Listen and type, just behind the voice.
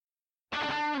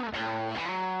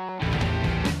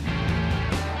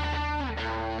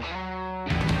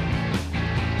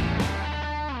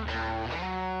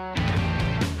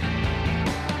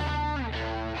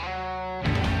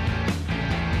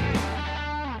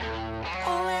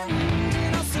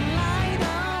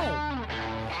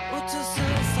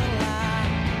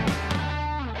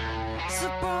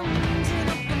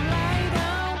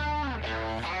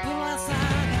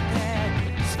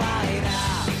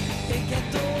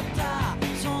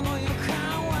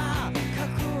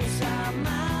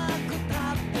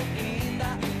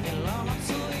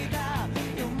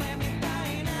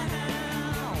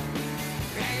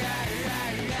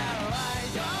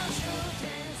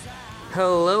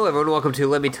Hello, everyone. Welcome to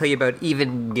Let Me Tell You About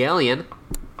Evangelion.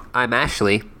 I'm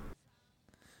Ashley.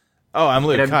 Oh, I'm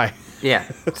Luke. Hi.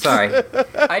 Yeah, sorry.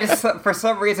 I just, for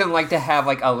some reason, like to have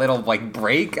like a little like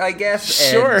break, I guess.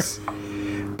 Sure.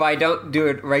 But I don't do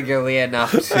it regularly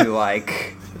enough to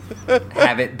like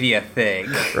have it be a thing.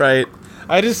 Right.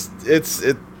 I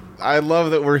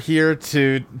love that we're here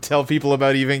to tell people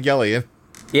about Evangelion.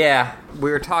 Yeah,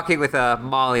 we were talking with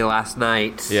Molly last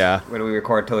night. Yeah. When we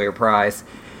recorded Totally Reprise.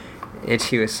 And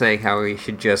she was saying how we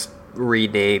should just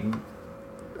rename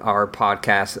our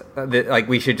podcast. Like,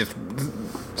 we should just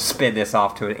spin this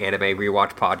off to an anime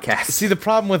rewatch podcast. See, the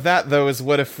problem with that, though, is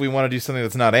what if we want to do something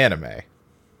that's not anime?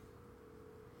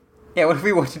 Yeah, what if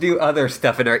we want to do other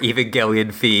stuff in our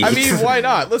Evangelion feed? I mean, why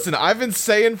not? Listen, I've been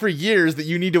saying for years that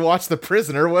you need to watch The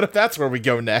Prisoner. What if that's where we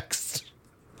go next?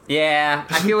 Yeah,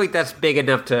 I feel like that's big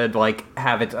enough to, like,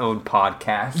 have its own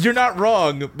podcast. You're not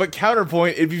wrong, but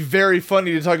counterpoint, it'd be very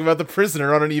funny to talk about The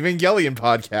Prisoner on an Evangelion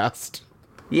podcast.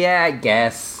 Yeah, I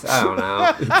guess. I don't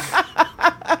know.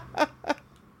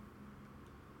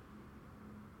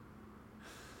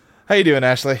 How you doing,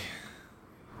 Ashley?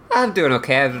 I'm doing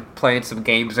okay. I was playing some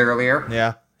games earlier.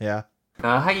 Yeah.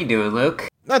 How you doing, Luke?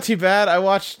 Not too bad. I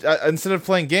watched, instead of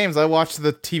playing games, I watched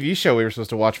the TV show we were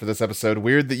supposed to watch for this episode.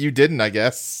 Weird that you didn't, I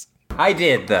guess. I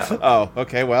did, though. Oh,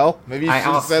 okay, well, maybe you should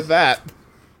have said that.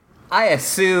 I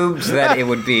assumed that it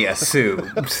would be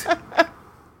assumed.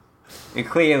 And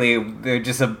clearly, there are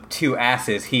just two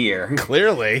asses here.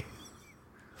 Clearly.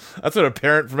 That's what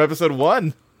apparent from episode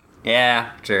 1.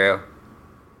 Yeah, true.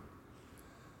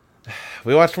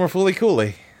 We watched more Fooly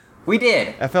Cooly. We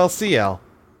did. FLCL.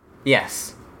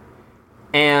 Yes.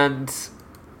 And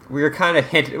we were kind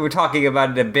of we were talking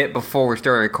about it a bit before we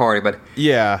started recording, but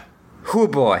yeah. Hoo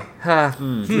boy.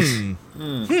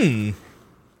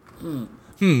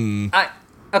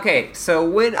 Okay, so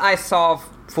when I saw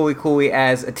Fooly Cooly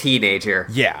as a teenager,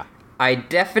 yeah, I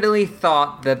definitely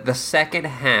thought that the second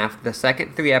half, the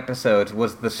second 3 episodes,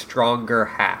 was the stronger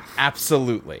half.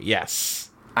 Absolutely,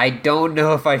 yes. I don't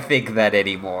know if I think that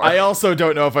anymore. I also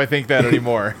don't know if I think that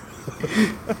anymore.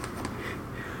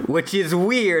 Which is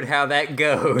weird how that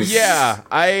goes. Yeah,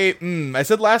 I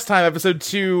said last time, episode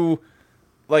 2,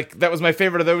 like, that was my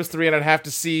favorite of those 3, and I'd have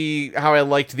to see how I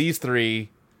liked these 3,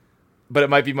 but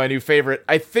it might be my new favorite.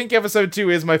 I think episode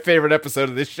 2 is my favorite episode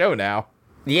of this show now.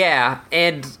 Yeah,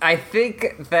 and I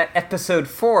think that episode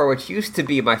 4, which used to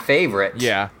be my favorite,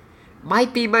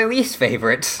 might be my least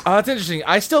favorite. That's interesting.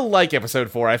 I still like episode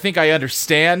 4. I think I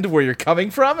understand where you're coming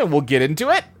from, and we'll get into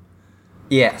it.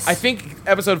 Yes. I think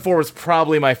episode 4 was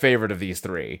probably my favorite of these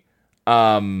 3.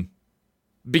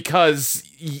 Because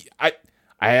I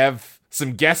have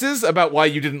some guesses about why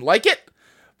you didn't like it,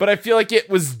 but I feel like it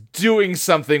was doing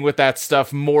something with that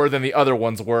stuff more than the other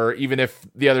ones were, even if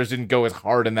the others didn't go as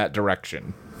hard in that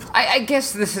direction. I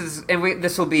guess this is, and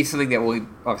this will be something that we'll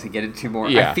obviously get into more.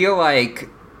 Yeah. I feel like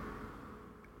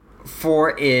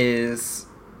 4 is,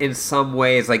 in some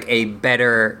ways, like a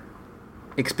better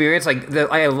experience. Like,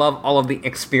 I love all of the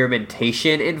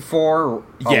experimentation in 4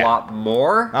 a lot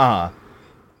more.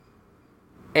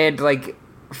 And, like,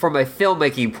 from a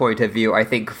filmmaking point of view, I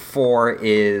think 4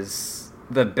 is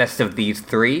the best of these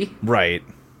 3. Right.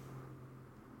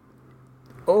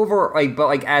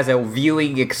 But as a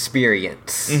viewing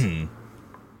experience,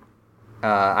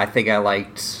 I think I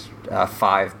liked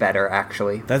 5 better,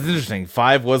 actually. That's interesting.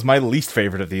 5 was my least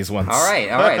favorite of these ones. All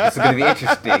right. This is going to be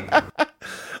interesting.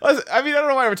 I mean, I don't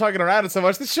know why we're talking around it so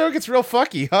much. This show gets real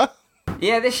fucky, huh?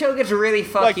 Yeah, this show gets really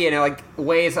fucky in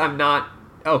ways I'm not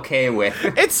okay with.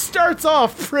 It starts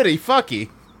off pretty fucky.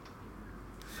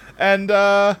 And,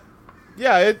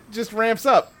 it just ramps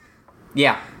up.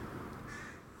 Yeah.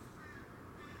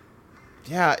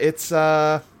 Yeah, it's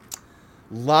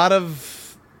lot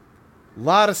of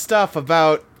stuff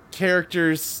about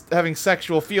characters having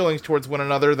sexual feelings towards one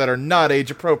another that are not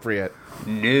age appropriate.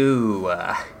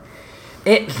 No.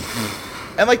 And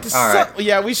like,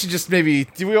 we should just maybe,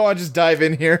 do we want to just dive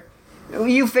in here?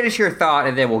 You finish your thought,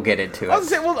 and then we'll get into it. I was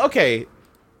gonna say, well, okay,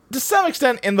 to some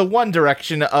extent, in the one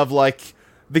direction of like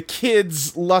the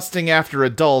kids lusting after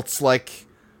adults, like,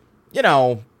 you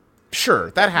know,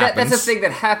 sure, that happens. That's a thing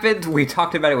that happened. We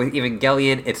talked about it with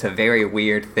Evangelion. It's a very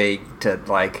weird thing to,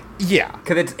 like... Yeah.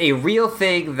 Because it's a real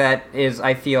thing that is,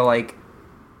 I feel like,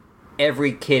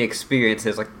 every kid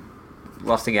experiences, like,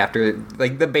 lusting after,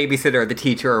 like, the babysitter or the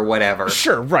teacher or whatever.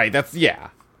 Sure, right, that's, yeah.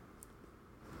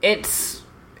 It's...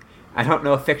 I don't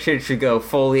know if fiction should go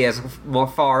fully as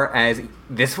far as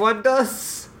this one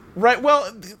does. Right,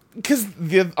 well, because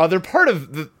the other part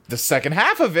of the second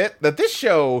half of it that this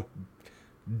show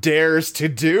dares to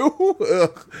do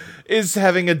is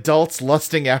having adults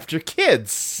lusting after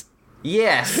kids.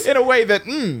 Yes. In a way that,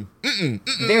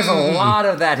 There's a lot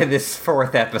of that in this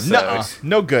fourth episode. Nuh-uh,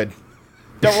 no good.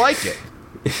 Don't like it.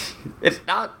 It's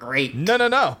not great.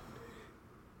 No.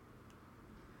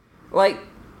 Like,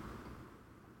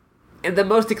 in the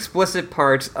most explicit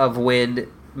parts of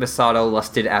when Masato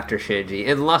lusted after Shinji,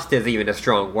 and lust is even a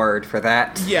strong word for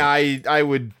that. Yeah, I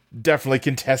would definitely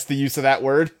contest the use of that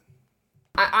word.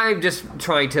 I'm just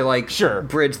trying to, like, Sure.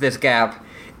 bridge this gap.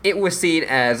 It was seen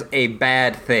as a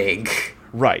bad thing.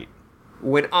 Right.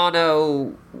 When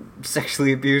Ano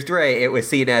sexually abused Rei, it was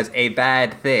seen as a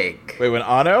bad thing. Wait, when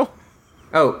Ano?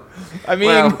 Oh, I mean...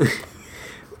 well,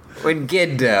 when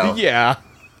Gendo. Yeah.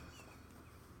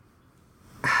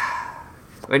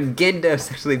 When Gendo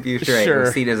sexually abused Rei, it Sure.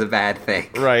 was seen as a bad thing.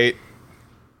 Right.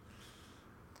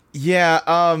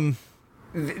 Yeah,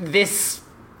 This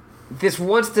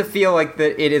wants to feel like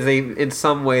that it is in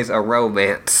some ways a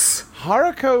romance.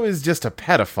 Haruko is just a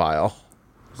pedophile.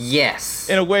 Yes.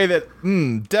 In a way that,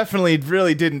 definitely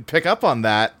really didn't pick up on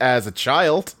that as a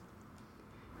child.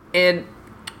 And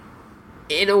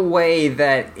in a way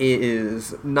that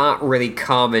is not really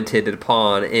commented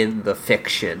upon in the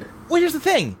fiction. Well, here's the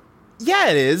thing. Yeah,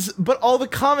 it is, but all the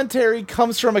commentary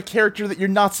comes from a character that you're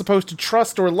not supposed to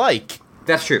trust or like.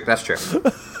 That's true.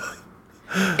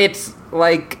 It's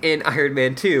like in Iron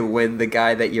Man 2 when the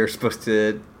guy that you're supposed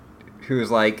to...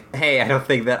 who's like, hey, I don't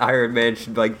think that Iron Man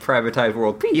should, like, privatize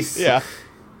world peace. Yeah.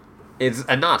 Is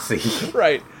a Nazi.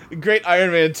 Right. Great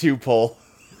Iron Man 2 pull.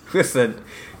 Listen.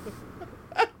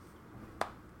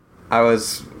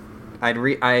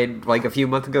 I'd like a few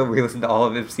months ago re-listened to all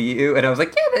of MCU, and I was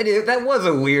like, yeah, that was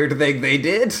a weird thing they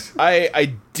did.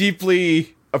 I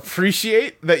deeply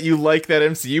appreciate that you like that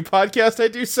MCU podcast I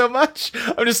do so much.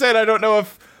 I'm just saying I don't know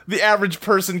if the average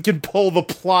person can pull the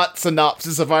plot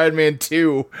synopsis of Iron Man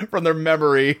 2 from their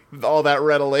memory all that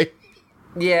readily.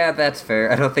 Yeah, that's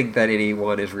fair. I don't think that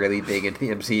anyone is really big into the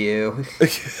MCU.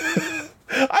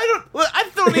 I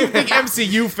don't even think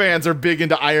MCU fans are big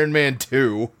into Iron Man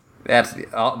 2.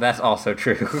 That's also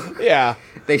true. Yeah.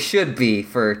 They should be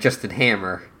for Justin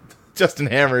Hammer. Justin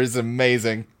Hammer is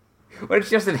amazing. What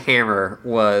if Justin Hammer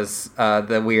was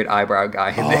the weird eyebrow guy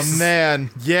in this? Oh,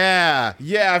 man. Yeah.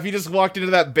 Yeah, if he just walked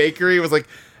into that bakery and was like,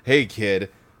 hey,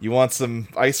 kid, you want some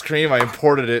ice cream? I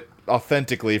imported it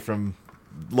authentically from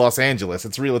Los Angeles.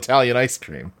 It's real Italian ice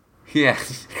cream. Yeah.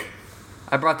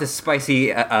 I brought this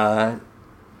spicy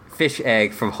fish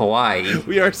egg from Hawaii.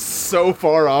 We are so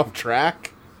far off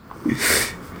track.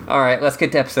 Alright, let's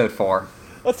get to episode 4.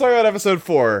 Let's talk about episode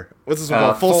 4. What's this one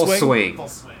called? Full Swing? Full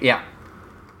Swing. Yeah.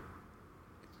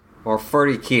 Or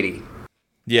Furry Kitty.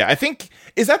 Yeah, I think...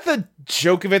 Is that the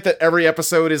joke of it, that every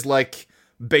episode is, like,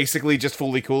 basically just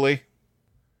Fooly Cooly?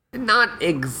 Not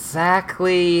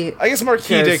exactly. I guess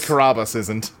Marquis de Carabas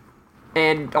isn't.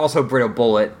 And also Brittle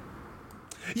Bullet.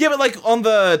 Yeah, but, like, on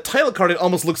the title card, it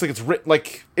almost looks like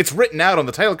it's written out on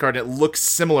the title card, and it looks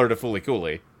similar to Fooly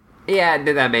Cooly. Yeah,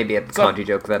 that may be a kanji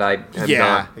joke that I am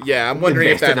not I'm wondering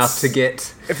if that's enough to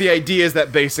get. If the idea is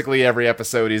that basically every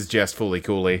episode is just Fooly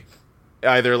Cooly.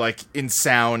 Either, like, in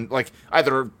sound, like,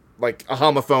 either, like, a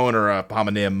homophone or a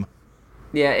homonym.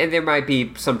 Yeah, and there might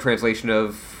be some translation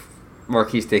of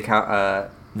Marquis de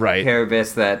right.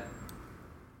 Carabas that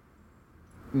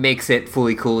makes it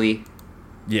Fooly Cooly.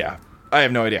 Yeah, I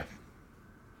have no idea.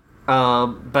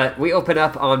 But we open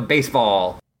up on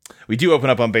baseball. We do open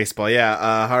up on baseball,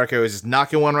 yeah. Haruko is just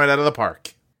knocking one right out of the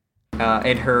park.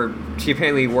 And she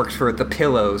apparently works for the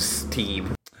Pillows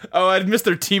team. Oh, I missed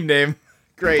their team name.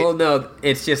 Great. Well, no,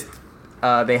 it's just,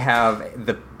 they have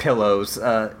the Pillows.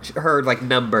 Her, like,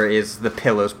 number is the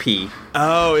Pillows P.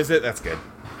 Oh, is it? That's good.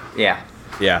 Yeah.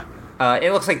 Yeah.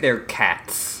 It looks like they're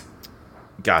cats.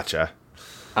 Gotcha.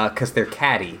 'Cause they're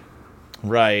catty.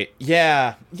 Right.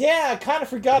 Yeah. Yeah, I kind of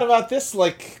forgot about this,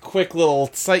 like, quick little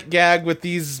sight gag with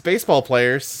these baseball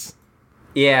players.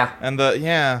 Yeah. And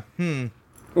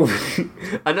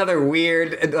Another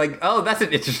weird, like, oh, that's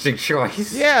an interesting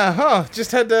choice. Yeah, huh.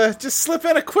 Just had to slip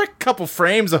in a quick couple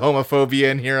frames of homophobia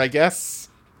in here, I guess.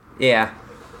 Yeah.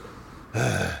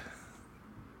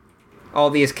 All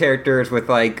these characters with,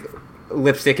 like,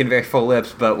 lipstick and very full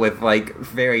lips, but with, like,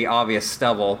 very obvious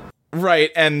stubble.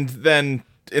 Right, and then,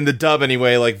 in the dub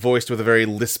anyway, like, voiced with a very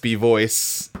lispy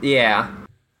voice. Yeah.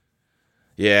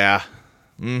 Yeah.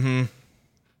 Mm-hmm.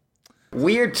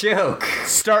 Weird joke.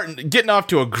 Getting off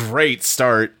to a great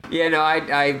start. Yeah, no,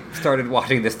 I started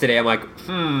watching this today. I'm like,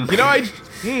 You know,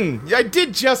 I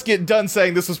did just get done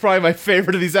saying this was probably my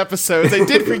favorite of these episodes. I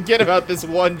did forget about this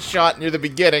one shot near the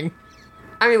beginning.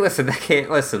 I mean, listen,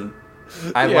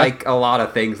 I like a lot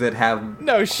of things that have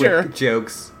quick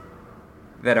jokes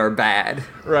that are bad.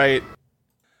 Right.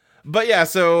 But yeah,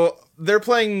 so they're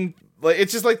playing, like,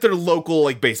 it's just like their local,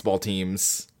 like, baseball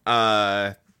teams.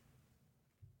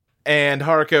 And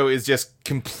Haruko is just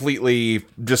completely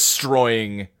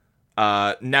destroying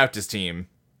Naota's team,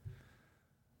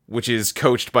 which is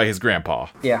coached by his grandpa.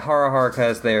 Yeah, Haruka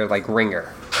is their, like,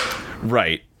 ringer.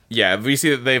 Right. Yeah, we see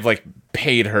that they've, like,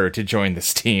 paid her to join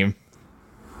this team.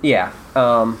 Yeah,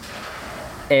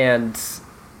 and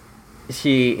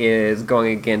she is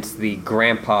going against the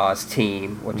grandpa's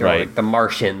team, which are, like, the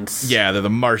Martians. Yeah, they're the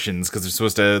Martians, because they're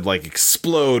supposed to, like,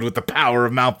 explode with the power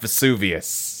of Mount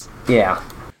Vesuvius. Yeah.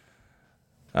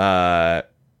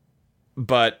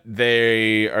 But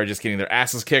they are just getting their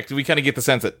asses kicked. We kind of get the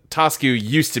sense that Toscu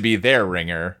used to be their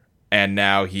ringer, and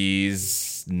now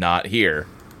he's not here.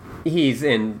 He's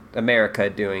in America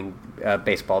doing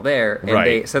baseball there, and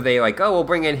right. they like, oh, we'll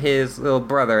bring in his little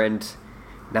brother, and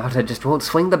Naota just won't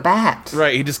swing the bat.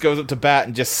 Right, he just goes up to bat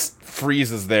and just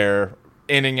freezes there,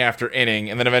 inning after inning,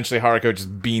 and then eventually Haruko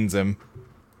just beans him.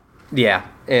 Yeah,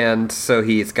 and so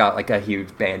he's got, like, a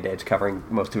huge bandage covering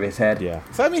most of his head. Yeah.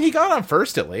 So, I mean, he got on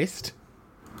first, at least.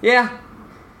 Yeah.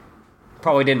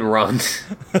 Probably didn't run.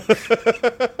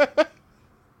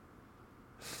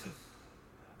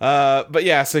 But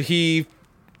yeah, so he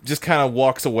just kind of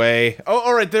walks away. Oh,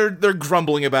 all right, they're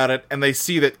grumbling about it, and they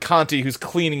see that Conti, who's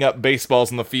cleaning up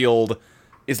baseballs in the field,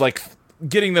 is, like,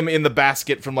 getting them in the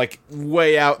basket from, like,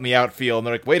 way out in the outfield, and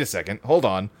they're like, wait a second, hold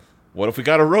on. What if we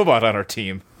got a robot on our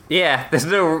team? Yeah, there's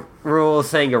no rule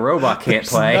saying a robot can't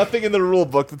play. There's nothing in the rule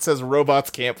book that says robots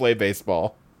can't play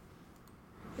baseball.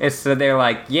 So they're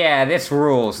like, yeah, this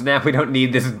rules. Now we don't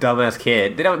need this dumbass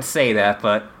kid. They don't say that,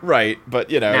 but... Right, but,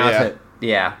 you know, now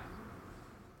yeah.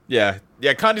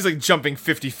 Yeah, Conti's, like, jumping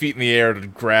 50 feet in the air to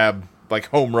grab, like,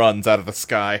 home runs out of the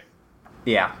sky.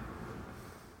 Yeah.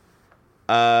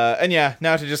 And yeah,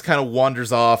 Naota just kind of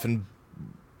wanders off and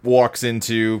walks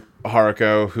into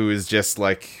Haruko, who is just,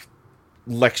 like,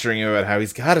 lecturing him about how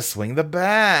he's got to swing the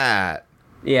bat.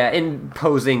 Yeah, and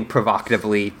posing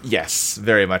provocatively. Yes,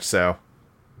 very much so.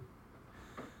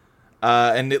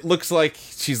 And it looks like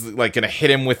she's, like, gonna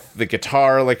hit him with the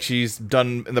guitar like she's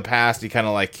done in the past. He kind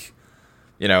of, like,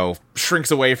 you know, shrinks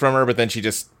away from her, but then she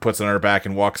just puts it on her back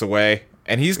and walks away.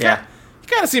 And he kind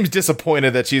of seems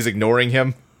disappointed that she's ignoring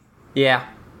him. Yeah.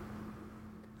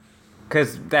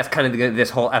 Because that's kind of this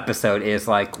whole episode is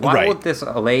like, why won't this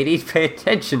lady pay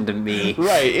attention to me?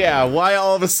 Right, yeah. Why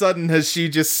all of a sudden has she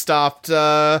just stopped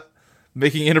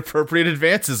making inappropriate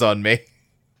advances on me?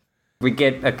 We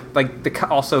get, the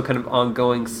also kind of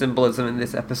ongoing symbolism in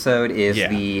this episode is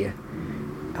the,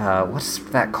 what's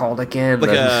that called again?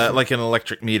 Like an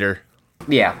electric meter.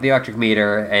 Yeah, the electric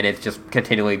meter, and it's just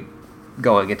continually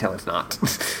going until it's not.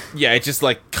 Yeah, it's just,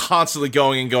 like, constantly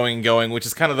going and going and going, which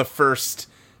is kind of the first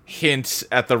hint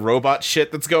at the robot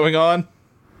shit that's going on.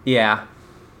 Yeah.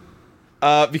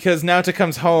 Because Naota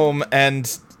comes home, and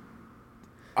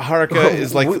Haruka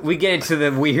is like... We get into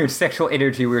the weird sexual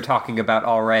energy we were talking about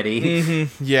already.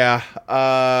 Mm-hmm, yeah.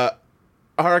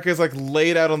 Haruka is, like,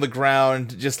 laid out on the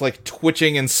ground, just, like,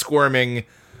 twitching and squirming,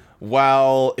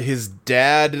 while his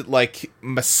dad, like,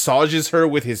 massages her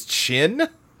with his chin.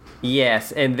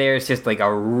 Yes, and there's just, like,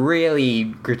 a really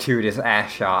gratuitous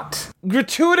ass shot.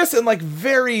 Gratuitous and, like,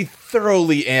 very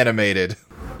thoroughly animated.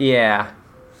 Yeah.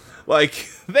 Like,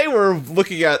 they were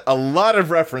looking at a lot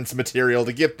of reference material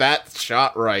to get that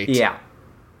shot right. Yeah.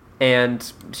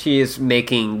 And she is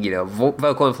making, you know,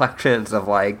 vocal inflections of,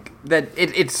 like, that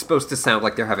it's supposed to sound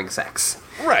like they're having sex.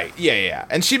 Right, yeah.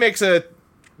 And she makes a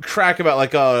crack about,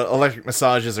 like, electric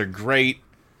massages are great.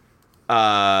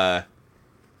 Because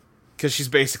she's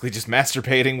basically just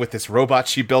masturbating with this robot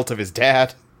she built of his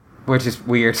dad. Which is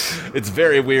weird. It's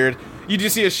very weird. You do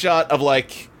see a shot of,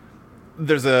 like,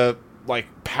 there's a, like,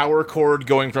 power cord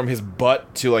going from his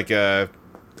butt to, like, an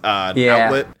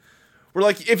outlet. Where,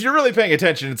 like, if you're really paying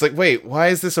attention, it's like, wait, why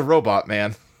is this a robot,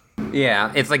 man?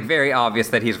 Yeah, it's like very obvious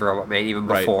that he's Robot Man even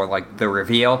Right. before like the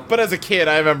reveal. But as a kid,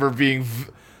 I remember being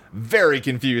very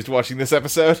confused watching this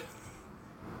episode.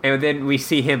 And then we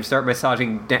see him start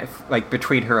massaging like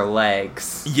between her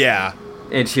legs, Yeah.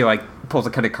 and she like pulls a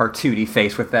kind of cartoony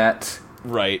face with that.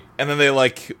 Right. And then they,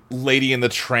 like, Lady and the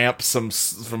Tramp some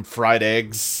from fried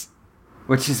eggs.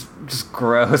 Which is just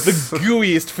gross. The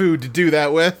gooeyest food to do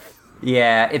that with.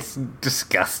 Yeah, it's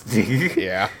disgusting.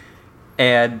 Yeah.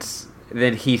 And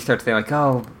then he starts saying like,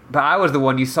 "Oh, but I was the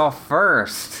one you saw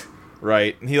first."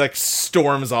 Right. And he, like,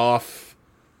 storms off.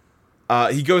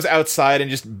 He goes outside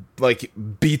and just, like,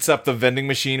 beats up the vending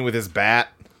machine with his bat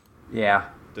Yeah.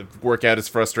 to work out his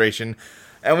frustration.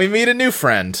 And we meet a new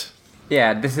friend.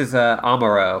 Yeah, this is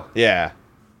Amuro, Yeah.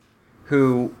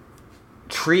 who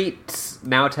treats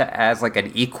Naota as like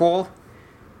an equal,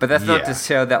 but that's not Yeah. to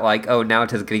show that like, oh,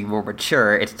 Naota's getting more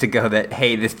mature. It's to go that,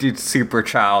 hey, this dude's super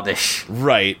childish.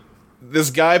 Right.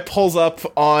 This guy pulls up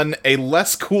on a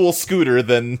less cool scooter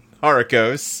than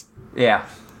Haruko's Yeah.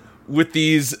 with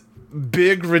these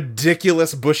big,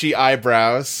 ridiculous, bushy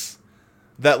eyebrows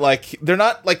that, like, they're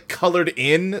not, like, colored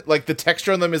in. Like, the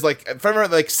texture on them is, like, if I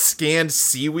remember, like, scanned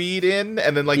seaweed in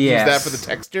and then, like, use that Yes. for the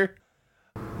texture.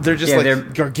 They're just, Yeah, like, they're-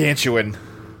 gargantuan.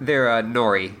 They're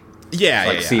nori, Yeah,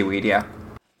 like yeah. seaweed, yeah.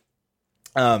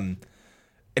 And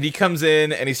he comes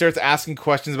in and he starts asking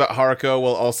questions about Haruko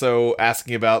while also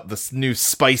asking about this new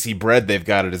spicy bread they've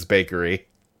got at his bakery.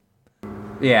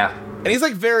 Yeah. And he's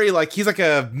like he's like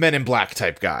a Men in Black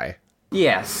type guy.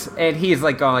 Yes, and he's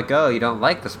like going like, oh, you don't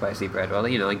like the spicy bread. Well,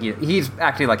 you know, like he's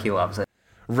acting like he loves it.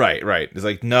 Right. He's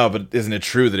like, no, but isn't it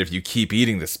true that if you keep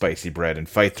eating the spicy bread and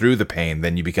fight through the pain,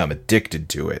 then you become addicted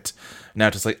to it? Now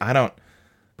just like, I don't...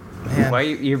 Man. Why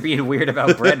you're being weird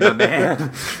about bread, my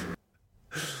man?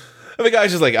 And the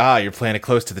guy's just like, you're playing it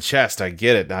close to the chest. I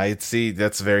get it. I see.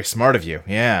 That's very smart of you.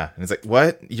 Yeah. And it's like,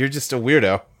 what? You're just a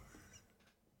weirdo.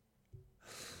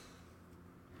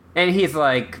 And he's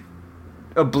like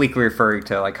obliquely referring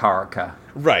to like Haruka.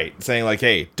 Right. Saying like,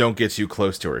 hey, don't get too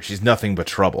close to her. She's nothing but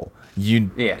trouble.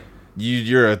 Yeah.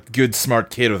 You're a good, smart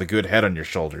kid with a good head on your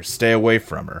shoulders. Stay away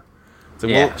from her. So,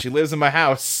 Yeah. well, she lives in my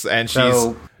house, and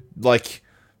So- she's, like...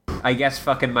 I guess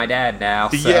fucking my dad now.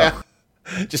 So. Yeah.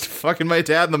 Just fucking my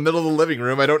dad in the middle of the living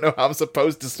room. I don't know how I'm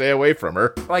supposed to stay away from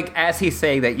her. Like, as he's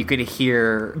saying that, you could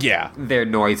hear Yeah. their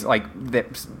noise, like,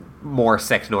 more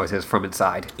sex noises from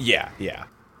inside. Yeah.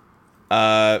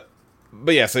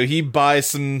 But yeah, so he buys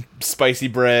some spicy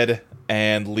bread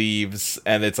and leaves,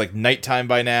 and it's like nighttime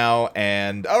by now,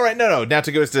 and... Alright, no.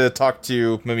 Naota goes to talk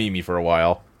to Mamimi for a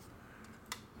while.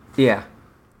 Yeah.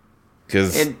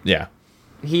 Because, And- yeah.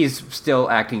 He's still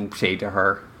acting shade to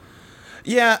her.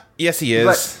 Yeah, yes he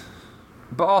is.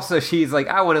 But also, she's like,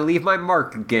 I want to leave my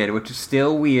mark again, which is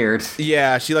still weird.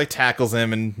 Yeah, she, like, tackles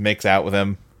him and makes out with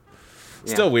him.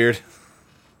 Still Yeah. weird.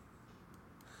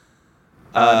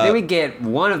 Then we get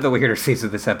one of the weirder scenes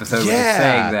of this episode. Where he's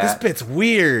saying this that. bit's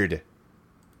weird.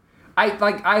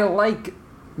 I like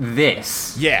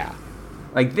this. Yeah.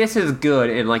 Like, this is good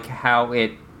in, like, how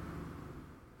it,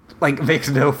 like, makes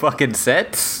no fucking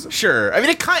sense. Sure. I mean,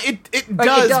 it Like, does, it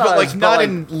does, but, like, but, not like-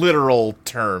 in literal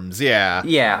terms. Yeah.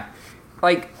 Yeah.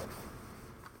 Like,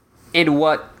 in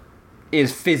what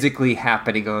is physically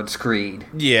happening on screen.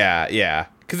 Yeah.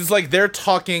 Because it's like they're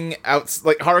talking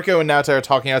like Haruko and Naota are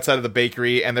talking outside of the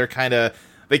bakery, and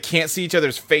they can't see each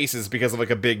other's faces because of like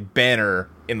a big banner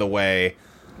in the way.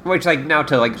 Which, like,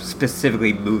 Naota, like,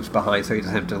 specifically moves behind so he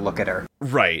doesn't have to look at her.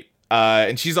 Right.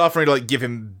 And she's offering to like give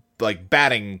him like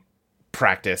batting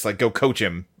practice, like go coach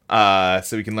him, so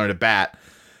he can learn to bat.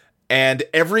 And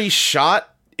every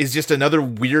shot is just another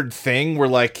weird thing where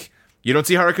like you don't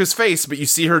see Haruko's face, but you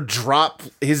see her drop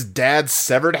his dad's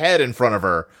severed head in front of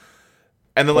her.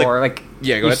 And then, Or, like,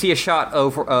 yeah, go you ahead. see a shot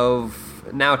of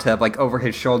Naota, like, over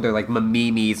his shoulder, like,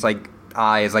 Mamimi's, like,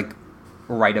 eye is, like,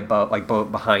 right above, like,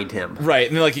 behind him. Right,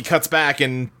 and then, like, he cuts back,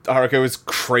 and Haruko is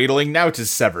cradling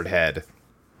Naota's severed head.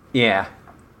 Yeah.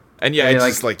 And yeah, And it's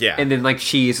then, just like, yeah. And then, like,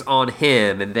 she's on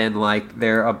him, and then, like,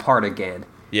 they're apart again.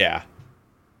 Yeah.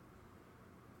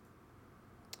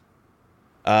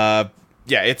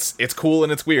 Yeah, it's cool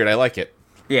and it's weird. I like it.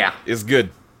 Yeah. It's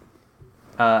good.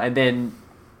 And then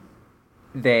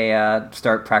they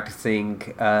start practicing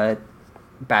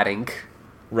batting.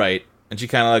 Right. And she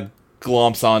kind of, like,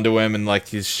 glomps onto him, and, like,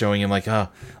 he's showing him, like,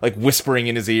 like, whispering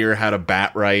in his ear how to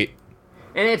bat right.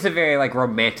 And it's a very, like,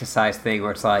 romanticized thing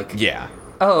where it's like, Yeah.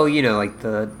 oh, you know, like,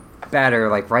 the batter,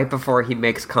 like, right before he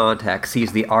makes contact,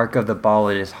 sees the arc of the ball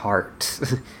in his heart.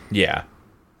 Yeah.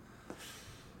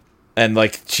 And,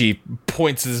 like, she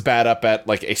points his bat up at,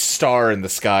 like, a star in the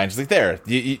sky, and she's like, there,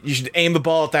 you should aim the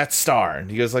ball at that star. And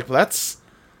he goes, like, well,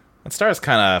 That star's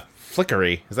kind of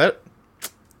flickery. Is that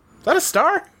a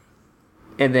star?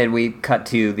 And then we cut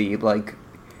to the, like,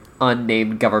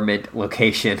 unnamed government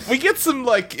location. We get some,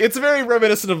 like, it's very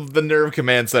reminiscent of the Nerve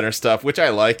Command Center stuff, which I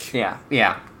like. Yeah,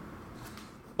 yeah.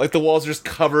 Like, the walls are just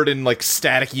covered in, like,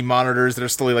 staticky monitors that are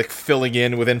slowly, like, filling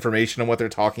in with information on what they're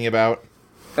talking about.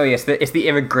 Oh, yes, it's the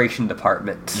immigration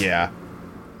department. Yeah.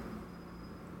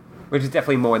 Which is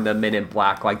definitely more in the Men in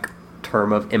Black, like,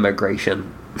 term of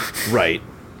immigration. Right.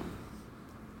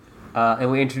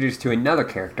 And we introduced to another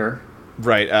character.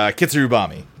 Right, Kitsuru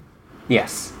Bami.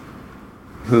 Yes.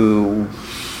 Who...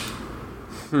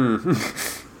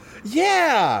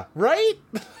 Yeah, right?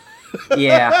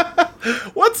 Yeah.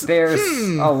 There's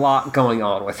a lot going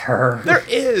on with her. There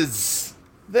is.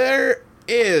 But,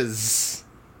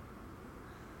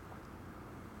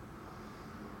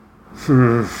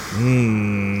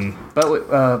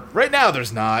 right now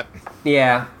there's not.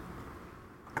 Yeah.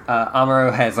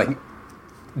 Amuro has, like,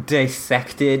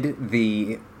 dissected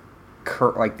the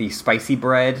spicy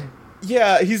bread.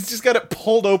 Yeah, he's just got it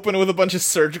pulled open with a bunch of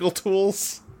surgical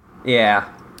tools.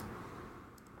 Yeah.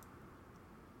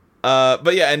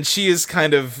 But yeah, and she is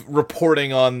kind of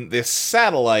reporting on this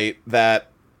satellite that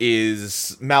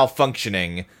is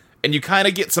malfunctioning, and you kind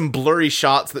of get some blurry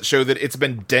shots that show that it's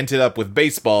been dented up with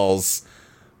baseballs,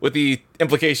 with the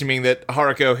implication being that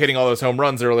Haruko hitting all those home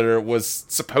runs earlier was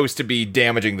supposed to be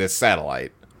damaging this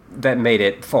satellite. That made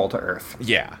it fall to Earth.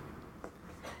 Yeah.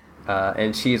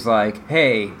 And she's like,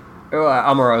 hey...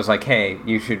 Amuro's like, hey,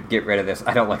 you should get rid of this.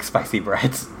 I don't like spicy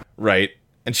breads. Right.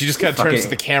 And she just kind of turns to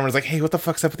the camera and is like, hey, what the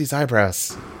fuck's up with these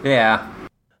eyebrows? Yeah.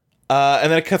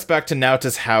 And then it cuts back to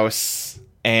Naota's house,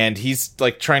 and he's,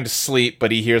 like, trying to sleep,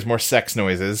 but he hears more sex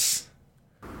noises.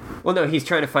 Well, no, he's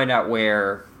trying to find out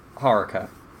where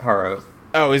Haru...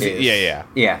 Oh, is he? Yeah.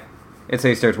 Yeah. And so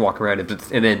he starts walking around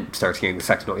and then starts hearing the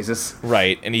sex noises.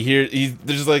 Right, and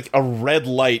there's, like, a red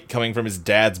light coming from his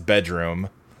dad's bedroom.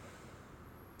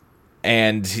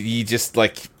 And he just,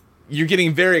 like... You're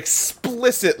getting very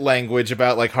explicit language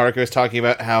about, like, Haruko's talking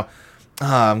about how,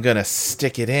 I'm gonna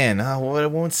stick it in. Oh, well,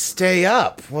 it won't stay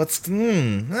up. Like,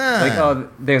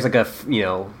 there's, like,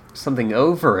 something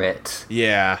over it.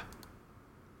 Yeah.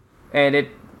 And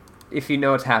if you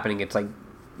know what's happening, it's, like,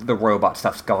 the robot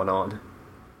stuff's going on.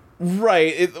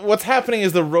 Right. What's happening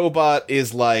is the robot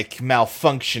is, like,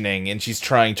 malfunctioning, and she's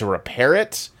trying to repair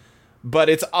it, but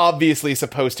it's obviously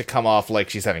supposed to come off like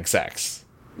she's having sex.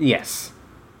 Yes.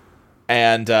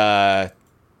 And,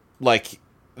 like,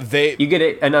 You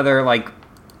get another, like,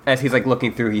 as he's, like,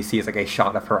 looking through, he sees, like, a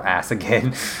shot of her ass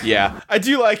again. Yeah. I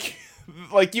do like,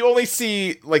 you only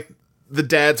see, like, the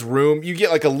dad's room. You get,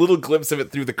 like, a little glimpse of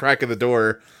it through the crack of the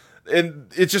door,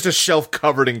 and it's just a shelf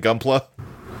covered in Gunpla.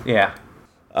 Yeah.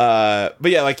 But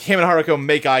yeah, like, him and Haruko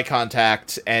make eye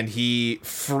contact, and he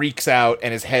freaks out,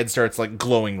 and his head starts, like,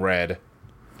 glowing red.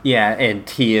 Yeah, and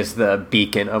he is the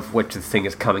beacon of which this thing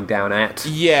is coming down at.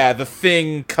 Yeah, the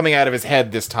thing coming out of his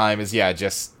head this time is,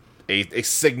 just a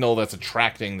signal that's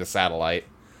attracting the satellite.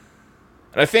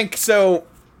 And I think, so,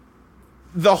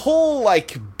 the whole,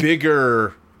 like,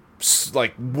 bigger,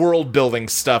 like, world-building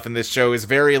stuff in this show is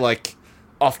very, like,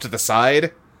 off to the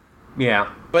side.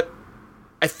 Yeah. But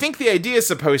I think the idea is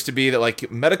supposed to be that, like,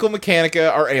 Medical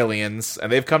Mechanica are aliens,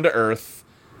 and they've come to Earth,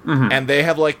 and they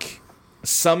have, like...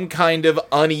 some kind of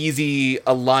uneasy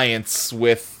alliance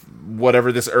with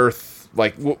whatever this Earth,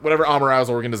 like, whatever Amurao's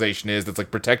organization is that's,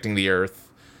 like, protecting the Earth.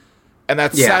 And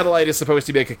that satellite is supposed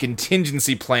to be, like, a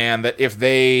contingency plan that if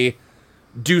they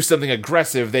do something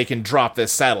aggressive, they can drop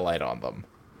this satellite on them.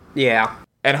 Yeah.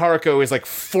 And Haruko is, like,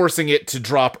 forcing it to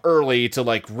drop early to,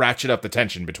 like, ratchet up the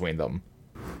tension between them.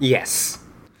 Yes.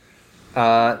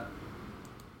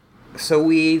 So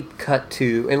we cut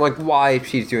to, and, like, why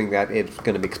she's doing that, it's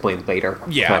going to be explained later.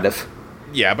 Yeah. Kind of.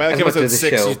 Yeah, by, like, episode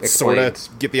 6, you sort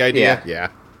of get the idea. Yeah.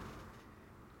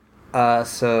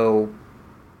 So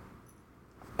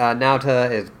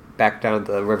Naota is back down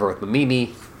the river with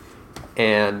Mamimi,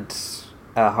 and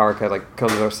Haruka, like,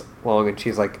 comes along, and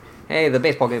she's like, hey, the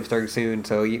baseball game's starting soon,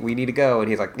 so we need to go. And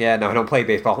he's like, yeah, no, I don't play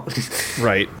baseball.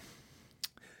 Right.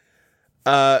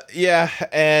 Yeah,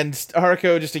 and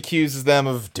Haruko just accuses them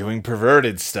of doing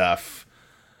perverted stuff.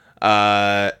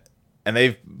 And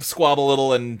they squabble a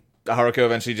little, and Haruko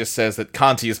eventually just says that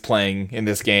Kanti is playing in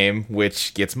this game,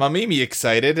 which gets Mamimi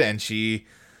excited, and she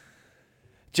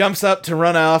jumps up to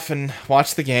run off and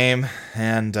watch the game,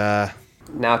 and,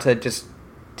 Naota just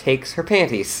takes her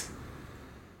panties.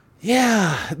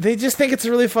 Yeah, they just think it's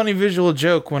a really funny visual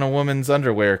joke when a woman's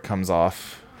underwear comes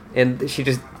off. And she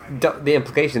just... the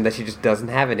implication that she just doesn't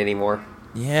have it anymore.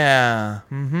 Yeah.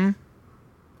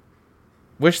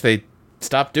 Wish they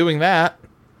stopped doing that.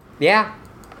 Yeah.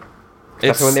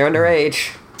 Especially when they're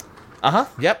underage. Uh-huh,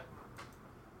 yep.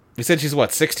 You said she's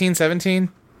what, 16, 17?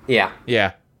 Yeah.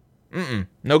 Yeah.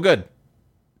 No good.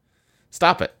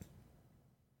 Stop it.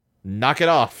 Knock it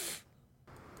off.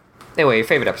 Anyway, your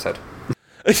favorite episode.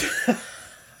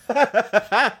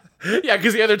 Yeah,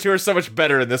 because the other two are so much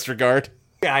better in this regard.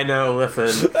 Yeah, I know,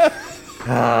 listen.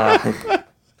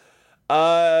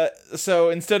 So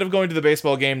instead of going to the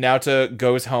baseball game, Naota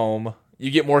goes home. You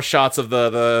get more shots of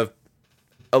the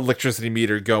electricity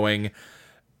meter going.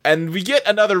 And we get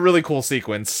another really cool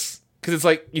sequence. Because it's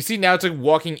like, you see Naota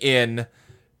walking in,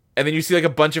 and then you see like a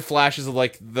bunch of flashes of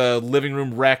like the living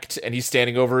room wrecked, and he's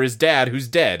standing over his dad, who's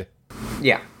dead.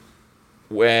 Yeah.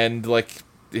 And like,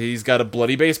 he's got a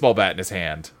bloody baseball bat in his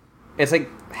hand. It's like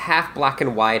half black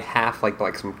and white, half like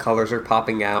some colors are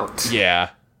popping out. Yeah.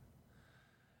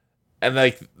 And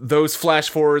like those flash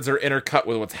forwards are intercut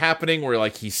with what's happening, where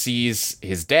like he sees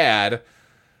his dad,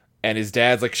 and his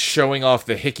dad's like showing off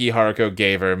the hickey Haruko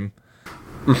gave him.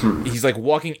 He's like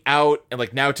walking out, and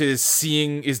like Naota is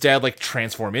seeing his dad like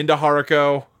transform into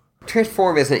Haruko.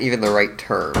 Transform isn't even the right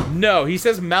term. No, he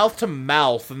says mouth to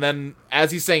mouth, and then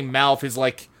as he's saying mouth, his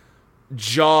like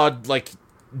jaw like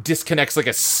disconnects like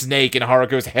a snake, and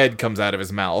Haruko's head comes out of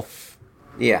his mouth.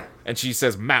 Yeah. And she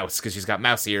says mouse because she's got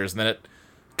mouse ears, and then it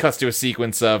cuts to a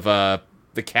sequence of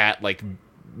the cat like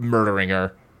murdering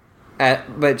her.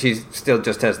 But she still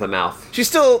just has the mouth. She's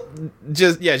still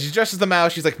she's dressed as the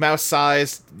mouse. She's like mouse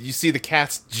sized. You see the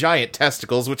cat's giant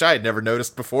testicles, which I had never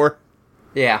noticed before.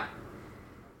 Yeah.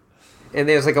 And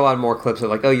there's like a lot more clips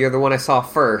of like, oh, you're the one I saw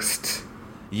first.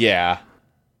 Yeah.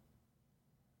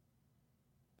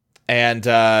 And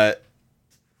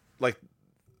like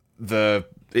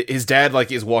his dad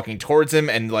like is walking towards him,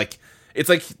 and like it's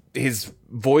like his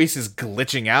voice is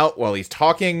glitching out while he's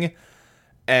talking,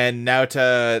 and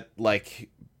Naota like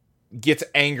gets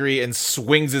angry and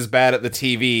swings his bat at the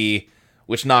TV,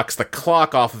 which knocks the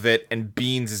clock off of it and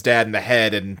beans his dad in the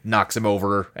head and knocks him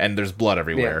over, and there's blood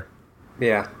everywhere.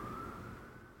 Yeah.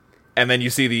 And then you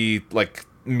see the like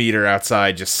meter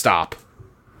outside just stop.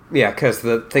 Yeah, because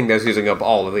the thing that's using up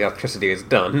all of the electricity is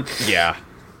done. Yeah,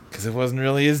 because it wasn't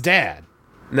really his dad.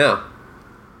 No.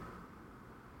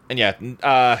 And yeah,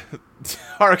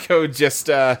 Haruko just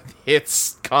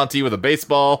hits Conti with a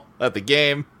baseball at the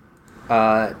game.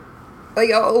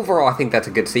 Overall, I think that's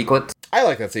a good sequence. I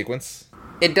like that sequence.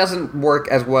 It doesn't work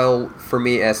as well for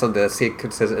me as some of the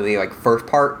sequences in the first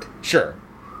part. Sure.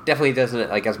 Definitely doesn't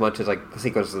like as much as the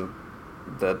sequence of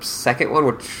the second one,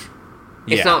 which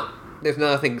it's not. There's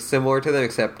nothing similar to them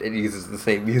except it uses the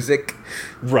same music.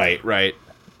 Right.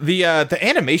 The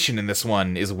animation in this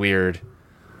one is weird.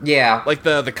 Yeah. Like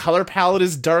the color palette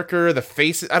is darker. The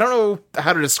faces, I don't know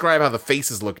how to describe how the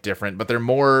faces look different, but they're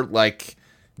more like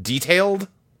detailed.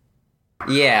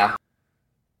 Yeah.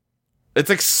 It's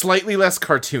like slightly less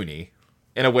cartoony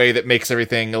in a way that makes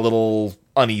everything a little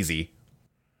uneasy.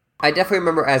 I definitely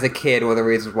remember as a kid one of the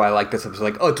reasons why I like this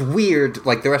episode, oh, it's weird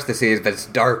like the rest of the series, but it's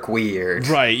dark weird.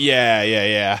 Right,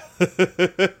 yeah.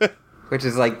 Which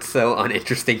is so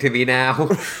uninteresting to me now.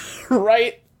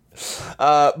 Right?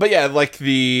 But yeah, like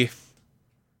the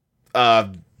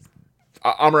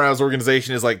Amurao's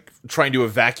organization is trying to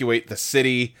evacuate the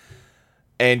city,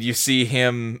 and you see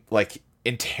him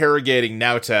interrogating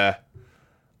Naota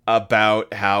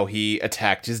about how he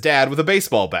attacked his dad with a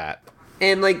baseball bat.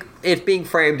 And, it's being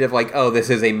framed of, oh, this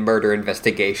is a murder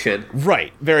investigation.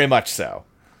 Right, very much so.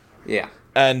 Yeah.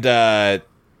 And,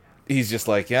 he's just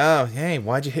oh, hey,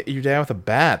 why'd you hit your dad with a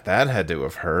bat? That had to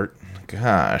have hurt.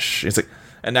 Gosh. It's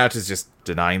and Naota's just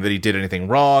denying that he did anything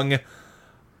wrong.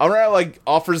 Amurao,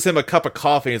 offers him a cup of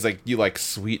coffee, and he's you like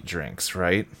sweet drinks,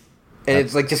 right? And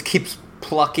it's, just keeps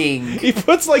plucking... He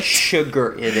puts,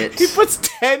 sugar in it. He puts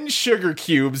 10 sugar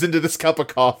cubes into this cup of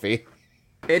coffee.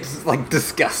 It's,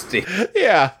 disgusting.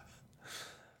 Yeah.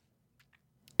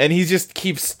 And he just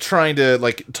keeps trying to,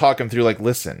 talk him through,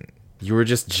 listen, you were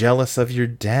just jealous of your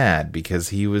dad because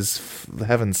he was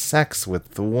having sex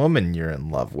with the woman you're in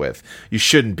love with. You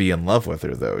shouldn't be in love with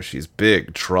her, though. She's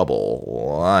big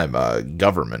trouble. I'm a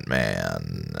government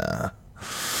man. I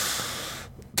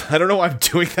don't know why I'm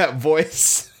doing that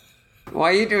voice.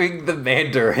 Why are you doing the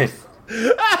Mandarin?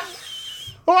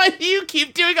 Why do you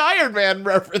keep doing Iron Man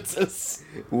references?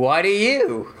 Why do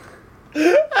you?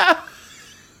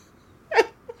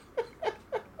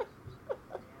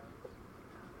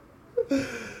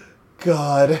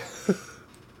 God.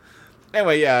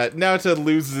 Anyway, yeah, Naota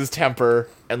loses his temper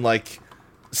and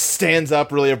stands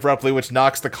up really abruptly, which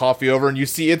knocks the coffee over, and you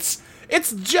see it's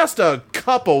just a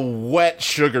cup of wet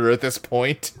sugar at this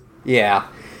point. Yeah.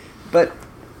 But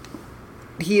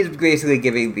he is basically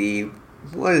giving the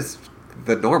what is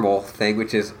the normal thing,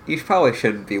 which is you probably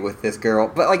shouldn't be with this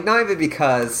girl, but like not even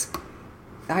because,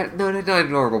 no, not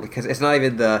normal because it's not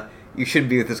even the you shouldn't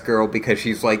be with this girl because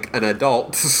she's like an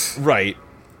adult. Right.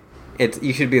 It's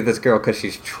you should be with this girl because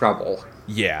she's trouble.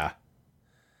 Yeah.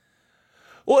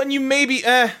 Well, and you maybe,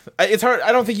 it's hard.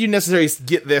 I don't think you necessarily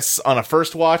get this on a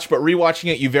first watch, but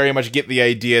rewatching it, you very much get the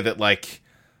idea that, like,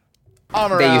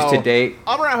 Amuro, They used to date.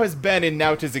 Amuro has been in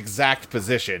Naota's exact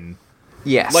position.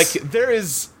 Yes. Like, there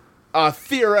is a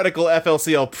theoretical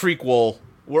FLCL prequel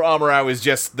where Amuro is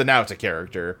just the Naota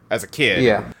character as a kid.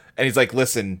 Yeah. And he's like,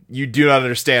 listen, you do not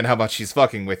understand how much she's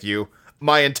fucking with you.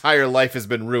 My entire life has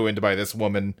been ruined by this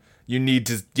woman. You need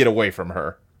to get away from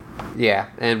her. Yeah,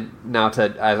 and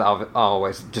Naota, as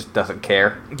always, just doesn't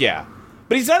care. Yeah.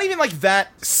 But he's not even, like, that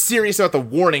serious about the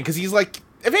warning, because he's, like,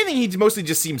 if anything, he mostly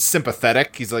just seems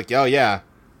sympathetic. He's like, oh, yeah.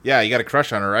 Yeah, you got a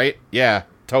crush on her, right? Yeah,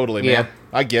 totally, man. Yeah.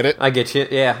 I get it. I get you,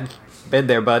 yeah. Been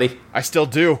there, buddy. I still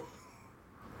do.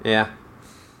 Yeah.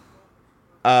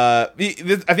 I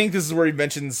think this is where he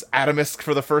mentions Atomisk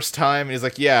for the first time, and he's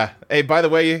like, yeah, hey, by the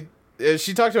way, has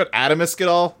she talked about Atomisk at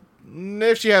all?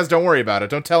 If she has, don't worry about it.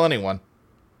 Don't tell anyone.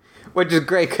 Which is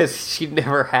great, because she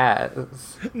never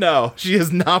has. No, she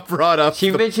has not brought up...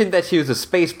 She mentioned that she was a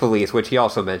space police, which he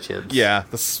also mentions. Yeah,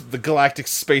 the Galactic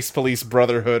Space Police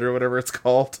Brotherhood, or whatever it's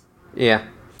called. Yeah.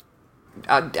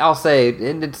 I'll say,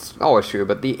 and it's always true,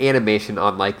 but the animation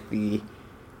on, like, the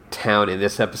town in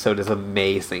this episode is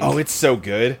amazing. Oh, it's so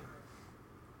good.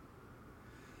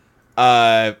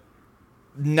 Naota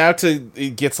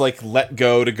gets, like, let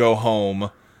go to go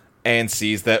home, and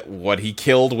sees that what he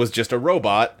killed was just a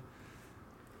robot.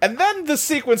 And then the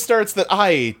sequence starts that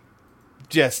I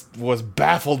just was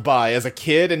baffled by as a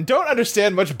kid and don't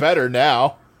understand much better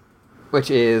now. Which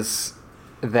is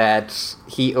that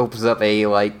he opens up a,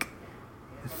 like,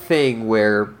 thing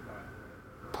where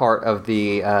part of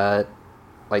the,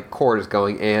 like, cord is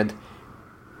going, and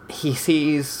he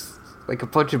sees, like, a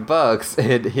bunch of bugs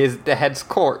and his dad's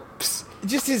corpse.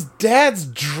 Just his dad's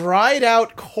dried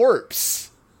out corpse.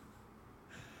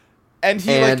 And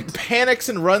he, like, panics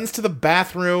and runs to the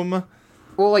bathroom.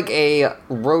 Well, like, a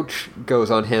roach goes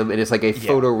on him, and it's, like, a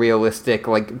photorealistic,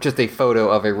 like, just a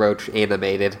photo of a roach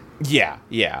animated. Yeah,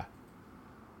 yeah.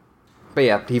 But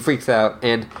yeah, he freaks out,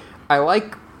 and I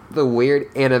like the weird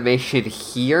animation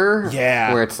here.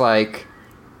 Yeah. Where it's, like,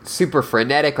 super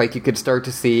frenetic, like, you could start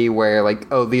to see where, like,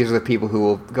 oh, these are the people who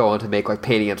will go on to make, like,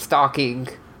 Painting and Stalking.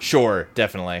 Sure,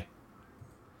 definitely.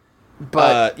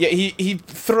 But yeah, he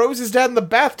throws his dad in the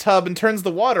bathtub and turns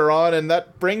the water on, and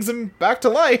that brings him back to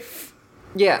life.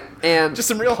 yeah, and Just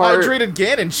some real hydrated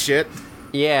Ganon shit.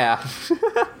 Yeah.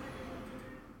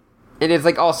 And it's,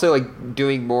 like, also, like,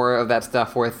 doing more of that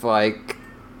stuff with, like,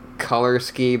 color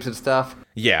schemes and stuff.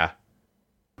 Yeah.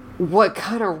 What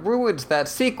kind of ruins that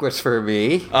sequence for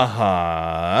me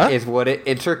is what it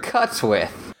intercuts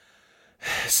with.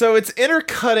 So it's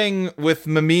intercutting with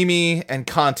Mamimi and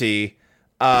Conti.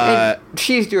 And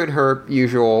she's doing her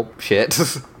usual shit.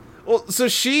 Well, so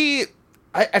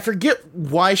I forget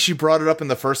why she brought it up in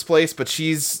the first place, but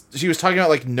she was talking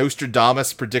about, like,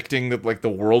 Nostradamus predicting that, like, the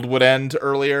world would end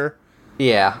earlier.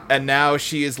 Yeah. And now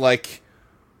she is, like,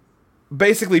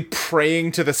 basically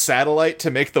praying to the satellite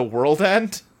to make the world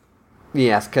end.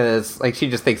 Yes, because, like, she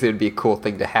just thinks it would be a cool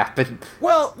thing to happen.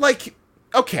 Well, like,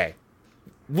 okay.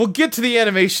 We'll get to the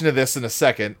animation of this in a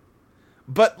second.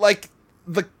 But, like,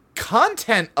 the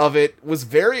content of it was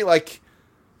very, like,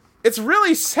 it's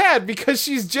really sad because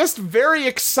she's just very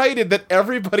excited that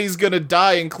everybody's gonna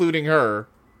die, including her.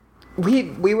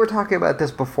 We were talking about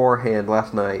this beforehand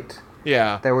last night.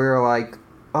 Yeah. That we were like,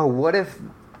 oh, what if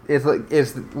is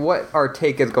what our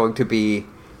take is going to be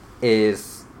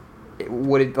is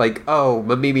would it, like, oh,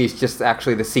 Mamimi's just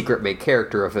actually the secret main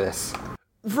character of this.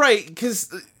 Right,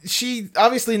 because she,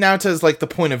 obviously Naota's, like, the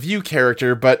point of view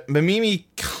character, but Mamimi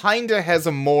kinda has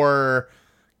a more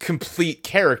complete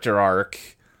character arc.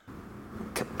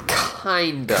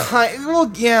 Kinda.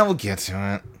 Well, yeah, we'll get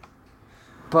to it.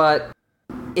 But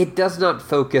it does not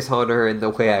focus on her in the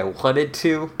way I wanted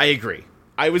to. I agree.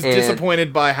 I was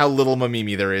disappointed by how little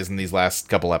Mamimi there is in these last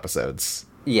couple episodes.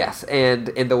 Yes, and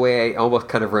in the way I almost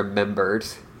kind of remembered.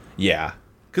 Yeah.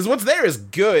 Because what's there is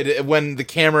good when the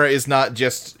camera is not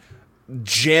just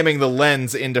jamming the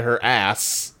lens into her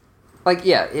ass. Like,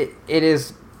 yeah, it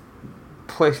is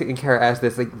placing Kara as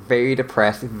this, like, very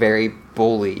depressed, very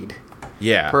bullied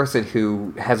person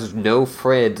who has no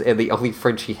friends, and the only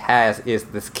friend she has is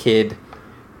this kid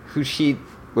who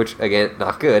which, again,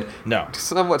 not good. No.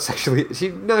 Somewhat sexually,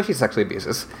 she sexually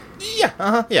abuses.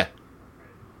 Yeah, yeah.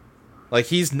 Like,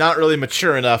 he's not really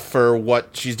mature enough for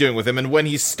what she's doing with him, and when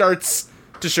he starts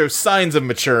to show signs of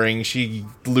maturing, she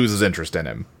loses interest in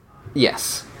him.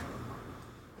 Yes.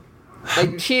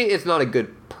 Like, she is not a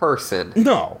good person.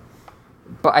 No.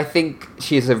 But I think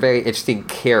she's a very interesting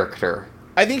character.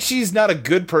 I think she's not a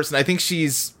good person. I think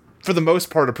she's, for the most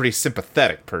part, a pretty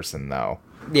sympathetic person, though.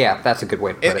 Yeah, that's a good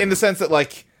way to put it. In the sense that,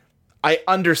 like, I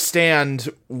understand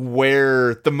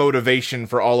where the motivation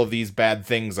for all of these bad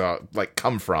things,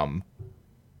 come from.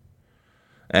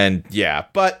 And, yeah,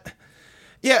 but...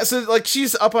 Yeah, so, like,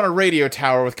 she's up on a radio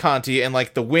tower with Conti, and,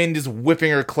 like, the wind is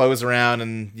whipping her clothes around,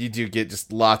 and you do get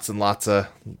just lots and lots of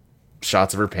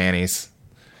shots of her panties.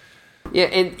 Yeah,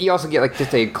 and you also get, like,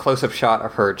 just a close-up shot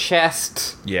of her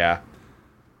chest. Yeah.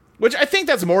 Which I think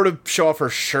that's more to show off her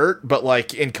shirt, but,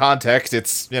 like, in context,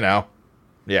 it's, yeah.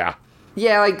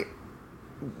 Yeah, like,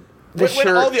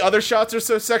 when all the other shots are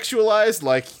so sexualized,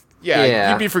 like, yeah,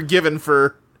 you'd be forgiven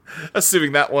for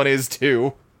assuming that one is,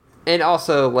 too. And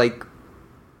also, like...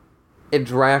 It's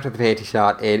right after the panty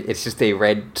shot, and it's just a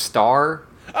red star.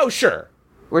 Oh, sure.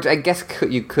 Which I guess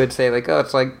you could say, like, oh,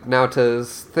 it's like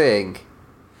Naoto's thing.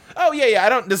 Oh, yeah, I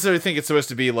don't necessarily think it's supposed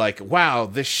to be like, wow,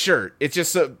 this shirt. It's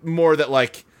just more that,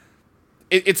 like,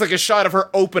 it's like a shot of her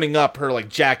opening up her, like,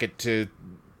 jacket to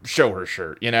show her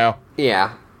shirt, you know?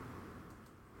 Yeah.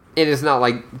 It is not,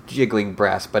 like, jiggling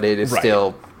breasts, but it is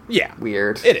still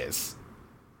weird. It is.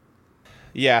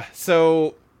 Yeah,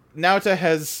 so... Naota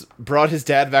has brought his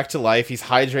dad back to life. He's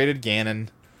hydrated Ganon.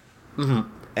 Mm-hmm.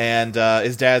 And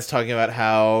his dad's talking about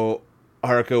how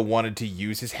Haruko wanted to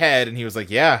use his head, and he was like,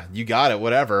 yeah, you got it,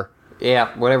 whatever.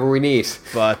 Yeah, whatever we need.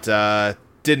 But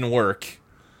didn't work.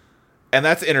 And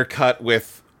that's intercut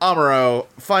with Amuro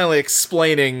finally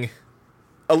explaining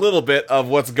a little bit of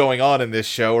what's going on in this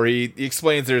show, where he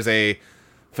explains there's a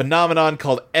phenomenon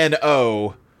called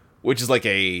NO, which is like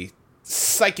a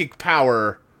psychic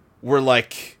power where,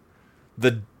 like...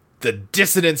 The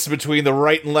dissonance between the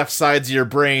right and left sides of your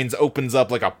brains opens up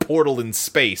like a portal in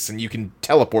space, and you can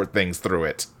teleport things through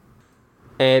it.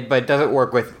 But it doesn't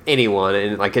work with anyone,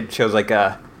 and like it shows like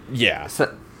a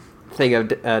thing of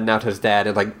Naoto's dad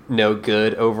and like no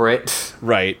good over it.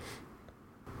 Right.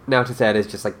 Naoto's dad is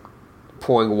just like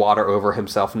pouring water over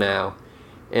himself now,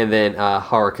 and then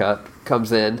Haruka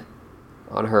comes in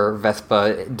on her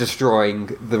Vespa,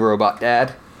 destroying the robot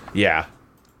dad. Yeah.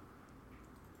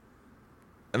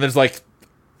 And there's, like,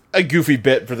 a goofy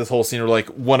bit for this whole scene where, like,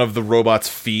 one of the robot's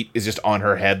feet is just on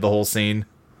her head the whole scene.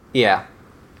 Yeah.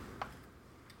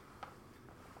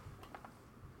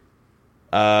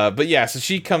 But yeah, so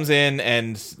she comes in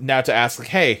and now to ask, like,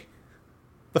 hey,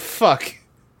 the fuck?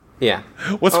 Yeah.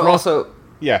 What's wrong? Also,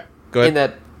 yeah, go ahead. In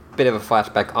that bit of a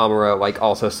flashback, Amuro, like,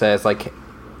 also says, like,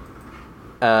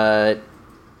 like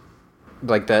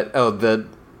that,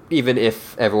 even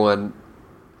if everyone...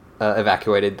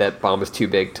 evacuated, that bomb is too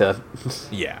big to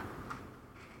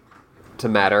to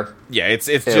matter. Yeah, it's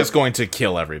just going to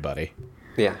kill everybody.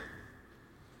 Yeah.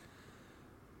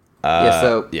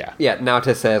 Yeah,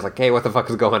 Naota says, like, hey, what the fuck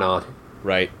is going on?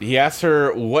 Right. He asks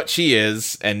her what she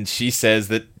is, and she says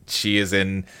that she is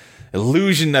an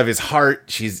illusion of his heart.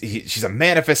 She's a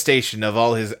manifestation of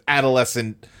all his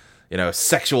adolescent,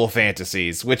 sexual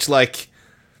fantasies, which, like,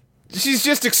 she's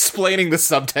just explaining the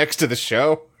subtext to the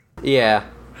show. Yeah.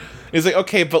 He's like,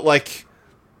 okay, but, like,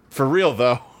 for real,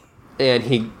 though. And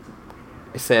he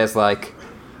says, like,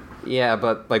 yeah,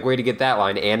 but, like, where'd you get that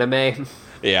line? Anime?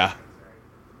 Yeah.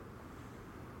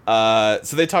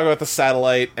 So they talk about the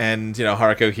satellite, and,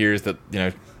 Haruko hears that,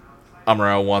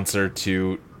 Amuro wants her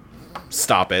to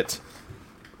stop it.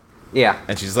 Yeah.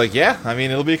 And she's like, yeah, I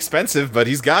mean, it'll be expensive, but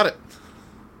he's got it.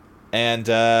 And,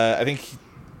 I think,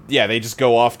 they just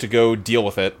go off to go deal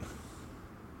with it.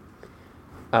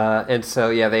 And so,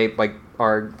 yeah, they, like,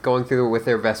 are going through with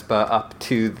their Vespa up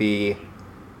to the,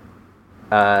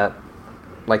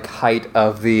 like, height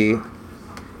of the,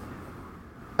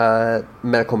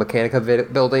 Medical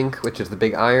Mechanica building, which is the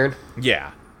big iron.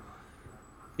 Yeah.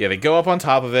 Yeah, they go up on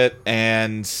top of it,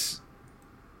 and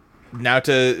Naota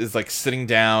is, like, sitting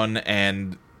down,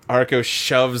 and Haruko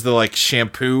shoves the, like,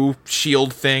 shampoo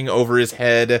shield thing over his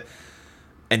head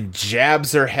and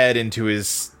jabs her hand into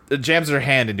his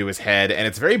head, and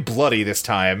it's very bloody this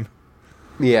time.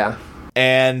 Yeah.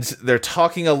 And they're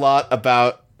talking a lot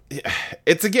about...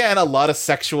 It's, again, a lot of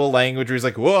sexual language where he's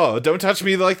like, whoa, don't touch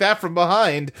me like that from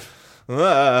behind.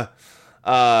 And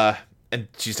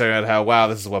she's talking about how, wow,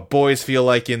 this is what boys feel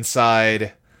like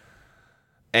inside.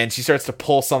 And she starts to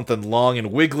pull something long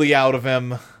and wiggly out of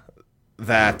him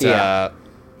that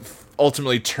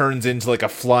ultimately turns into, like, a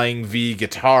flying V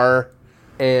guitar.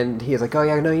 And he's like, oh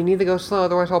yeah, no, you need to go slow,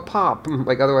 otherwise I'll pop.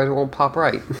 Like, otherwise it won't pop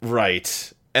right.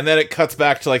 Right. And then it cuts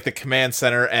back to, like, the command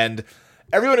center, and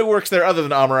everyone who works there other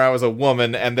than Amuro is a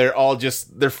woman, and they're all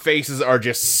just, their faces are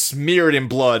just smeared in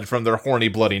blood from their horny,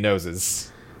 bloody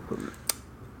noses.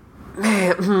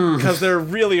 Because they're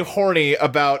really horny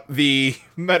about the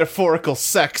metaphorical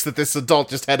sex that this adult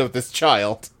just had with this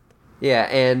child. Yeah,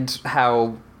 and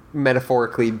how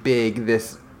metaphorically big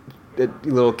this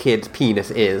little kid's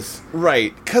penis is.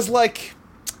 Right, because, like,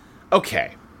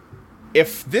 okay,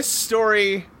 if this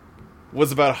story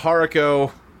was about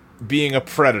Haruko being a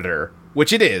predator,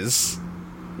 which it is,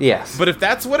 yes, but if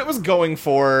that's what it was going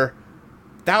for,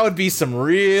 that would be some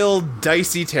real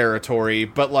dicey territory,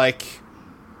 but, like,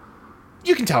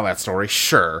 you can tell that story,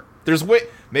 sure. There's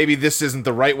maybe this isn't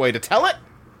the right way to tell it,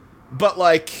 but,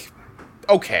 like,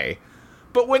 okay.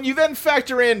 But when you then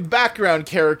factor in background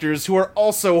characters who are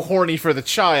also horny for the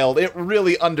child, it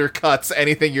really undercuts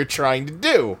anything you're trying to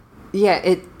do.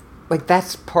 Yeah, like,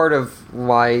 that's part of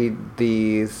why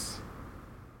these,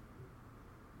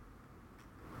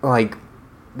 like,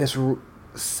 this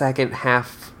second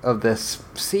half of this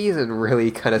season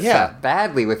really kind of sat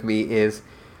badly with me, is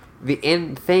the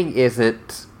end thing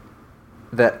isn't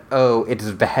that, oh, it's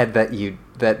bad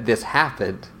that this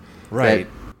happened. Right.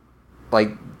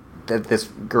 That this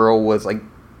girl was, like,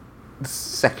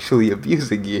 sexually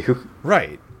abusing you.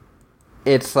 Right.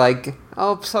 It's like,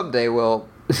 oh, someday we'll...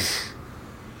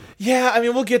 Yeah, I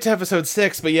mean, we'll get to episode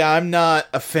 6, but yeah, I'm not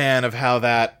a fan of how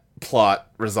that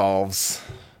plot resolves.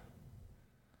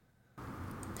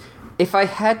 If I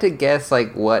had to guess,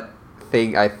 like, what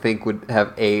thing I think would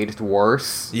have aged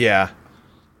worse... Yeah.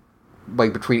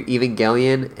 Like, between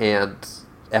Evangelion and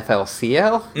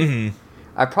FLCL,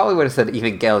 I probably would have said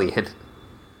Evangelion.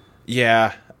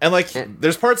 Yeah, and, like,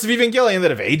 there's parts of Evangelion that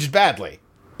have aged badly.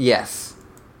 Yes.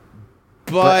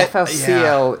 But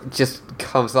FLCL just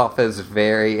comes off as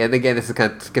very, and again, this is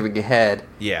kind of skipping ahead.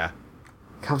 Yeah.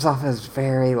 Comes off as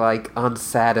very, like,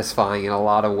 unsatisfying in a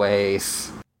lot of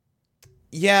ways.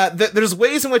 Yeah, there's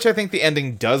ways in which I think the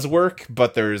ending does work,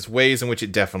 but there's ways in which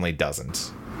it definitely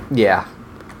doesn't. Yeah.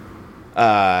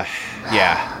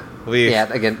 Yeah.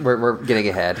 Yeah, again, we're getting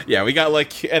ahead. Yeah, we got,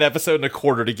 like, an episode and a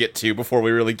quarter to get to before we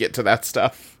really get to that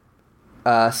stuff.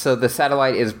 So the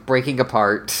satellite is breaking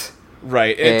apart.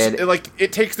 Right,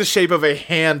 it takes the shape of a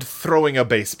hand throwing a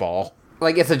baseball.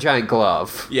 Like, it's a giant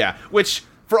glove. Yeah, which,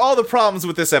 for all the problems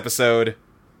with this episode,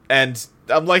 and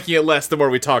I'm liking it less the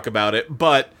more we talk about it,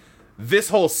 but this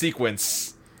whole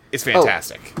sequence is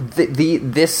fantastic. Oh,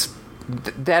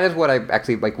 that is what I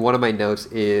actually, like, one of my notes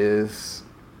is...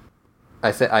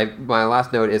 my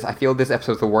last note is, I feel this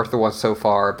episode's the worst one so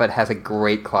far, but has a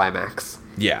great climax.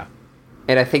 Yeah.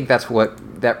 And I think that's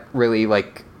what, that really,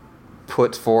 like,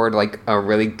 puts forward, like, a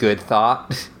really good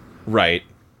thought. Right.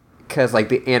 Because, like,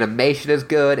 the animation is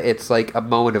good, it's, like, a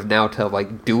moment of Naoto,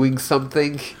 like, doing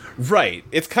something. Right.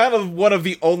 It's kind of one of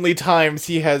the only times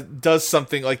he does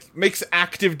something, like, makes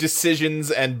active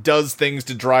decisions and does things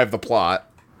to drive the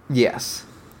plot. Yes.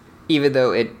 Even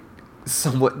though it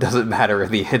somewhat doesn't matter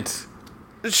in the end.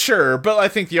 Sure, but I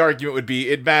think the argument would be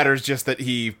it matters just that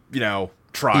he,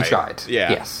 tried. He tried.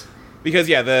 Yeah. Yes. Because,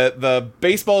 yeah, the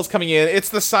baseball's coming in. It's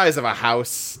the size of a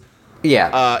house.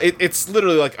 Yeah. It's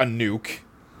literally like a nuke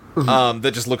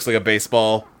that just looks like a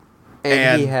baseball.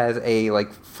 And he has a,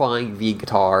 like, flying V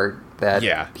guitar that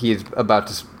he is about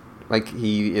to, like,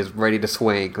 he is ready to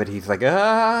swing, but he's like,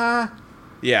 ah!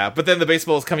 Yeah, but then the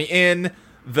baseball is coming in.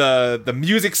 The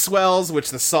music swells, which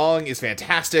the song is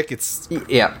fantastic. It's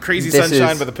Crazy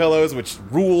Sunshine by the Pillows, which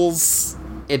rules.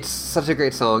 It's such a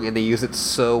great song, and they use it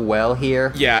so well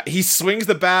here. Yeah, he swings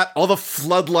the bat, all the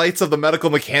floodlights of the Medical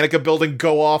Mechanica building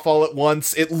go off all at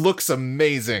once. It looks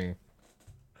amazing.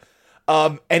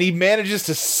 And he manages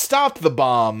to stop the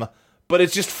bomb, but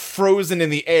it's just frozen in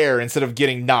the air instead of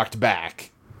getting knocked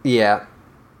back. Yeah.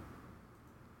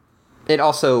 And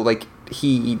also, like,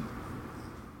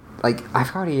 like,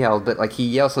 I've already yelled, but, like, he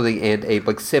yells something and a,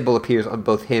 like, symbol appears on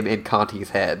both him and Conti's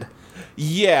head.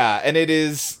 Yeah, and it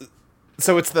is...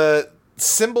 So it's the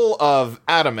symbol of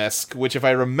Atomisk, which, if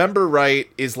I remember right,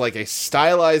 is, like, a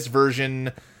stylized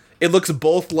version. It looks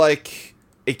both like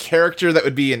a character that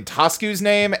would be in Tosku's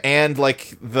name and,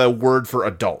 like, the word for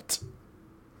adult.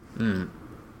 And,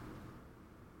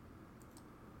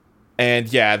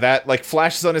 yeah, that, like,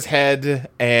 flashes on his head,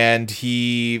 and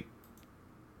he...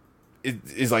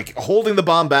 is like holding the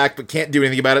bomb back but can't do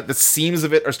anything about it. The seams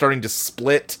of it are starting to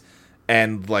split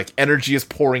and like energy is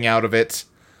pouring out of it.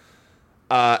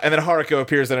 And then Haruko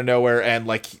appears out of nowhere and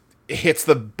like hits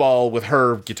the ball with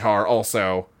her guitar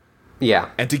also. Yeah.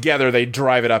 And together they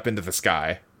drive it up into the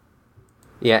sky.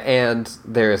 Yeah, and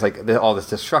there's like all this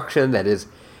destruction that is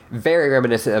very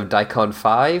reminiscent of Daikon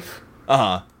 5.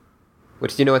 Uh-huh.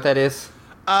 Which, do you know what that is?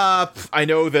 I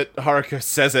know that Haruka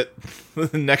says it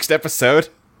next episode.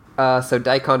 So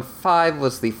Daikon 5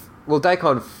 was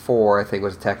Daikon 4, I think,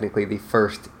 was technically the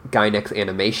first Gainax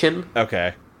animation.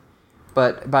 Okay.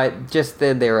 But by just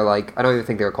then, they were like, I don't even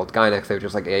think they were called Gainax, they were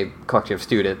just like a collection of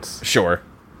students. Sure.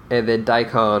 And then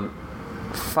Daikon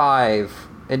 5,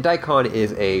 and Daikon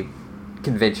is a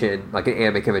convention, like an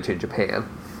anime convention in Japan.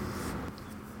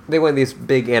 They went this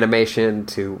big animation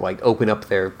to, like, open up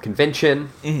their convention.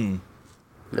 Mm-hmm.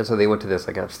 And so they went to this,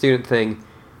 like, a student thing.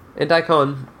 And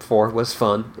Daikon 4 was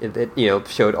fun. It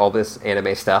showed all this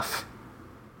anime stuff.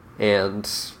 And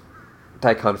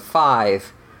Daikon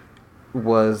 5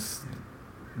 was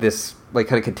this, like,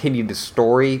 kind of continued the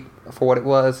story for what it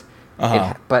was.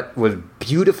 Uh-huh. But was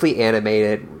beautifully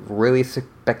animated, really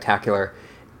spectacular,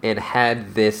 and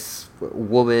had this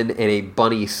woman in a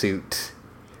bunny suit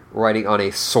riding on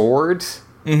a sword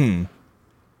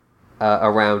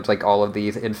around, like, all of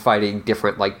these and fighting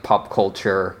different, like, pop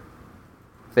culture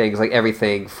things, like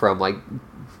everything from, like,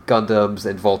 Gundams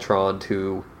and Voltron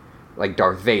to, like,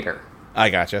 Darth Vader. I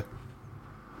gotcha.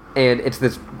 And it's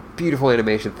this beautiful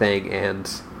animation thing,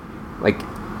 and, like,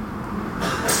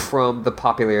 from the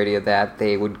popularity of that,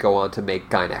 they would go on to make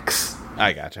Gainax.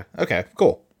 I gotcha. Okay,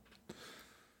 cool.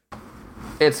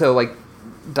 And so, like,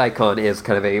 Daikon is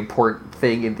kind of an important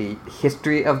thing in the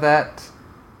history of that.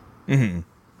 Mm-hmm.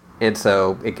 And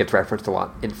so it gets referenced a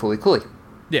lot in Fooly Cooly.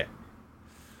 Yeah.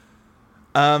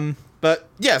 But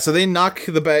yeah, so they knock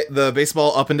the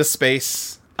baseball up into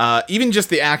space. Even just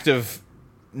the act of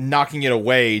knocking it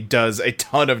away does a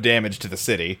ton of damage to the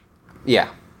city. Yeah.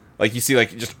 Like, you see,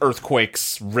 like, just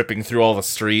earthquakes ripping through all the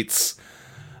streets.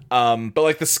 But,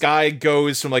 like, the sky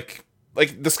goes from, like,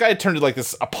 the sky turned to, like,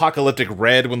 this apocalyptic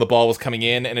red when the ball was coming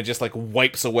in, and it just, like,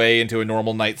 wipes away into a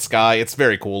normal night sky. It's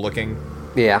very cool looking.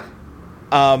 Yeah.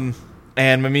 And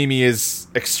Mamimi is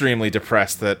extremely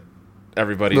depressed that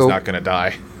everybody's not gonna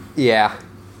die. Yeah.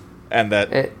 And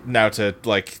that Naota,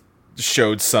 like,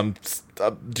 showed some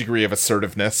degree of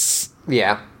assertiveness.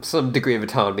 Yeah. Some degree of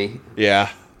autonomy. Yeah.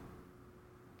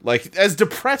 Like, as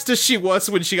depressed as she was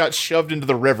when she got shoved into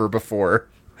the river before.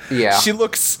 Yeah. She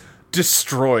looks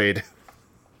destroyed.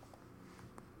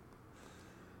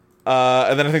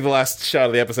 And then I think the last shot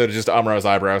of the episode is just Amuro's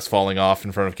eyebrows falling off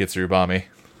in front of Kitsurubami.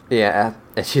 Yeah.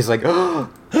 And she's like, oh.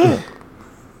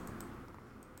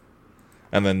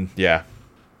 And then, yeah.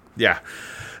 Yeah.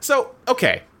 So,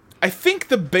 okay. I think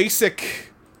the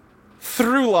basic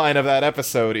through line of that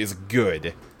episode is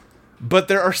good. But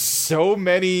there are so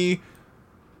many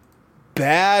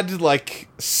bad, like,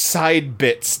 side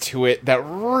bits to it that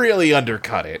really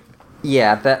undercut it.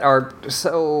 Yeah, that are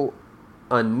so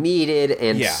unneeded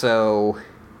and so...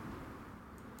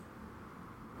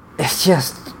 It's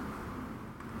just...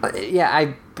 Yeah,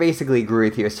 I basically agree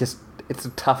with you. It's a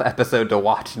tough episode to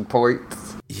watch in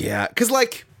points. Yeah, because,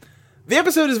 like, the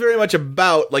episode is very much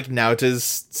about, like,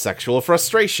 Naota's sexual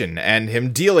frustration and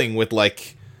him dealing with,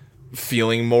 like,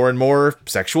 feeling more and more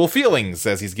sexual feelings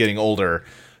as he's getting older.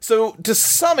 So, to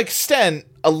some extent,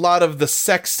 a lot of the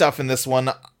sex stuff in this one,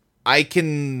 I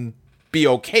can be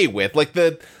okay with. Like,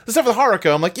 the stuff with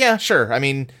Haruka, I'm like, yeah, sure. I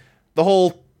mean, the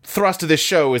whole thrust of this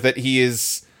show is that he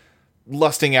is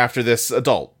lusting after this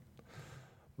adult.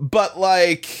 But,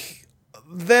 like,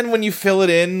 then when you fill it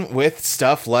in with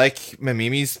stuff like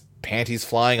Mamimi's panties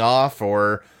flying off,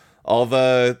 or all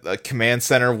the command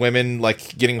center women,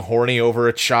 like, getting horny over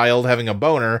a child having a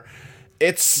boner,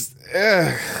 it's...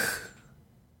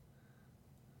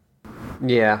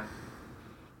 Yeah.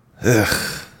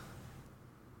 Ugh.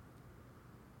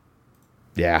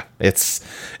 Yeah, it's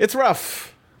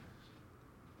rough.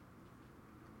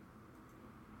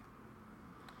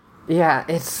 Yeah,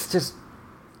 it's just...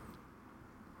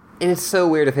 And it's so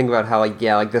weird to think about how, like,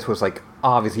 yeah, like, this was, like,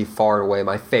 obviously far and away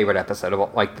my favorite episode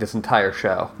of, like, this entire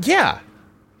show. Yeah.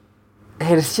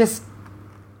 And it's just...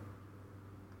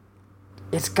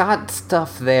 It's got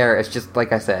stuff there. It's just,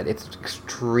 like I said, it's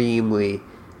extremely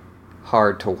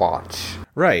hard to watch.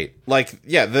 Right. Like,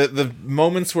 yeah, the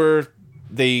moments where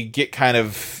they get kind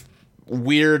of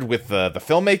weird with the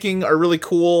filmmaking are really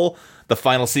cool. The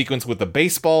final sequence with the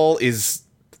baseball is,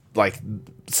 like,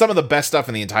 some of the best stuff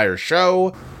in the entire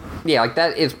show. Yeah, like,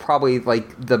 that is probably,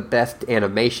 like, the best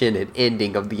animation and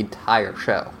ending of the entire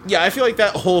show. Yeah, I feel like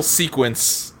that whole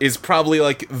sequence is probably,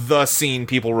 like, the scene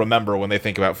people remember when they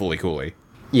think about Fooly Cooly.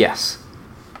 Yes.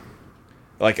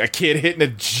 Like, a kid hitting a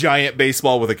giant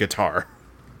baseball with a guitar.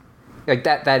 Like,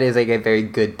 that is, like, a very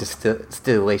good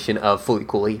distillation of Fooly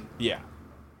Cooly. Yeah.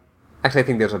 Actually, I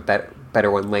think there's a better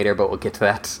one later, but we'll get to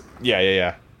that.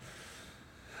 Yeah.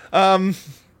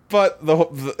 But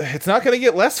it's not going to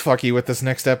get less fucky with this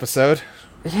next episode.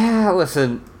 Yeah,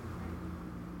 listen.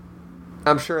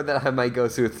 I'm sure that I might go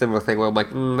through a similar thing where I'm like,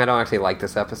 I don't actually like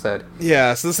this episode.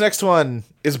 Yeah, so this next one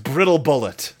is Brittle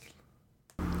Bullet.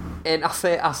 And I'll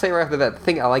say right after that, the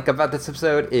thing I like about this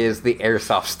episode is the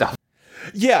airsoft stuff.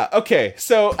 Yeah, okay,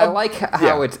 so... I like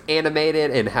how it's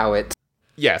animated and how it's...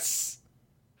 Yes.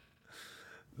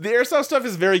 The airsoft stuff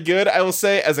is very good. I will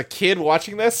say, as a kid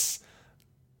watching this,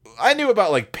 I knew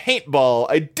about, like, paintball.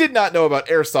 I did not know about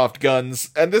airsoft guns,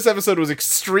 and this episode was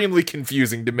extremely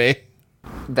confusing to me.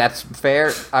 That's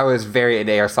fair. I was very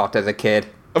into airsoft as a kid.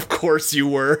 Of course you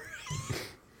were.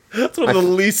 That's one of the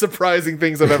least surprising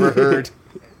things I've ever heard.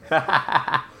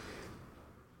 But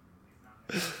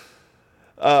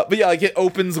yeah, like, it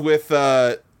opens with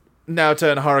Naota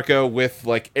and Haruko with,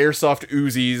 like, airsoft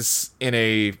Uzis in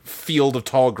a field of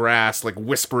tall grass, like,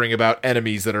 whispering about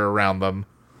enemies that are around them.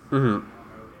 Mm-hmm.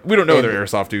 We don't know they're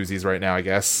airsoft Uzis right now, I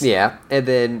guess. Yeah, and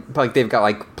then, like, they've got,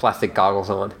 like, plastic goggles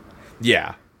on.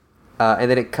 Yeah.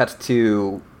 And then it cuts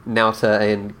to Naota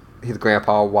and his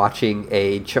grandpa watching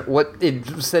what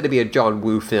is said to be a John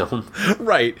Woo film.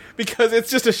 Right, because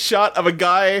it's just a shot of a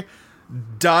guy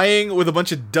dying with a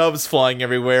bunch of doves flying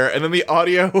everywhere, and then the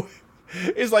audio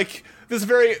is like this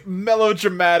very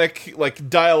melodramatic, like,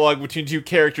 dialogue between two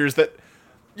characters that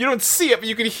you don't see it, but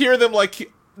you can hear them,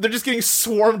 like, they're just getting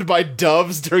swarmed by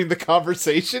doves during the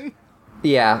conversation.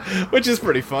 Yeah. Which is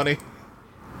pretty funny.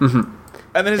 Mm-hmm.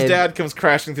 And then his dad comes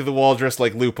crashing through the wall dressed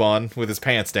like Lupin with his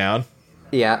pants down.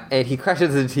 Yeah, and he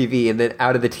crashes into the TV, and then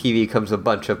out of the TV comes a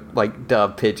bunch of, like,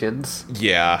 dove pigeons.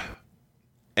 Yeah.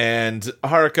 And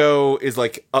Haruko is,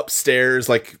 like, upstairs,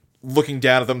 like, looking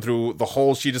down at them through the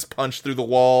hole she just punched through the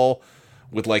wall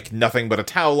with, like, nothing but a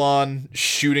towel on,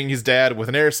 shooting his dad with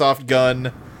an airsoft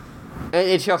gun.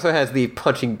 And she also has the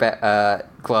punching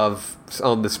glove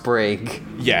on the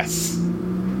spring. Yes.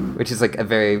 Which is, like, a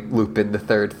very Lupin the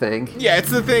Third thing. Yeah, it's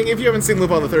the thing. If you haven't seen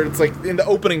Lupin the Third, it's, like, in the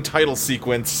opening title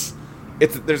sequence,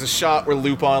 there's a shot where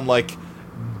Lupin, like,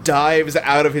 dives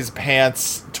out of his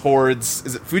pants towards...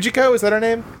 Is it Fujiko? Is that her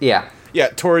name? Yeah. Yeah,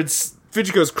 towards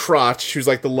Fujiko's crotch, who's,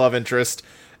 like, the love interest.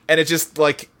 And it's just,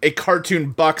 like, a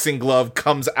cartoon boxing glove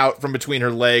comes out from between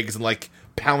her legs and, like,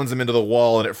 pounds him into the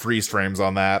wall, and it freeze frames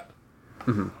on that.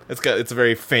 Mm-hmm. It's a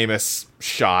very famous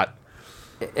shot.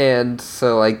 And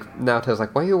so, like, Naoto's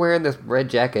like, why are you wearing this red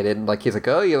jacket? And, like, he's like,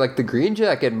 oh, you like the green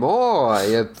jacket more.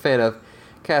 You're a fan of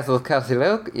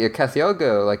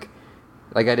Casiogo. Like,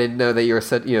 I didn't know that you were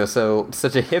such a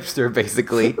hipster,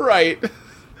 basically. Right.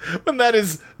 When that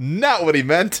is not what he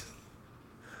meant.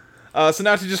 So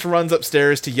Naota just runs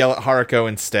upstairs to yell at Haruko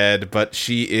instead, but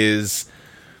she is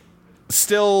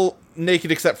still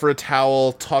naked except for a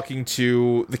towel, talking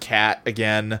to the cat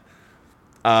again.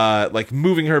 Like,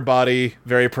 moving her body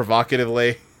very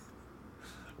provocatively.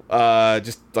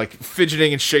 Just, like,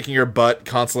 fidgeting and shaking her butt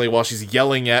constantly while she's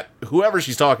yelling at whoever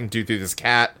she's talking to through this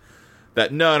cat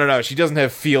that, no, she doesn't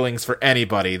have feelings for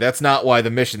anybody. That's not why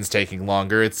the mission's taking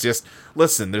longer. It's just,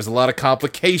 listen, there's a lot of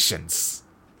complications.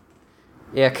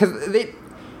 Yeah, because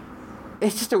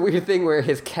it's just a weird thing where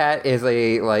his cat is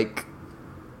a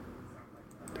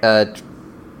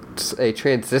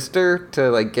transistor to,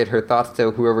 like, get her thoughts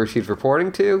to whoever she's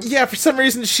reporting to. Yeah, for some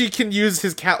reason she can use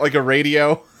his cat like a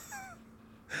radio.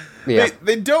 Yeah.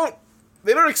 They don't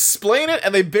explain it,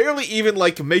 and they barely even,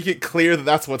 like, make it clear that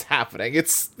that's what's happening.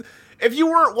 If you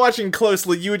weren't watching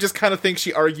closely, you would just kind of think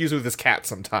she argues with his cat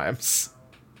sometimes.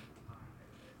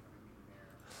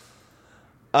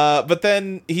 But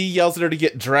then he yells at her to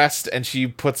get dressed, and she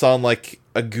puts on, like,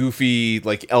 a goofy,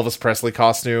 like, Elvis Presley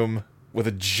costume with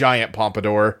a giant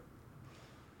pompadour.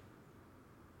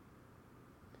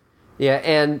 Yeah,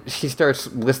 and she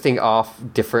starts listing off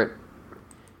different,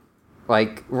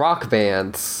 like, rock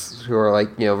bands who are, like,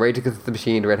 Rage Against the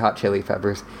Machine, Red Hot Chili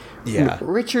Peppers. Yeah.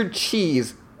 Richard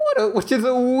Cheese, which is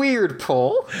a weird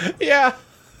pull. Yeah.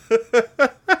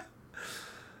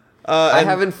 I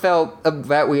haven't felt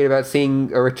that weird about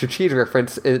seeing a Richard Cheese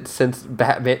reference since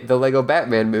Batman, the Lego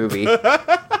Batman movie.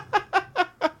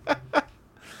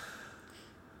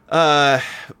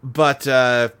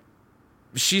 But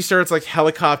she starts, like,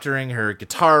 helicoptering her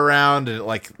guitar around, and it,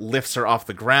 like, lifts her off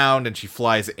the ground, and she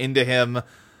flies into him.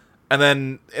 And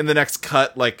then in the next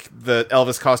cut, like, the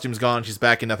Elvis costume's gone, she's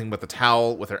back in nothing but the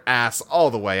towel with her ass all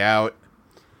the way out.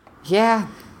 Yeah.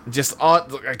 Just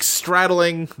like,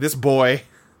 straddling this boy.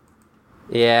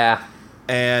 Yeah.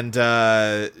 And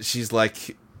she's,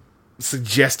 like,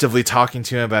 suggestively talking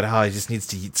to him about how he just needs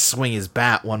to swing his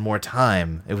bat one more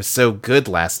time. It was so good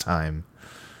last time.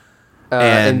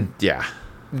 And yeah.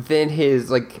 Then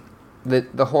his, like,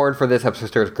 the horn for this episode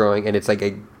starts growing, and it's like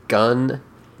a gun.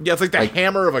 Yeah, it's like the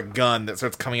hammer of a gun that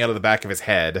starts coming out of the back of his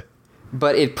head.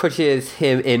 But it pushes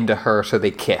him into her so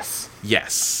they kiss.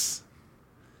 Yes.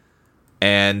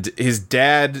 And his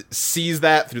dad sees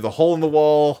that through the hole in the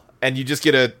wall, and you just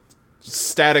get a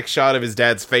static shot of his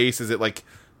dad's face as it, like,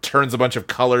 turns a bunch of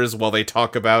colors while they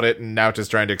talk about it, and now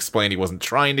just trying to explain he wasn't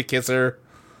trying to kiss her.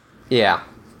 Yeah.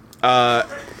 And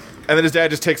then his dad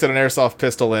just takes out an airsoft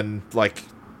pistol and, like,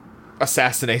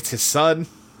 assassinates his son.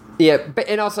 Yeah, but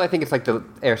and also I think it's like the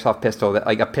airsoft pistol that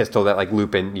like a pistol that like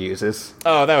Lupin uses.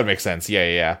 Oh, that would make sense.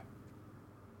 Yeah.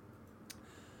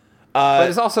 But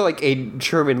it's also like a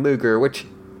German Luger, which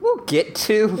we'll get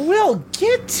to.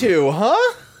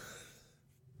 Huh?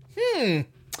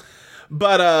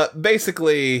 But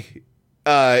basically,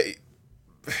 now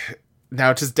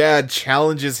his dad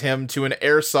challenges him to an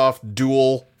airsoft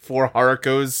duel for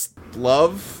Haruko's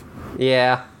love.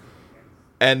 Yeah.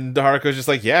 And Haruko's just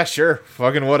like, yeah, sure,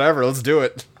 fucking whatever, let's do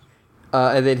it.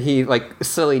 And then he, like,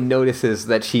 suddenly notices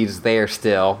that she's there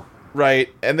still. Right,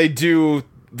 and they do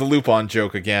the Lupin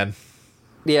joke again.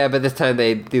 Yeah, but this time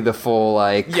they do the full,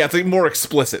 like... Yeah, it's like more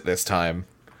explicit this time.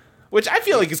 Which I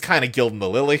feel like is kind of gilding the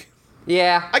lily.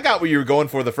 Yeah. I got what you were going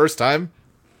for the first time.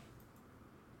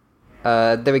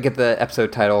 Then we get the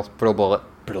episode title, Brittle Bullet.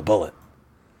 Brittle Bullet.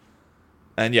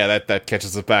 And yeah, that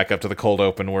catches us back up to the cold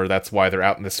open where that's why they're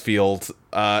out in this field.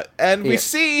 And we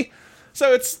see...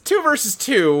 So it's 2 versus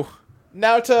 2.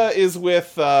 Naota is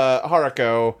with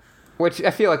Haruko. Which I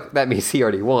feel like that means he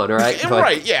already won, right?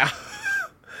 Right, yeah.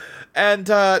 And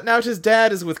Naota's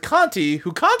dad is with Kanti,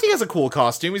 who Kanti has a cool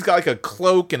costume. He's got like a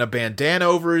cloak and a bandana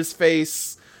over his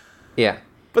face. Yeah.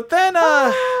 But then,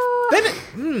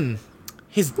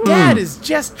 his dad is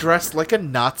just dressed like a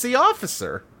Nazi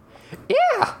officer.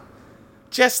 Yeah.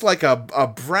 Just like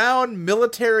a brown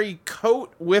military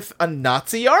coat with a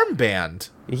Nazi armband.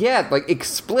 Yeah, like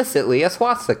explicitly a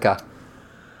swastika.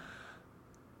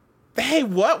 Hey,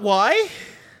 what? Why?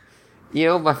 You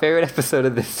know, my favorite episode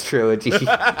of this trilogy.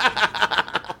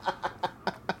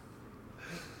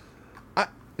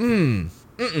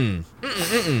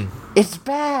 It's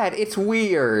bad. It's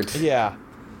weird. Yeah.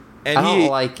 And I don't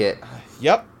like it.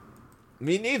 Yep.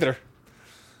 Me neither.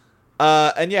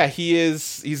 And yeah,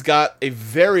 he's got a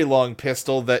very long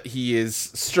pistol that he is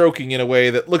stroking in a way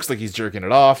that looks like he's jerking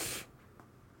it off.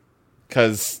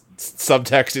 Because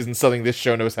subtext isn't something this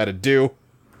show knows how to do.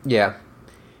 Yeah.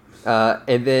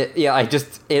 And then, yeah, I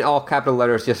just, in all capital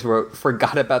letters, just wrote,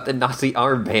 forgot about the Nazi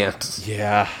armband.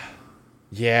 Yeah.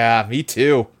 Yeah, me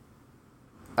too.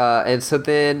 And so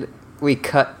then we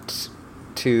cut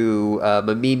to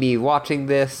Mamimi watching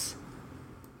this.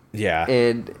 Yeah.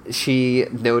 And she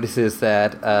notices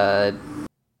that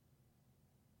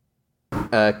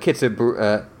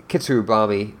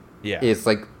Kitsurubami is,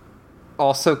 like,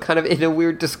 also kind of in a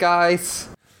weird disguise.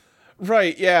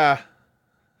 Right, yeah.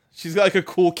 She's got, like, a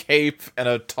cool cape and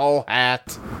a tall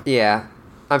hat. Yeah.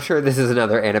 I'm sure this is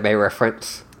another anime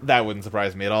reference. That wouldn't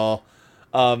surprise me at all.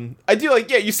 I do, like,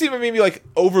 yeah, you see maybe, like,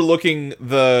 overlooking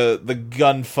the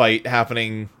gunfight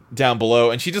happening down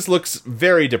below, and she just looks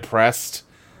very depressed.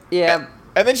 Yeah.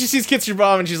 And then she sees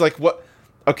Kitsurubami, and she's like, what?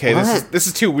 Okay, what? This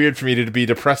is too weird for me to be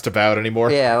depressed about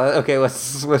anymore. Yeah, okay,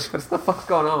 what's the fuck's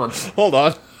going on? Hold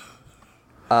on.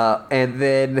 And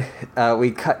then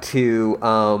we cut to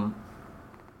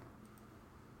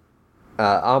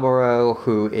Amuro,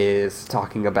 who is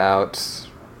talking about,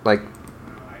 like,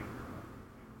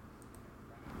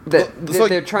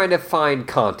 they're trying to find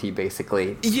Kanti,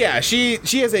 basically. Yeah, she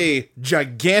has a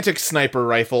gigantic sniper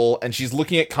rifle, and she's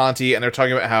looking at Kanti, and they're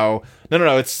talking about how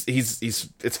no,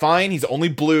 it's fine. He's only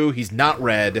blue. He's not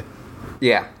red.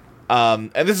 Yeah.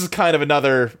 And this is kind of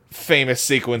another famous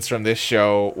sequence from this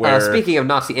show where... speaking of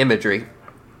Nazi imagery...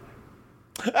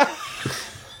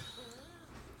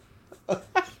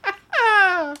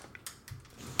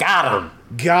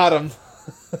 Got him!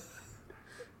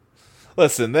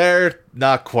 Listen, they're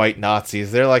not quite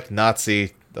Nazis. They're like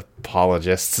Nazi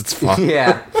apologists. It's fine.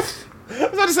 Yeah. I was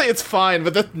about to say it's fine,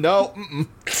 but no.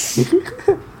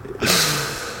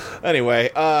 Anyway,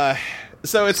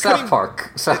 so it's South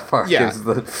Park. Yeah. Is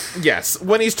the... Yes,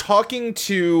 when he's talking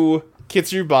to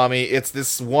Kitsurubami, it's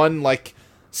this one, like,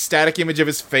 static image of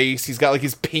his face. He's got, like,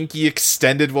 his pinky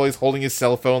extended while he's holding his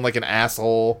cell phone like an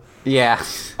asshole. Yeah.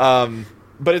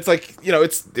 But it's like, you know,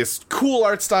 it's this cool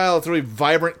art style. It's really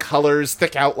vibrant colors,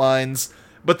 thick outlines.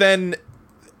 But then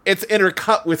it's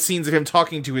intercut with scenes of him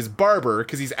talking to his barber,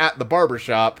 because he's at the barber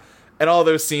shop. And all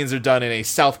those scenes are done in a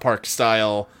South Park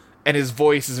style. And his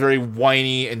voice is very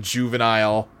whiny and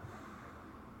juvenile.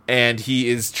 And he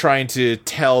is trying to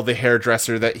tell the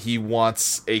hairdresser that he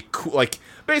wants a cool... Like,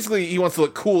 basically, he wants to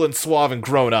look cool and suave and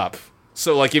grown up.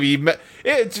 So, like,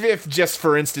 if just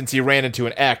for instance he ran into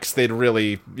an ex, they'd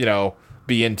really,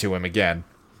 be into him again.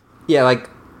 Yeah, like,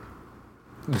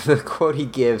 the quote he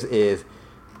gives is,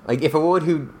 like, if a woman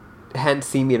who hadn't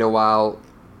seen me in a while,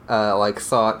 like,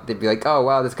 saw it, they'd be like, oh,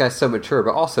 wow, this guy's so mature,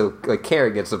 but also, like,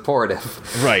 caring and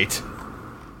supportive. Right.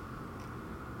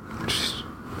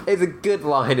 It's a good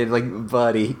line, and, like,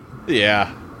 buddy.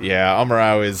 Yeah,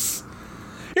 Amuro is...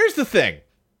 Here's the thing.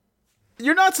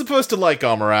 You're not supposed to like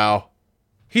Amuro.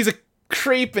 He's a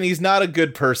creep, and he's not a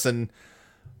good person.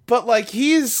 But, like,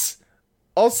 he's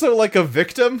also, like, a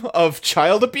victim of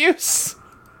child abuse.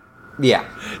 Yeah.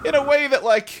 In a way that,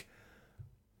 like...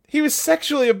 He was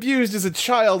sexually abused as a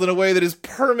child in a way that has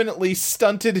permanently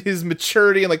stunted his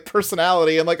maturity and, like,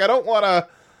 personality, and, like, I don't want to...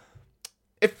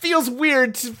 It feels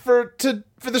weird for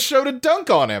the show to dunk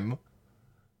on him.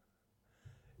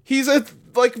 He's a,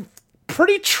 like,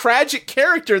 pretty tragic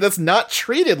character that's not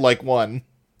treated like one.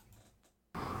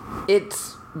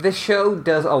 The show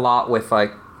does a lot with,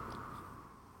 like,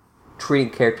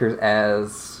 treating characters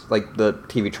as, like, the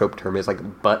TV trope term is,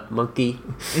 like, butt monkey.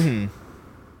 Mm-hmm.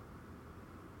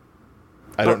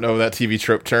 I don't know that TV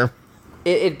trope term.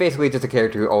 It basically just a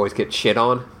character who always gets shit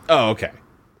on. Oh, okay.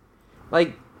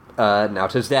 Like,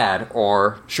 Naoto's dad,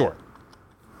 or... Sure.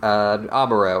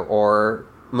 Amuro, or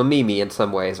Mamimi in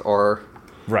some ways, or...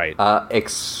 Right.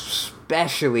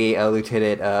 Especially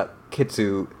Lieutenant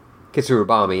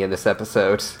Kitsurubami in this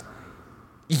episode.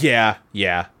 Yeah.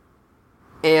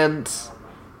 And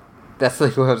that's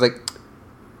like what I was like,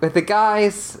 with the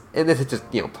guys, and this is just,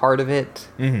 part of it.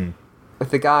 Mm-hmm. With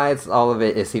the guys, all of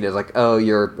it is seen as like, oh,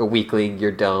 you're a weakling,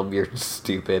 you're dumb, you're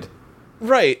stupid.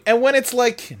 Right, and when it's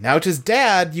like, Naoto's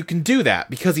dad, you can do that,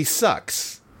 because he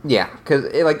sucks. Yeah, because,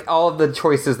 like, all of the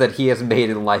choices that he has made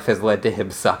in life has led to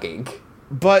him sucking.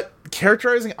 But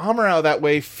characterizing Amuro that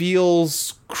way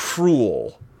feels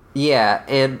cruel. Yeah,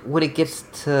 and when it gets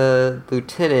to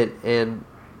Lieutenant and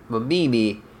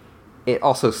Mamimi, it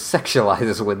also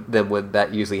sexualizes them when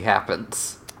that usually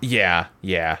happens. Yeah.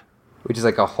 Which is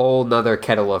like a whole nother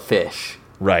kettle of fish.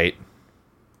 Right.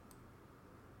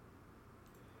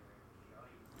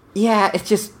 Yeah, it's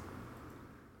just...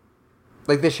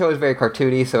 Like, this show is very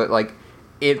cartoony, so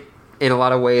it in a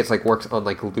lot of ways, like, works on,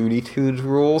 like, Looney Tunes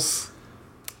rules.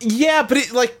 Yeah, but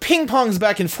it, like, ping-pongs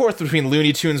back and forth between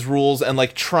Looney Tunes rules and,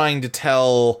 like, trying to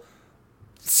tell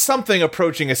something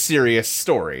approaching a serious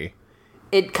story.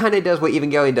 It kind of does what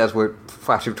Evangelion does, where it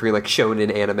flashes between, like,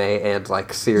 shonen anime and,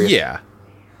 like, serious... Yeah.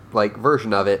 Like,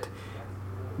 version of it.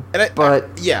 And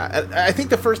I think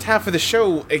the first half of the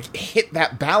show hit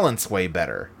that balance way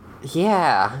better.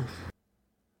 Yeah.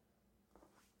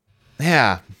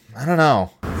 Yeah, I don't know.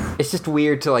 It's just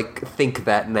weird to, like, think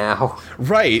that now.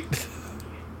 Right.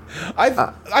 I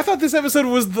thought this episode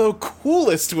was the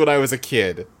coolest when I was a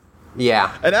kid.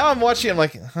 Yeah. And now I'm watching it, I'm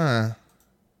like,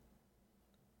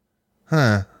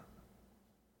 Huh.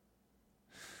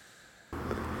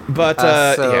 But,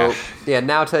 yeah,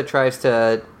 Naota tries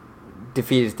to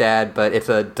defeat his dad, but it's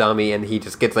a dummy, and he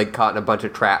just gets, like, caught in a bunch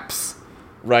of traps.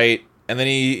 Right. And then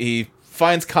he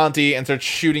finds Kanti and starts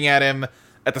shooting at him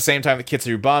at the same time that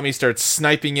Kitsurubami starts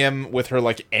sniping him with her,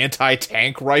 like,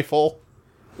 anti-tank rifle.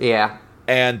 Yeah.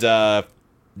 And,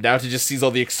 Naota just sees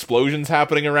all the explosions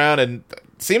happening around and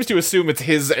seems to assume it's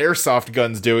his airsoft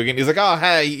guns doing it. And he's like, oh,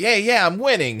 hey, yeah, I'm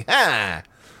winning. Ha!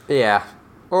 Yeah.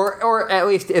 Or at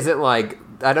least isn't like,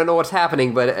 I don't know what's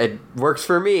happening, but it works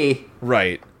for me.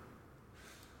 Right.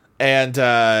 And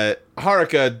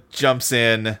Haruka jumps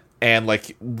in and,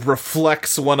 like,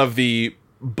 reflects one of the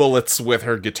bullets with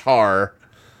her guitar.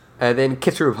 And then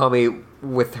Kitsurubami,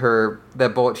 with the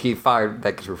bullet she fired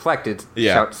that gets reflected,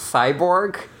 shouts,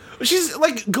 "Cyborg?" She's,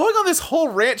 like, going on this whole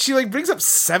rant. She, like, brings up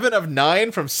 7 of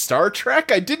 9 from Star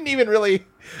Trek. I didn't even really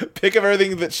pick up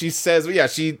everything that she says. But yeah,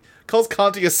 she calls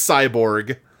Kanti a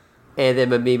cyborg. And then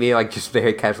Mamimi, like, just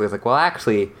very casually is like, well,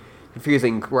 actually,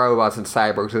 confusing robots and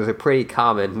cyborgs is a pretty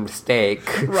common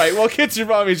mistake. Right, well,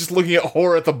 Kitsurubami is just looking at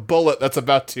horror at the bullet that's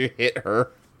about to hit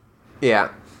her.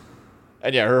 Yeah.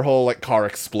 And yeah, her whole, like, car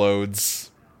explodes.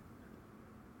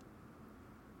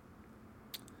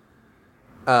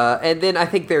 And then I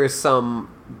think there is some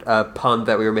pun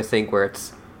that we were missing where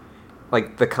it's,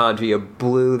 like, the kanji of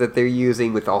blue that they're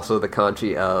using with also the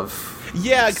kanji of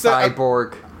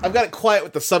cyborg. I've got it quiet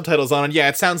with the subtitles on, and yeah,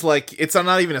 it sounds like it's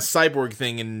not even a cyborg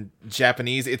thing in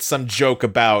Japanese. It's some joke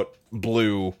about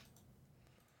blue.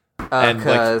 And,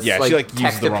 like, she, like,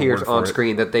 text appears on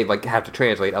screen that they, like, have to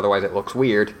translate, otherwise it looks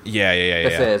weird. Yeah.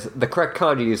 It says, the correct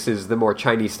kanji use is the more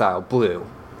Chinese-style blue.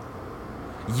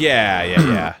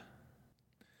 Yeah.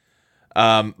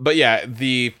 But yeah,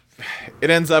 it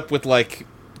ends up with, like,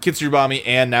 Kitsurubami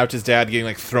and Naota's dad getting,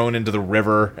 like, thrown into the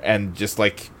river and just,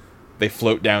 like, they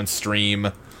float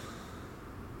downstream.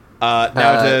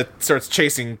 Naota starts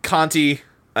chasing Kanti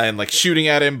and, like, shooting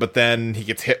at him, but then he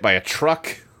gets hit by a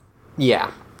truck.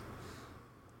 Yeah.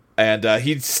 And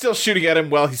he's still shooting at him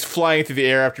while he's flying through the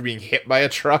air after being hit by a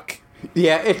truck.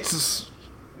 Yeah, it's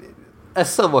a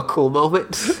somewhat cool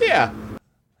moment. Yeah.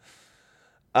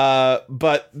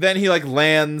 But then he, like,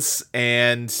 lands,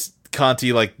 and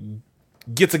Kanti, like,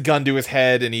 gets a gun to his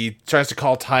head, and he tries to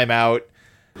call timeout.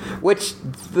 Which,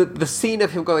 the scene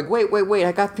of him going, wait,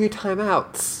 I got 3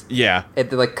 timeouts. Yeah. And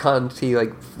then, like, Kanti,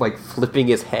 like flipping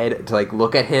his head to, like,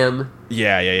 look at him.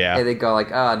 Yeah. And they go,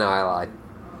 like, oh, no, I lied.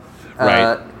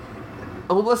 Right.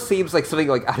 Almost seems like something,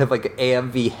 like, out of, like,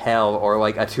 AMV Hell or,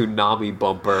 like, a Toonami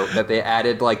bumper that they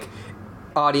added, like,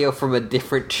 audio from a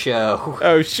different show.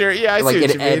 Oh, sure. Yeah, I see what you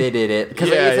mean. Edited it. Because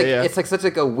it's, like, such,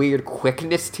 like, a weird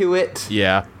quickness to it.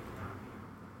 Yeah.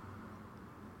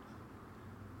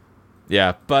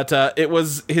 Yeah, but it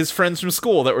was his friends from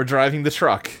school that were driving the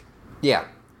truck. Yeah.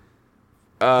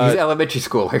 These elementary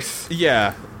schoolers.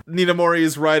 Yeah. Ninamori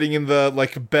is riding in the,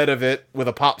 like, bed of it with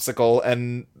a popsicle,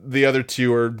 and the other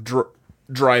two are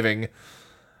driving.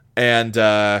 And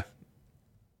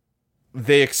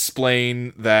they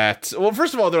explain that... Well,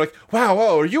 first of all, they're like, wow,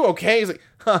 whoa, are you okay? He's like,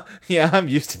 huh, yeah, I'm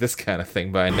used to this kind of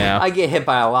thing by now. I get hit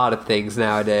by a lot of things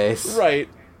nowadays. Right.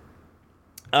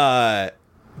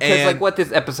 Because, like, what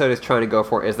this episode is trying to go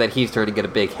for is that he's starting to get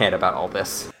a big head about all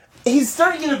this. He's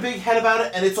starting to get a big head about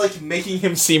it, and it's, like, making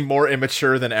him seem more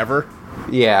immature than ever.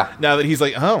 Yeah. Now that he's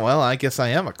like, oh, well, I guess I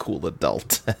am a cool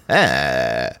adult.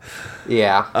 Yeah.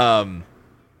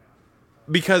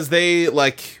 Because they,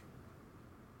 like...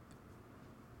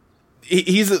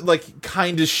 He's, like,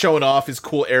 kind of showing off his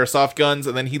cool airsoft guns,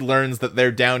 and then he learns that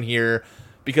they're down here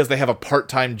because they have a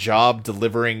part-time job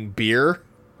delivering beer.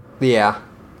 Yeah.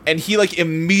 And he, like,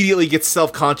 immediately gets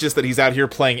self-conscious that he's out here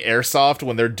playing airsoft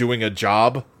when they're doing a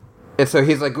job. And so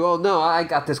he's like, well, no, I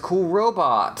got this cool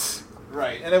robot.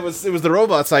 Right, and it was the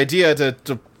robot's idea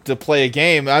to play a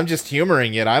game. I'm just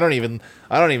humoring it. I don't even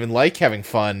like having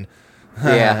fun.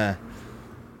 Yeah.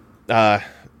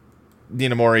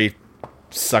 Ninamori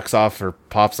sucks off her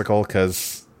popsicle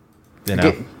because, you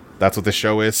know, that's what the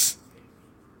show is.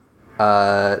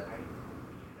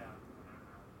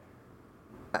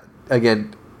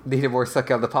 Again, Ninamori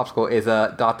sucking off the popsicle is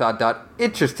a ...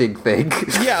 interesting thing.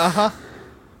 Yeah, uh-huh.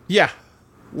 Yeah.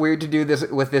 Weird to do this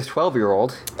with this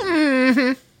 12-year-old.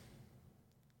 Mm-hmm.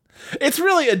 It's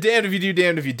really a damned if you do,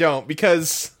 damned if you don't,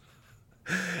 because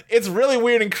it's really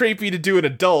weird and creepy to do an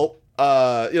adult,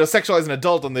 sexualize an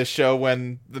adult on this show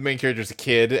when the main character's a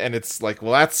kid, and it's like,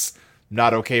 well, that's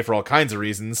not okay for all kinds of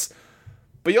reasons.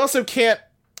 But you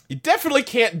definitely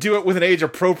can't do it with an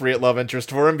age-appropriate love interest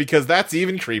for him, because that's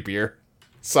even creepier.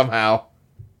 Somehow.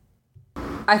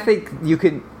 I think you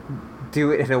can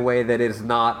do it in a way that is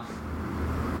not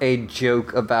a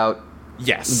joke about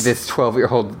this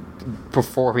 12-year-old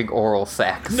performing oral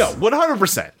sex. No,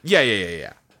 100%.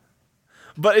 Yeah.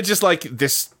 But it's just like,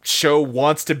 this show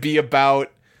wants to be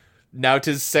about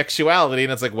Naota's sexuality,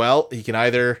 and it's like, well, he can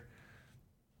either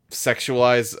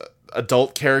sexualize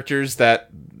adult characters that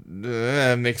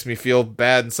makes me feel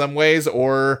bad in some ways,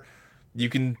 or you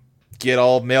can get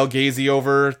all male gazy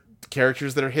over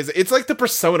characters that are his. It's like the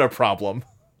Persona problem.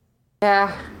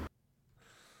 Yeah.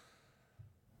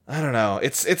 I don't know.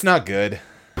 It's not good.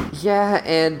 Yeah,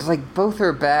 and, like, both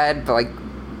are bad, but, like,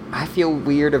 I feel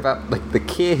weird about, like, the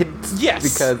kids. Yes,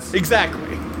 because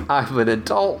exactly. I'm an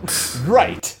adult.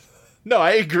 Right. No,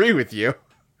 I agree with you.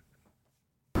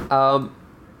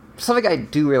 Something I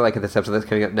do really like in this episode that's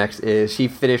coming up next is she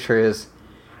finished hers,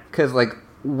 because, like,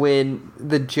 when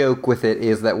the joke with it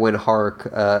is that when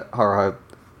Haruha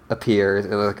appears,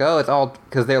 and they're like, oh, it's all,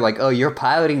 because they're like, oh, you're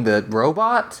piloting the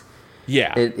robot?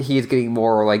 Yeah. And he's getting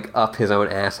more, like, up his own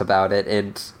ass about it,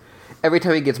 and every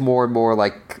time he gets more and more,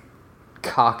 like,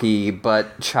 cocky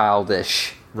but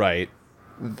childish. Right.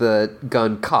 The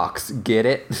gun cocks, get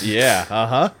it? Yeah,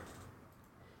 uh-huh.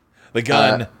 The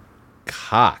gun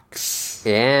cocks.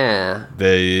 Yeah.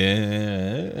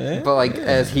 But, like,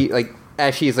 as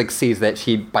she's, like, sees that,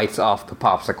 she bites off the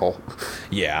popsicle.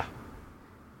 Yeah.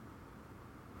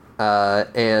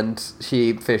 And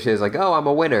she finishes, like, oh, I'm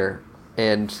a winner.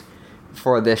 And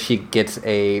for this, she gets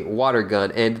a water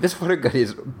gun, and this water gun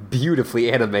is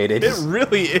beautifully animated. It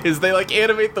really is. They, like,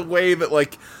 animate the way that,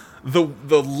 like, the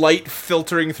light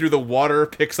filtering through the water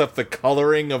picks up the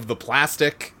coloring of the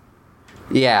plastic.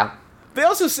 Yeah. They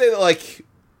also say that, like...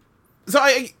 So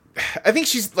I think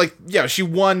she's, like, yeah, she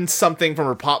won something from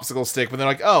her popsicle stick, but they're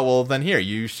like, oh, well, then here,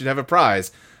 you should have a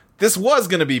prize. this was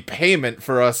going to be payment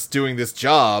for us doing this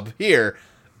job. Here,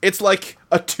 it's like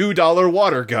a $2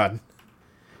 water gun.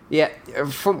 Yeah,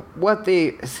 from what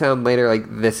they sound later, like,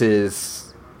 this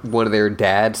is one of their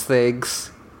dad's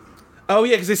things. Oh,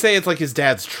 yeah, because they say it's like his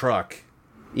dad's truck.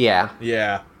 Yeah.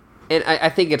 Yeah. And I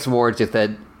think it's more just that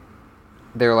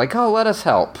they're like, oh, let us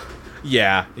help.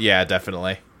 Yeah,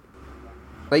 definitely.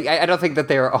 Like, I don't think that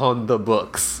they're on the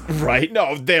books. Right?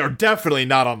 No, they are definitely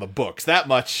not on the books. That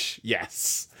much,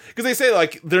 yes. Because they say,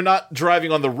 like, they're not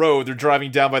driving on the road, they're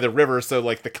driving down by the river, so,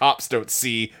 like, the cops don't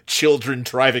see children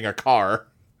driving a car.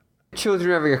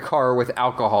 Children having a car with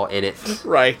alcohol in it.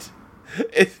 Right.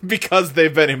 Because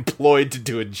they've been employed to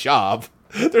do a job.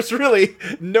 There's really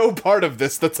no part of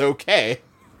this that's okay.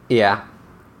 Yeah.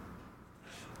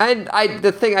 And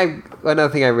another thing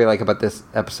I really like about this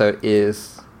episode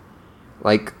is,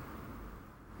 like,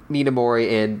 Nina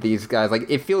Mori and these guys, like,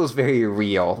 it feels very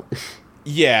real.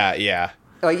 Yeah.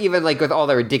 Like, even, like, with all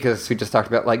the ridiculous we just talked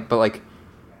about, like, but, like,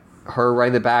 her right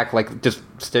in the back, like, just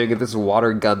staring at this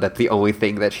water gun that's the only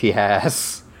thing that she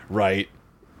has. Right.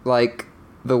 Like,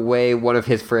 the way one of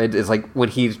his friends is, like, when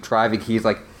he's driving, he's,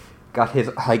 like, got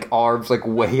his, like, arms, like,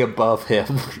 way above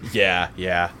him. Yeah.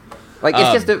 Like,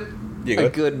 it's just a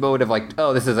good mode of, like,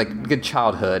 oh, this is, like, good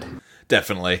childhood.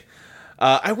 Definitely.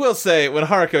 I will say, when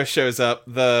Haruko shows up,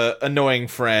 the annoying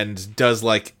friend does,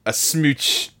 like, a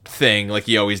smooch thing, like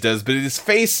he always does, but his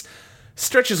face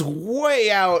stretches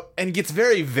way out and gets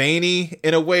very veiny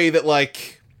in a way that,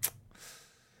 like,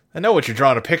 I know what you're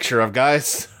drawing a picture of,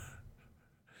 guys.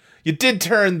 You did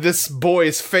turn this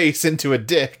boy's face into a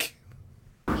dick.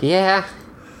 Yeah.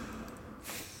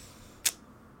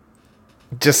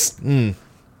 Just, And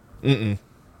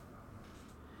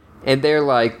they're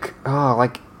like, oh,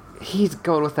 like, he's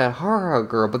going with that Haruho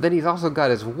girl, but then he's also got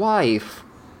his wife.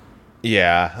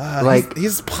 Yeah. Like,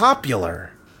 he's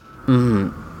popular.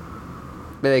 Then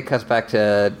it cuts back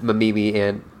to Mamimi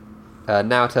and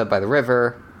Naota by the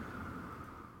river.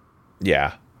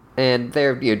 Yeah. And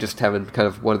they're, just having kind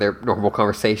of one of their normal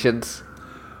conversations.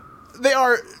 They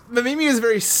are. Mamimi is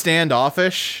very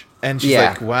standoffish, and she's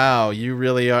like, wow, you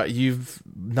really are. You've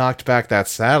knocked back that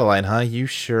satellite, huh? You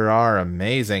sure are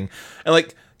amazing. And,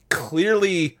 like,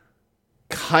 clearly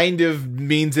kind of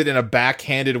means it in a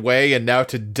backhanded way, and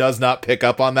Naota does not pick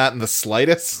up on that in the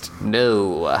slightest.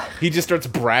 No. He just starts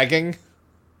bragging.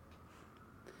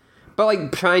 But,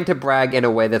 like, trying to brag in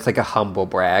a way that's, like, a humble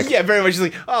brag. Yeah, very much. He's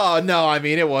like, oh, no, I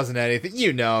mean, it wasn't anything.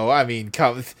 I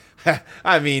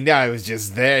mean, I was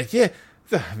just there. Yeah,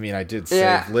 I mean, I did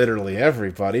save literally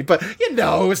everybody, but, it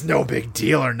was no big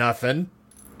deal or nothing.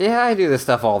 Yeah, I do this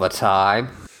stuff all the time.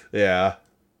 Yeah.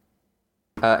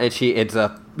 And she ends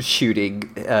up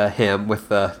shooting him with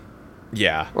the...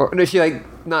 Yeah. Or, no, she,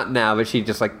 like, not now, but she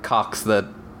just, like, cocks the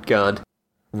gun.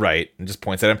 Right, and just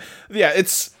points at him. Yeah,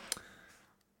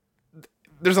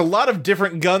 there's a lot of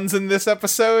different guns in this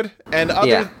episode, and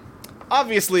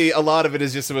obviously a lot of it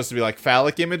is just supposed to be, like,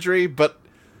 phallic imagery, but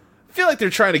I feel like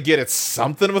they're trying to get at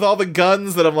something with all the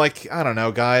guns that I'm like, I don't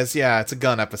know, guys. Yeah, it's a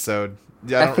gun episode.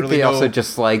 I think they also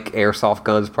just like airsoft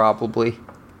guns, probably.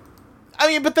 I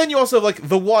mean, but then you also have, like,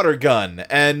 the water gun,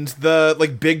 and the,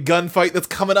 like, big gunfight that's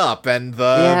coming up, and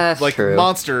the, like, true.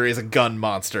 monster is a gun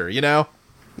monster, you know?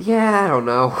 Yeah, I don't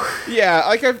know. Yeah,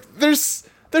 like, there's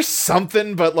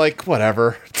something, but, like,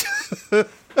 whatever.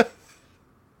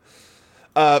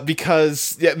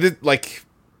 Because, like,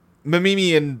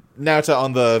 Mamimi and Naota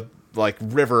on the, like,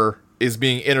 river is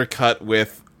being intercut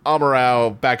with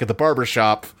Amuro back at the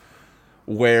barbershop,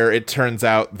 where it turns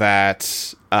out that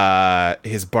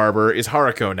his barber is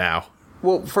Haruko now.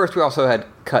 Well, first we also had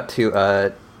cut to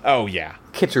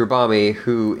Kitsurubami,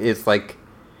 who is, like,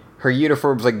 her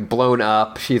uniform's, like, blown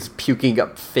up. She's puking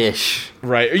up fish.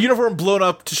 Right. Her uniform blown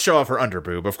up to show off her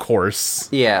underboob, of course.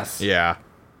 Yes. Yeah.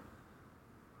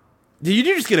 You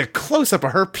just get a close-up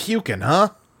of her puking, huh?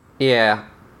 Yeah.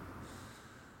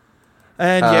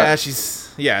 And,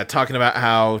 she's, talking about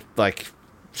how, like,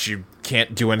 she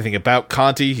can't do anything about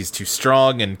Kanti. He's too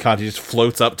strong, and Kanti just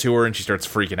floats up to her, and she starts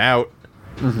freaking out.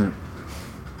 Mm-hmm.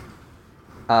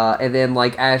 And then,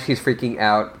 like, as she's freaking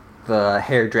out, the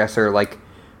hairdresser, like,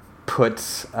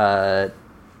 puts Amuro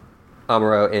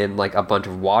in, like, a bunch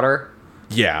of water.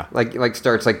 Yeah. Like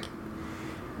starts, like,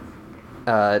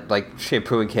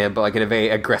 shampooing him, but, like, in a very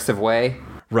aggressive way.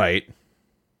 Right.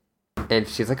 And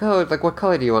she's like, oh, like, what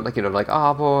color do you want? Like, like,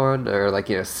 auburn, or, like,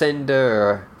 cinder,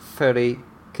 or furry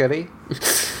curry.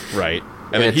 Right.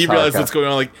 And then he realizes what's going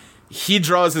on. Like, he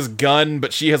draws his gun,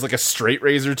 but she has, like, a straight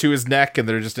razor to his neck, and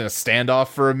they're just in a standoff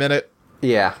for a minute.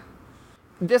 Yeah.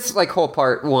 This, like, whole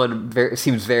part one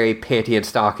seems very panty and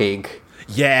stocking.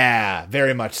 Yeah,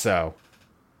 very much so.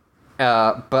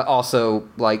 but also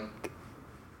like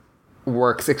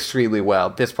works extremely well.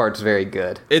 This part's very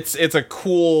good. It's a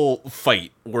cool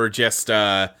fight where just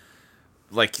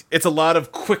like it's a lot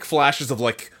of quick flashes of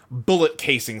like bullet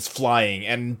casings flying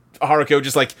and Haruko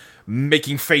just like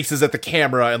making faces at the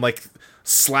camera and like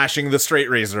slashing the straight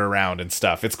razor around and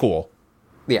stuff. It's cool.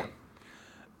 Yeah.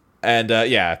 And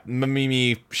yeah,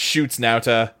 Mamimi shoots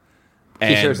Naota.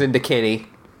 And He turns into Kenny.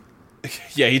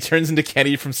 yeah, he turns into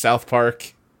Kenny from South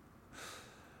Park.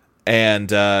 And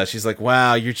she's like,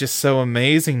 wow, you're just so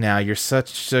amazing now. You're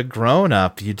such a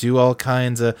grown-up. You do all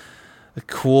kinds of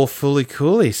cool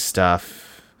fooly-cooly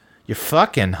stuff. You're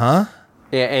fucking, huh?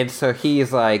 Yeah, and so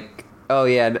he's like, oh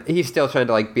yeah, he's still trying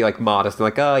to like be like modest and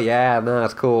like, oh yeah, no,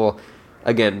 that's cool.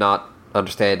 Again, not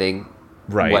understanding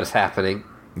what is happening.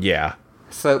 Yeah.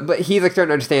 So, but he's like starting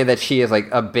to understand that she is like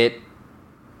a bit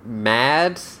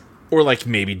mad. Or like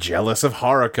maybe jealous of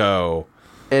Haruko.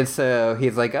 And so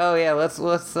he's like, oh yeah, let's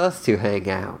us two hang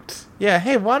out. Yeah,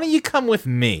 hey, why don't you come with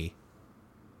me?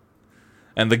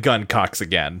 And the gun cocks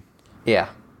again. Yeah.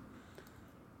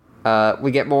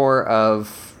 We get more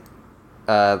of,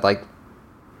 like,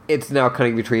 it's now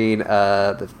cutting between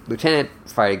the lieutenant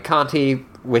fighting Conti,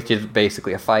 which is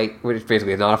basically a fight, which is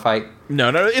basically not a fight. No,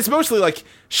 it's mostly like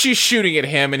she's shooting at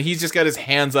him and he's just got his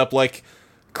hands up like,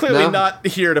 clearly not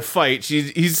here to fight.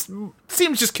 He's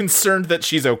seems just concerned that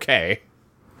she's okay.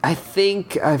 I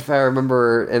think, if I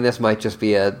remember, and this might just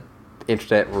be a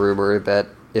internet rumor that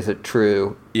isn't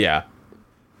true. Yeah.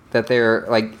 That there,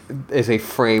 like, is a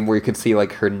frame where you can see,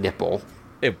 like, her nipple.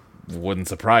 It wouldn't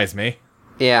surprise me.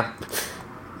 Yeah.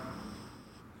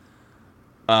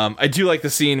 I do like the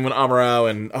scene when Amuro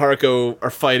and Haruko are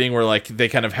fighting where, like, they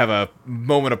kind of have a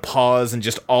moment of pause and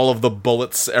just all of the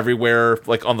bullets everywhere,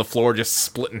 like, on the floor just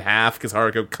split in half because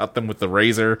Haruko cut them with the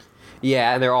razor.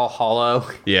 Yeah, and they're all hollow.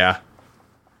 Yeah.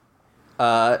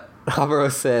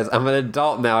 Amuro says, I'm an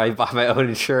adult now, I buy my own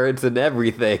insurance and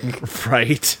everything.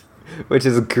 Right. Which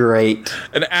is great.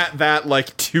 And at that,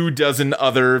 like, 24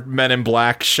 other Men in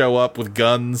Black show up with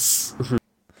guns.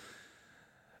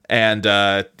 And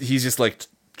he's just, like,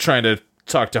 trying to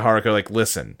talk to Haruko, like,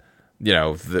 listen, you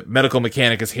know, the medical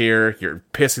mechanic is here, you're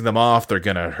pissing them off, they're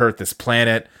gonna hurt this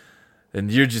planet,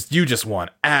 and you just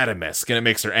want Adamus, and it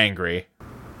makes her angry.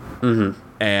 Mm-hmm.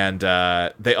 And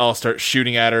they all start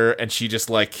shooting at her, and she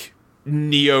just, like,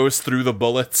 Neos through the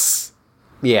bullets.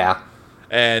 Yeah.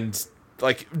 And,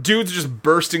 like, dudes are just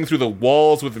bursting through the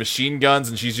walls with machine guns,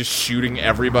 and she's just shooting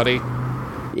everybody.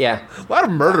 Yeah. A lot of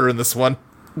murder in this one.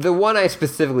 The one I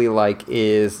specifically like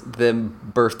is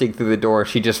them bursting through the door.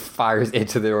 She just fires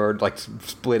into the door, like,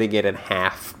 splitting it in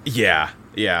half. Yeah.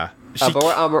 But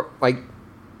what Amuro, like,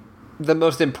 the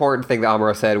most important thing that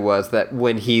Amuro said was that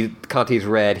when Conti's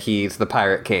red, he's the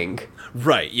Pirate King.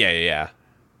 Right, yeah.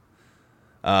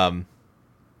 But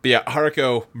yeah,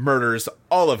 Haruko murders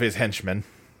all of his henchmen.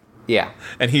 Yeah.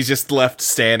 And he's just left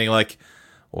standing like,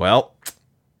 well.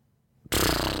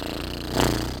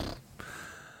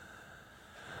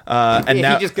 And yeah,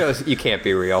 now he just goes, you can't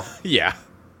be real. Yeah.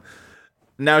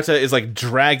 Naota is like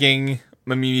dragging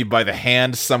Mamimi by the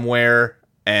hand somewhere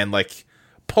and like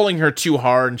pulling her too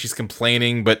hard and she's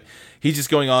complaining, but he's just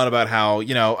going on about how,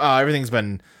 you know, everything's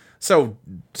been so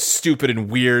stupid and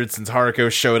weird since Haruko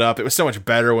showed up. It was so much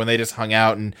better when they just hung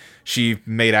out and she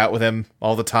made out with him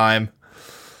all the time.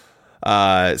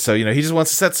 So, you know, he just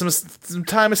wants to set some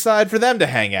time aside for them to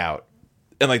hang out.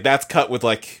 And like that's cut with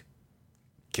like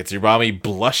Kitsubami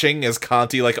blushing as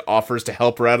Conti like offers to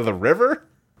help her out of the river.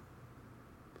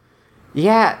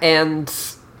 Yeah, and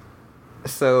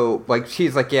so like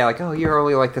she's like, yeah, like, oh, you're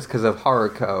only like this because of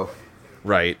Haruko.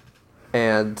 Right.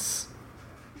 And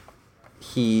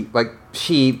he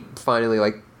finally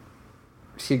like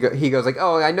he goes like,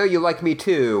 oh, I know you like me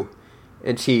too,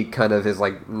 and she kind of is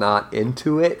like not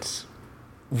into it.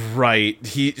 Right.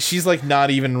 She's like not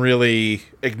even really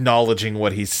acknowledging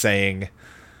what he's saying.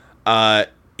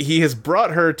 He has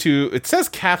brought her to, it says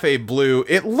Cafe Blue.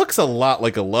 It looks a lot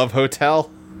like a love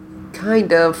hotel.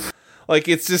 Kind of. Like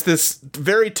it's just this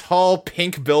very tall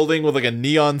pink building with like a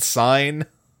neon sign.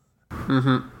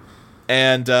 Mm-hmm.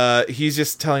 And he's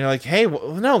just telling her like, hey,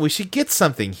 no, we should get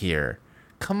something here.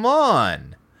 Come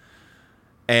on.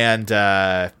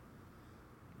 And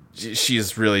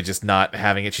she's really just not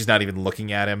having it. She's not even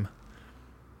looking at him.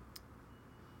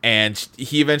 And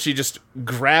he eventually just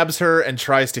grabs her and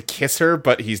tries to kiss her,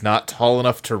 but he's not tall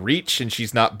enough to reach, and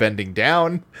she's not bending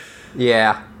down.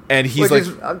 Yeah. And he's which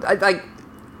like... is, like,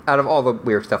 out of all the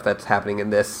weird stuff that's happening in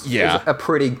this, yeah, is a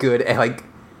pretty good, like,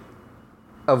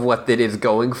 of what it is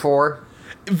going for.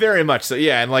 Very much so,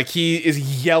 yeah. And, like, he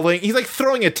is yelling. He's, like,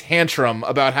 throwing a tantrum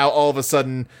about how all of a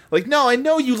sudden, like, no, I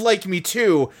know you like me,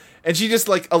 too. And she just,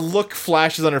 like, a look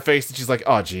flashes on her face, and she's like,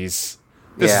 oh, jeez.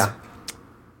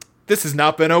 This has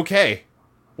not been okay.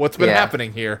 What's been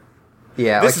happening here?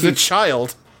 Yeah. This is a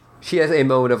child. She has a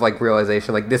moment of, like,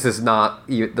 realization, like, this is not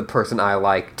the person I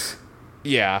liked.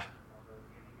 Yeah.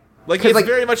 Like, it's like,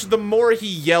 very much, the more he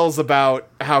yells about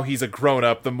how he's a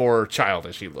grown-up, the more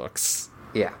childish he looks.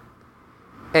 Yeah.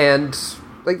 And,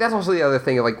 like, that's also the other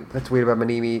thing, like, that's weird about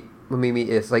Mamimi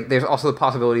is, like, there's also the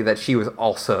possibility that she was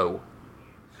also,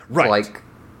 right,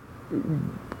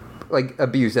 like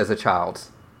abused as a child.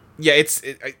 Yeah,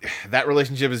 that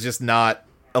relationship is just not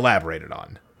elaborated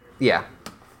on. Yeah.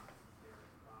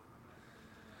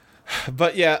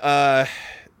 But, yeah,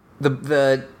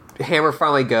 The hammer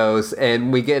finally goes,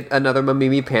 and we get another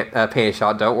Mamimi panty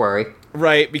shot, don't worry.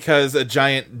 Right, because a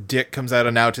giant dick comes out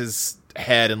of Nauta's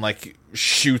head and, like,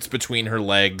 shoots between her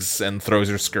legs and throws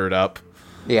her skirt up.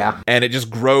 Yeah. And it just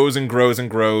grows and grows and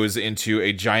grows into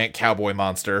a giant cowboy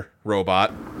monster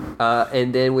robot.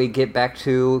 And then we get back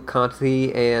to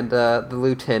Conti and the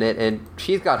lieutenant, and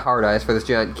she's got hard eyes for this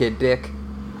giant kid dick.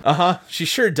 Uh-huh, she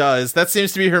sure does. That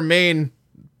seems to be her main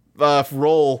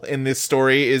role in this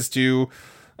story, is to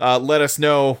let us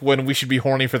know when we should be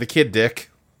horny for the kid dick.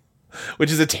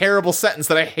 Which is a terrible sentence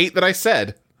that I hate that I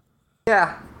said.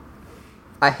 Yeah.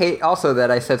 I hate also that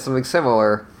I said something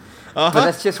similar. Uh-huh. But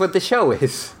that's just what the show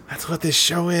is. That's what this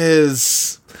show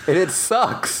is. And it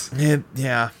sucks.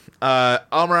 Yeah.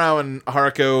 Amuro and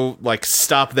Haruko, like,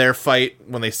 stop their fight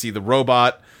when they see the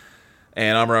robot.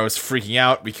 And Amuro is freaking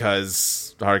out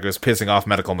because Haruko is pissing off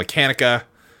Medical Mechanica.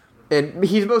 And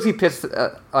he's mostly pissed,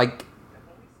 like,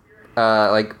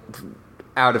 out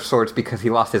of sorts because he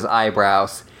lost his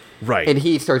eyebrows. Right. And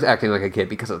he starts acting like a kid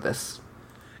because of this.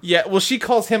 Yeah, well, she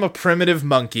calls him a primitive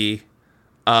monkey,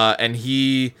 and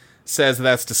he says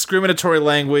that's discriminatory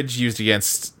language used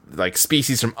against, like,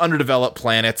 species from underdeveloped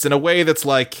planets in a way that's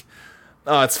like,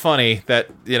 oh, it's funny that,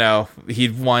 you know,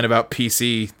 he'd whine about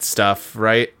PC stuff,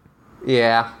 right?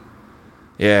 Yeah.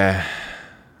 Yeah.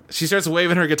 She starts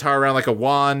waving her guitar around like a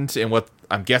wand in what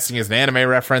I'm guessing is an anime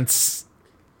reference.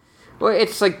 Well,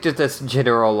 it's, like, just this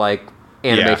general, like,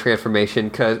 anime transformation,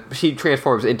 because she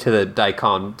transforms into the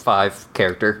Daikon 5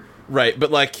 character. Right,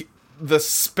 but, like, the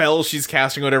spell she's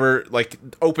casting, whatever, like,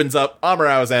 opens up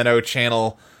Amuro's Ano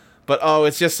channel, but, oh,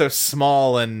 it's just so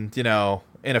small and, you know,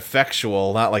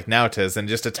 ineffectual, not like Nauta's, and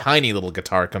just a tiny little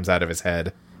guitar comes out of his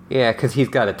head. Yeah, because he's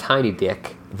got a tiny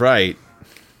dick. Right.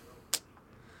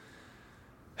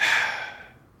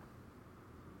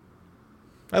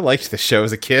 I liked this show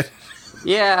as a kid.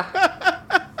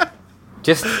 Yeah.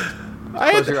 Just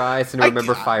close your eyes and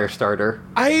remember Firestarter.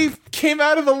 I came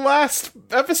out of the last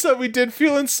episode we did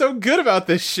feeling so good about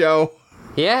this show.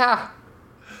 Yeah.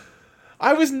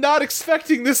 I was not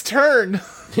expecting this turn.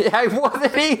 Yeah, I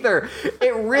wasn't either.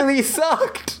 It really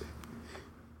sucked.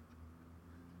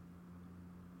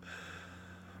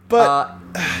 But,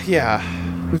 yeah.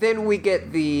 Then we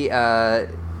get the,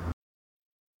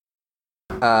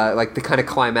 like, the kind of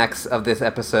climax of this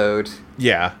episode.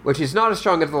 Yeah. Which is not as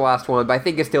strong as the last one, but I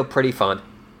think it's still pretty fun.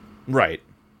 Right.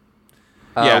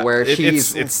 Yeah, where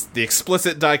it's the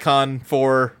explicit Daikon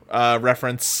 4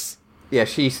 reference. Yeah,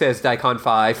 she says Daikon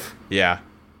 5. Yeah.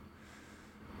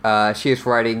 She is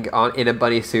riding in a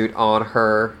bunny suit on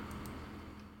her,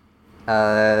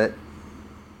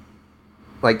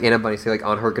 like, in a bunny suit, like,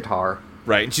 on her guitar.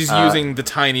 Right, and she's using the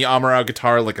tiny Amuro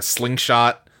guitar like a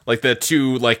slingshot. Like, the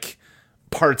two, like,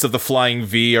 parts of the flying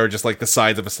V are just, like, the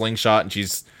sides of a slingshot, and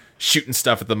she's shooting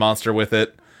stuff at the monster with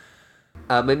it.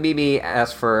 Mimi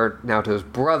asks for Naoto's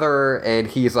brother, and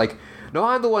he's like, no,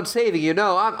 I'm the one saving you.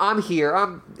 No, I'm here.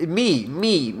 I'm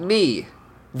me.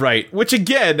 Right, which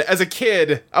again, as a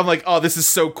kid, I'm like, oh, this is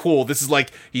so cool. This is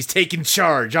like, he's taking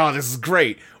charge. Oh, this is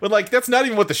great. But, like, that's not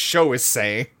even what the show is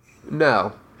saying.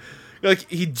 No. Like,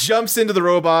 he jumps into the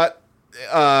robot,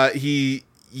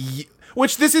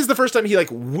 which this is the first time he, like,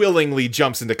 willingly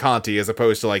jumps into Conti as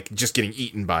opposed to, like, just getting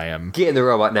eaten by him. Get in the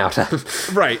robot now, Tom.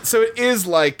 Right, so it is,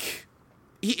 like,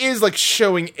 he is, like,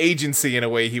 showing agency in a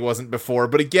way he wasn't before,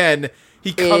 but again,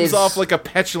 he comes off like a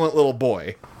petulant little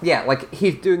boy. Yeah, like,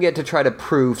 he's doing it to try to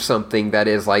prove something that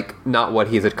is, like, not what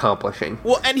he's accomplishing.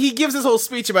 Well, and he gives this whole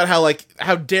speech about how, like,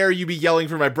 how dare you be yelling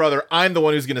for my brother, I'm the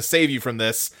one who's gonna save you from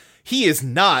this. He is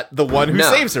not the one who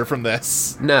saves her from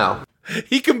this. No.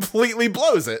 He completely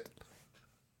blows it.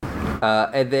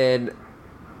 And then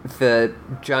the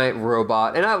giant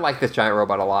robot, and I like this giant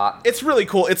robot a lot. It's really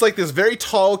cool. It's like this very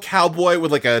tall cowboy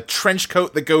with, like, a trench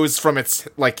coat that goes from its,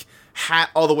 like, hat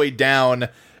all the way down,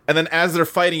 and then as they're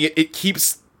fighting it, it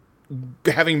keeps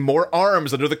having more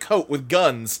arms under the coat with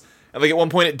guns. And, like, at one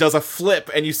point it does a flip,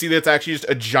 and you see that it's actually just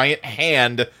a giant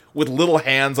hand with little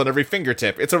hands on every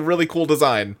fingertip. It's a really cool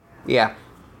design. Yeah.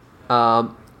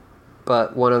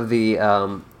 But one of the,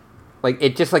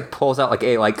 it just, like, pulls out, like,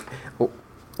 a, like,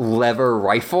 lever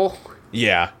rifle.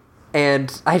 Yeah.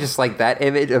 And I just like that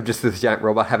image of just this giant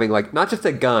robot having, like, not just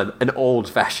a gun, an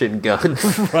old-fashioned gun.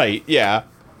 Right, yeah.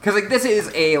 Because, like, this is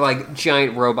a, like,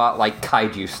 giant robot, like,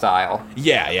 kaiju style.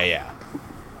 Yeah.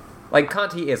 Like,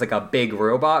 Conti is, like, a big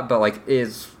robot, but, like,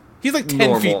 is He's, like, 10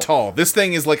 normal. feet tall. This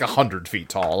thing is, like, 100 feet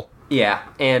tall. Yeah,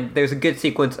 and there's a good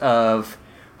sequence of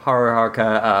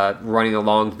Haruka running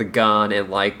along the gun and,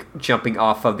 like, jumping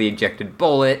off of the ejected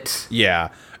bullet. Yeah.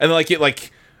 And, like, it,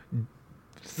 like...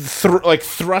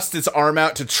 thrust its arm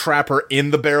out to trap her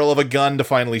in the barrel of a gun to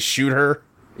finally shoot her.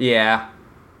 Yeah.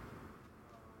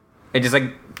 It just,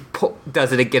 like,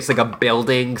 does it against, like, a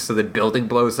building, so the building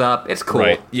blows up. It's cool.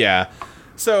 Right, yeah.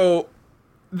 So,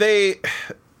 they...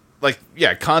 Like,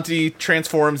 yeah, Conti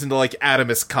transforms into, like,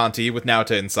 Adamus Conti with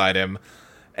Naota inside him,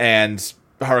 and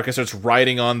Haruka starts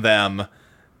riding on them.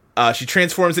 She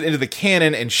transforms it into the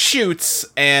cannon and shoots,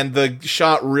 and the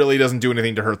shot really doesn't do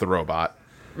anything to hurt the robot.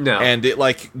 No. And it,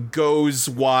 like, goes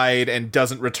wide and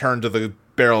doesn't return to the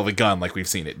barrel of the gun like we've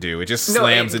seen it do. It just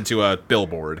slams into a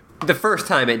billboard. The first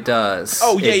time it does.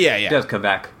 Oh, yeah. It does come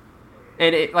back.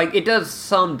 And it, like, it does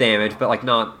some damage, but, like,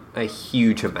 not a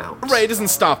huge amount. Right, it doesn't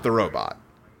stop the robot.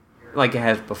 Like it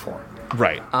has before.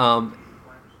 Right.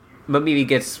 Mamimi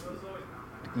gets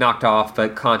knocked off,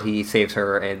 but Conti saves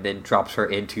her and then drops her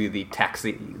into the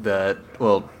taxi, the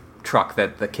little truck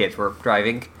that the kids were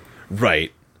driving.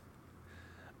 Right.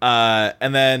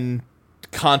 And then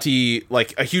Conti,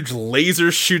 like, a huge laser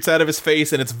shoots out of his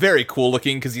face, and it's very cool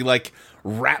looking, because he, like,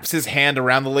 wraps his hand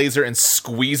around the laser and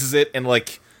squeezes it, and,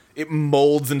 like, it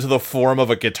molds into the form of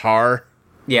a guitar.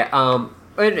 Yeah,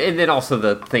 and then also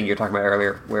the thing you're talking about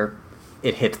earlier, where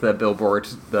it hits the billboard,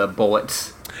 the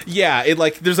bullets. Yeah, it,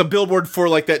 like, there's a billboard for,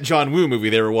 like, that John Woo movie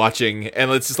they were watching, and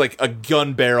it's just, like, a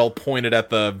gun barrel pointed at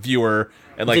the viewer,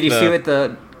 and, like, Did you see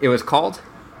what it was called?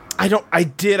 I don't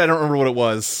remember what it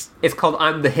was. It's called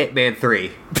I'm the Hitman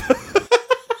 3.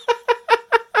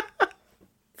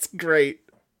 It's great.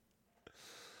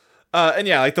 And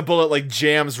yeah, like, the bullet, like,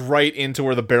 jams right into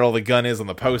where the barrel of the gun is on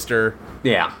the poster.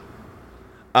 Yeah.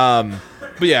 But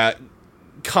yeah,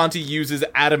 Conti uses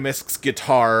Adamisk's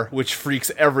guitar, which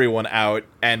freaks everyone out,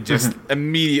 and just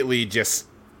immediately just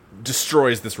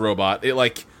destroys this robot. It,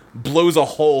 like, blows a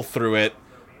hole through it,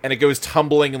 and it goes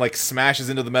tumbling and, like, smashes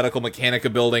into the Medical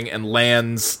Mechanica building and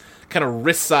lands kind of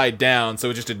wrist side down, so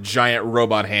it's just a giant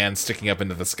robot hand sticking up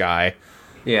into the sky.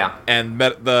 Yeah. And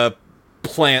the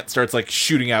plant starts, like,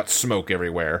 shooting out smoke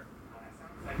everywhere.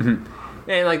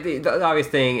 And, like, the obvious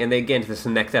thing, and they get into this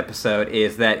in the next episode,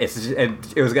 is that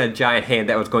it was got a giant hand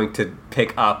that was going to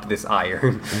pick up this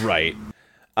iron. Right.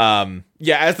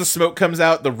 Yeah, as the smoke comes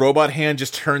out, the robot hand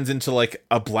just turns into, like,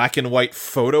 a black and white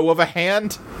photo of a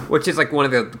hand. Which is, like, one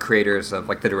of the creators of,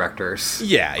 like, the directors.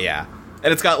 Yeah.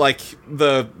 And it's got, like,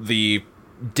 the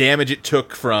damage it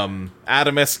took from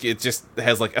Adamisk. It just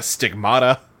has, like, a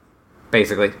stigmata.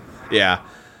 Basically. Yeah.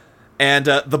 And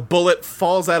the bullet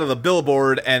falls out of the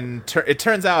billboard, and it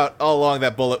turns out all along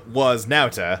that bullet was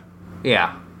Naota.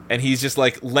 Yeah. And he's just,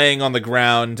 like, laying on the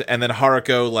ground, and then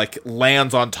Haruko, like,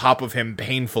 lands on top of him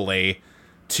painfully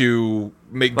to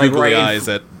make googly eyes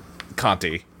at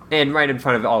Conti. And right in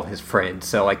front of all his friends,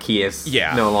 so, like, he is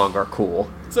no longer cool.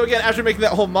 So again, after making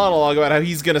that whole monologue about how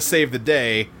he's gonna save the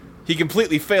day, he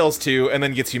completely fails to, and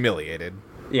then gets humiliated.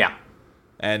 Yeah.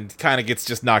 And kind of gets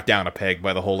just knocked down a peg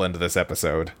by the whole end of this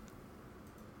episode.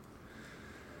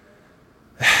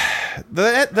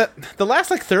 The last,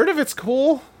 like, third of it's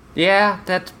cool. Yeah,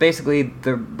 that's basically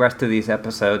the rest of these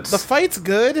episodes. The fight's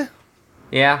good.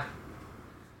 Yeah.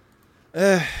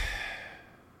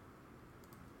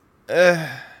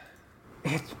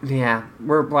 Yeah,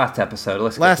 we're last episode.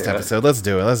 Let's Last episode. Let's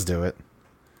do it.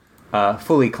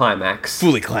 Fully Climax.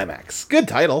 Fully Climax. Good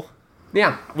title.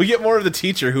 Yeah. We get more of the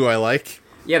teacher, who I like.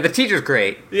 Yeah, the teacher's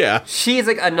great. Yeah. She's,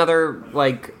 like, another,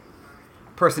 like,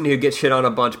 person who gets shit on a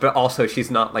bunch, but also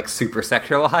she's not, like, super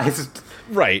sexualized.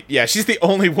 Right, yeah, she's the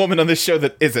only woman on this show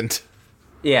that isn't.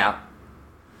 Yeah.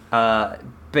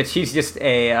 But she's just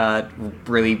a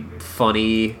really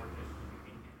funny,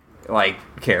 like,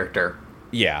 character.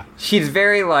 Yeah. She's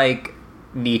very, like,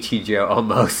 Nichijou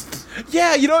almost.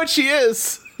 Yeah, you know what she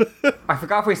is. I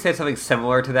forgot if we said something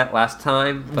similar to that last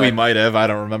time. But... We might have, I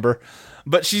don't remember.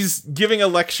 But she's giving a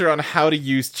lecture on how to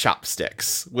use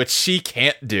chopsticks, which she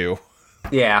can't do.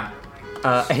 Yeah.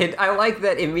 And I like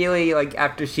that immediately, like,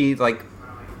 after she, like,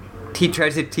 he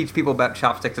tries to teach people about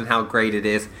chopsticks and how great it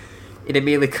is. It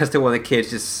immediately cuts to one of the kids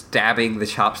just stabbing the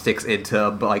chopsticks into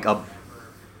like a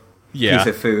piece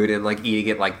of food and like eating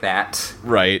it like that.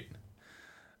 Right.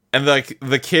 And like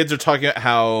the kids are talking about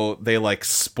how they like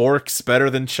sporks better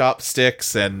than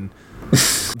chopsticks, and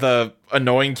the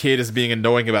annoying kid is being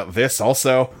annoying about this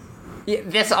also. Yeah,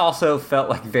 this also felt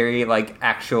like very like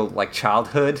actual like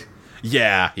childhood.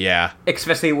 Yeah.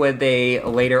 Especially when they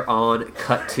later on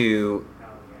cut to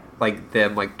like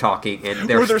them like talking and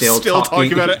they're still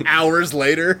talking about it hours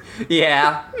later.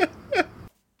 Yeah.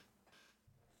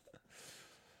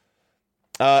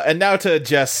 And Naota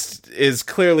just is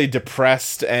clearly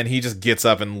depressed, and he just gets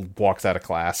up and walks out of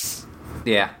class.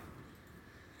 Yeah.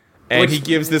 And he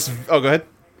gives this... Oh, go ahead.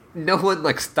 No one,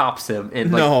 like, stops him.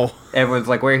 And, like, no. Everyone's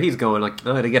like, where he's going, like,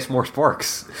 to get some more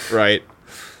sparks. Right.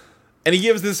 And he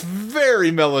gives this very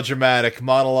melodramatic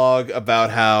monologue about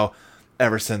how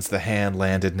ever since the hand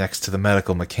landed next to the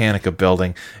Medical Mechanica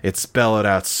building, it's bellowed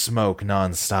out smoke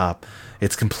nonstop.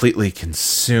 It's completely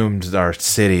consumed our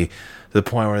city to the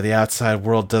point where the outside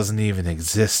world doesn't even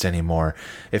exist anymore.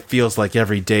 It feels like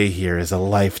every day here is a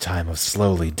lifetime of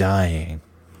slowly dying.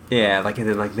 Yeah, like, and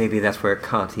then, like, maybe that's where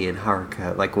Conti and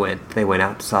Haruka, like, they went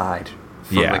outside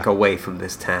from, like, away from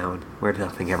this town where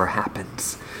nothing ever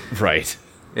happens. Right.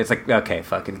 It's like, okay,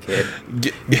 fucking kid.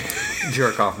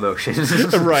 Jerk off motions.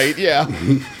 Right, yeah.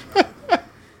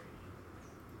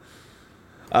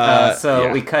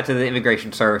 We cut to the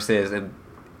immigration services, and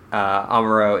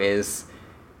Amuro is,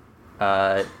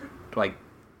 like,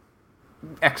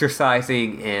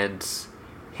 exercising and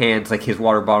hands, like, his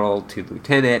water bottle to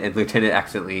Lieutenant, and Lieutenant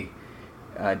accidentally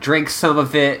drinks some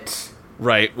of it.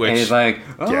 Right, which... And he's like,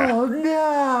 oh,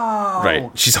 no!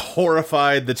 Right. She's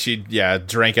horrified that she,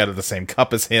 drank out of the same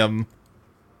cup as him.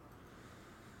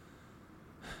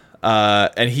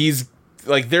 And he's,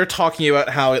 like, they're talking about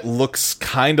how it looks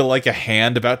kind of like a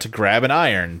hand about to grab an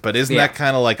iron, but isn't that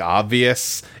kind of, like,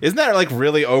 obvious? Isn't that, like,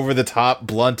 really over-the-top,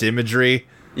 blunt imagery?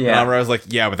 Yeah. And I was like,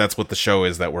 yeah, but that's what the show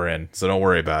is that we're in, so don't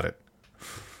worry about it.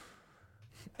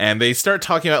 And they start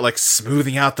talking about, like,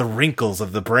 smoothing out the wrinkles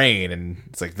of the brain. And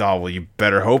it's like, oh, well, you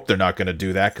better hope they're not going to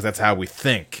do that, because that's how we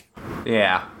think.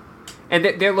 Yeah. And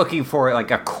they're looking for, like,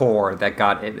 a core that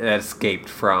that escaped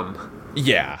from.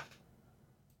 Yeah.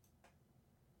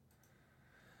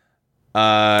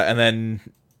 And then...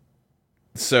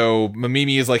 So,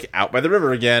 Mamimi is, like, out by the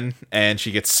river again, and she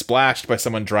gets splashed by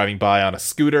someone driving by on a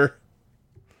scooter.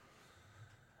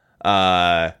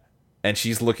 And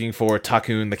she's looking for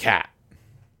Takun the cat.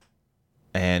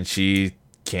 And she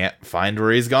can't find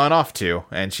where he's gone off to.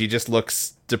 And she just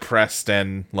looks depressed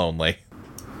and lonely.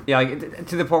 Yeah, like,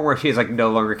 to the point where she's, like,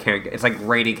 no longer caring. It's, like,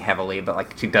 raining heavily, but,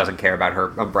 like, she doesn't care about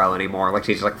her umbrella anymore. Like,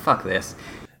 she's just like, fuck this.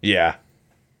 Yeah.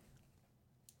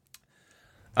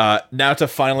 Naota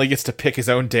finally gets to pick his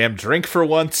own damn drink for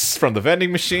once from the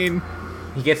vending machine.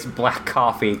 He gets black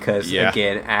coffee because,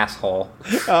 again, asshole.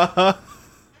 Uh-huh.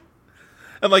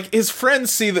 And, like, his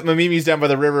friends see that Mamimi's down by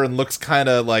the river and looks kind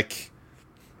of, like...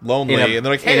 lonely, and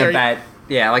they're like, hey,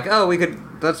 like, oh,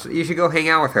 you should go hang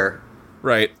out with her.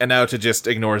 Right, and Naota just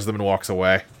ignores them and walks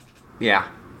away. Yeah.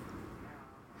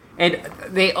 And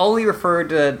they only refer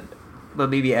to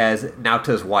Mamimi as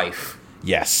Naota's wife.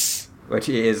 Yes. Which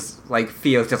is, like,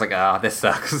 feels just like, this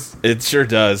sucks. It sure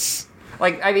does.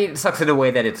 Like, I mean, it sucks in a way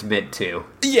that it's meant to.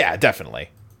 Yeah, definitely.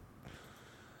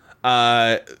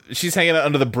 She's hanging out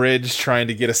under the bridge trying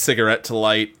to get a cigarette to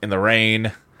light in the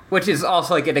rain. Which is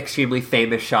also, like, an extremely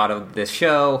famous shot of this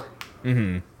show.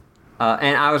 Mm-hmm.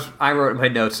 And I wrote in my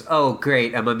notes, oh,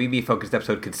 great, a Mamimi-focused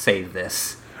episode could save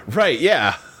this. Right,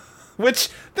 yeah. Which,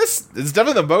 this is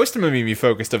definitely the most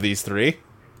Mamimi-focused of these three.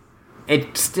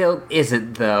 It still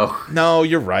isn't, though. No,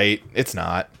 you're right. It's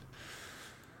not.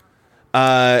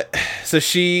 So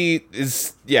she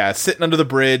is, sitting under the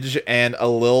bridge, and a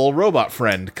little robot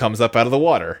friend comes up out of the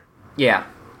water. Yeah.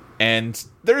 And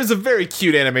there is a very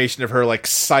cute animation of her, like,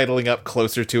 sidling up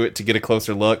closer to it to get a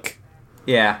closer look.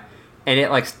 Yeah. And it,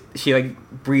 like, she,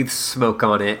 like, breathes smoke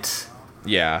on it.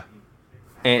 Yeah.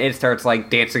 And it starts,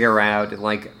 like, dancing around and,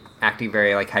 like, acting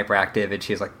very, like, hyperactive. And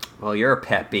she's like, well, you're a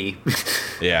peppy.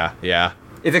 Yeah.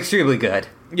 It's extremely good.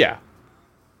 Yeah.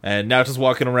 And Naota's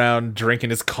walking around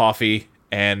drinking his coffee.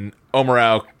 And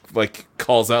Omurao, like,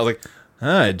 calls out, like...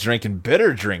 drinking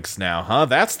bitter drinks now, huh?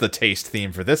 That's the taste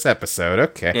theme for this episode.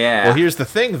 Okay. Yeah. Well, here's the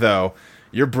thing, though.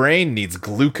 Your brain needs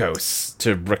glucose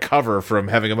to recover from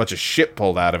having a bunch of shit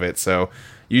pulled out of it, so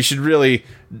you should really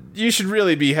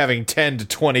be having 10 to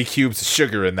 20 cubes of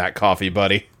sugar in that coffee,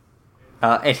 buddy.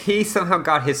 And he somehow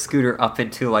got his scooter up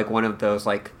into, like, one of those,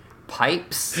 like,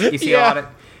 pipes you see a lot of.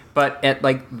 But at,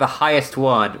 like, the highest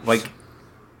one, like,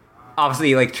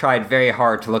 obviously like tried very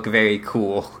hard to look very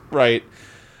cool. Right.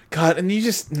 God, and you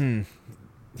just...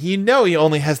 he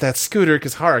only has that scooter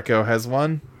because Haruko has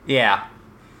one. Yeah.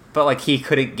 But like he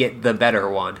couldn't get the better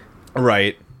one.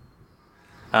 Right.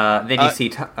 Then you see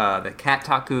the cat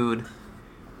Takun,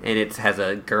 and it has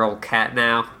a girl cat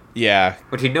now. Yeah.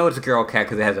 But you know it's a girl cat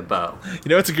because it has a bow. You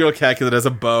know it's a girl cat because it has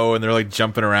a bow, and they're like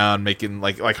jumping around, making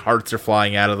like hearts are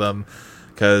flying out of them.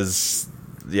 Because,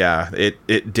 yeah,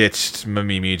 it ditched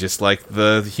Mamimi just like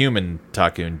the human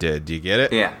Takun did. Do you get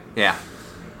it? Yeah, yeah.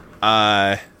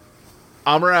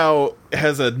 Amuro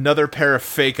has another pair of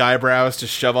fake eyebrows to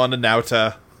shove onto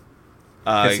Naota.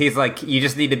 Because he's like, you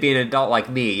just need to be an adult like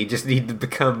me. You just need to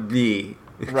become me.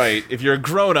 Right. If you're a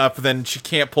grown-up, then she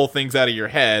can't pull things out of your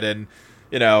head, and,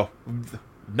 you know,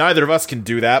 neither of us can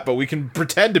do that, but we can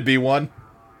pretend to be one.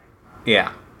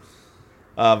 Yeah.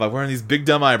 By wearing these big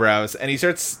dumb eyebrows. And he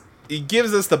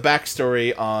gives us the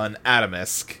backstory on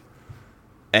Atomisk.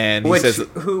 And he says...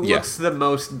 Who looks the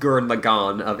most Gurren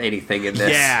Lagann of anything in this.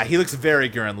 Yeah, he looks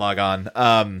very Gurren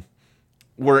Lagann.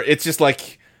 Where it's just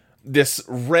like... this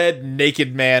red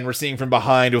naked man we're seeing from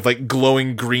behind with like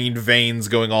glowing green veins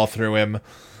going all through him,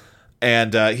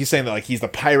 and he's saying that like he's the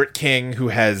pirate king who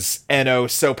has Eno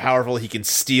so powerful he can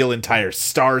steal entire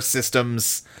star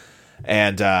systems,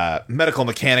 and Medical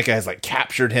Mechanica has like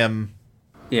captured him.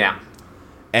 Yeah.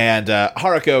 And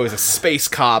Haruko is a space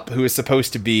cop who is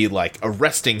supposed to be like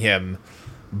arresting him,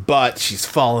 but she's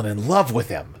fallen in love with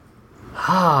him.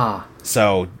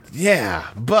 So yeah,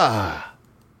 bah.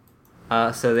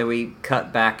 So then we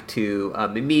cut back to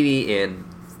Mimimi and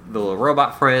the little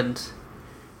robot friend,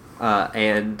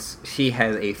 and she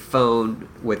has a phone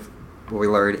with what we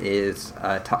learn is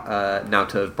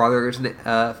Naoto's brother's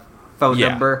phone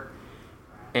number,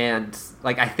 and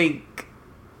like I think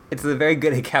it's a very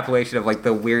good encapsulation of like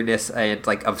the weirdness and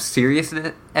like of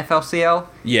seriousness FLCL.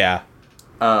 Yeah,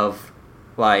 of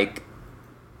like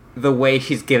the way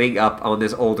she's giving up on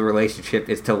this old relationship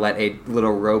is to let a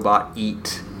little robot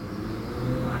eat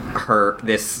her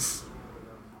this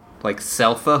like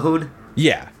cell phone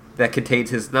that contains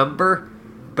his number,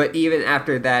 but even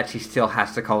after that she still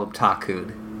has to call him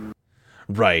Takun.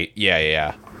 Right.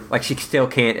 Yeah. Like she still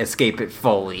can't escape it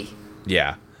fully.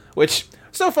 Yeah. Which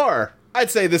so far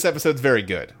I'd say this episode's very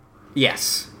good.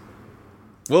 Yes.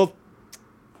 Well,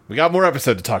 we got more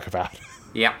episode to talk about.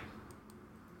 Yep.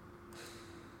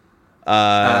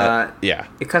 Yeah.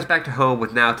 It cuts back to home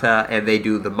with Naota, and they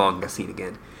do the manga scene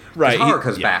again. Right.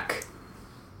 Haruko's back.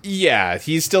 Yeah,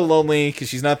 he's still lonely because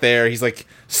she's not there. He's like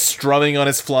strumming on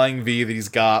his flying V that he's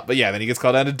got. But yeah, then he gets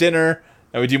called out to dinner,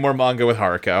 and we do more manga with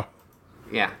Haruko.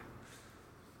 Yeah.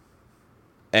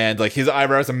 And like his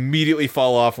eyebrows immediately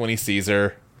fall off when he sees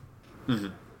her. Mm-hmm.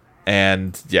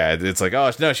 And yeah, it's like,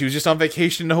 oh no, she was just on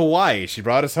vacation in Hawaii. She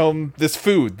brought us home this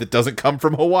food that doesn't come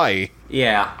from Hawaii.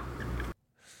 Yeah.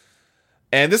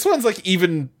 And this one's like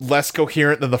even less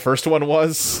coherent than the first one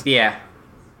was. Yeah.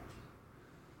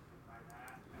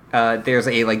 There's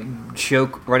a like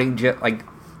like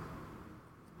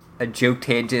a joke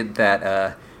tangent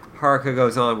that Haruka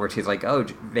goes on where she's like, "Oh,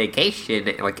 vacation,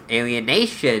 like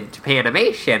alienation,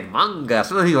 Japanimation, manga,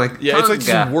 something like yeah, manga. It's like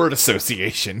just word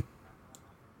association."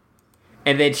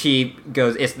 And then she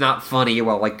goes, "It's not funny,"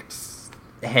 while like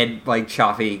head like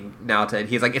chopping Naota, and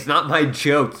he's like, "It's not my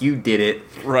joke, you did it."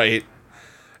 Right.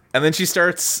 And then she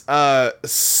starts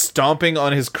stomping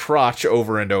on his crotch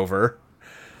over and over.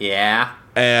 Yeah.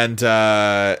 And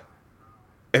I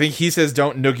think he says,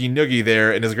 "Don't noogie noogie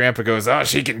there," and his grandpa goes, "Oh,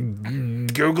 she can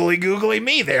googly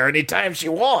me there anytime she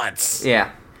wants."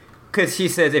 Yeah. Because she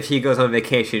says if he goes on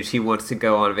vacation, she wants to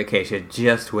go on vacation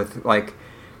just with, like,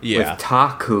 with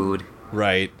Takun.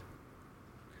 Right.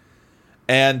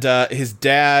 And his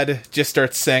dad just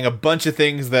starts saying a bunch of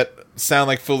things that sound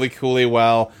like Fooly Cooly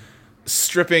while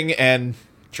stripping and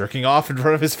jerking off in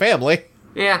front of his family.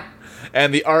 Yeah.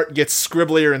 And the art gets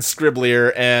scribblier and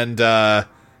scribblier, and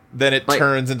then it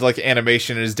turns into like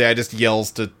animation, and his dad just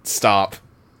yells to stop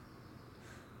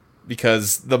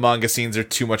because the manga scenes are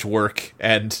too much work,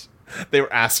 and they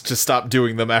were asked to stop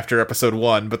doing them after episode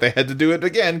 1, but they had to do it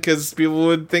again because people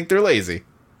would think they're lazy.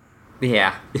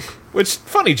 Yeah. Which,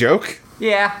 funny joke.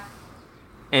 Yeah.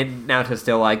 And Naoto's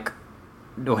still like,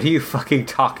 what are you fucking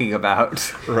talking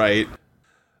about? Right.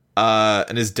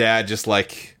 And his dad just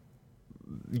like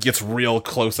gets real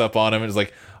close up on him and is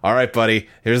like, "All right, buddy,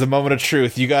 here's a moment of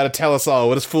truth. You gotta tell us all.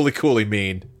 What does Fooly Cooly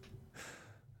mean?"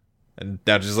 And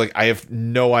now just like, "I have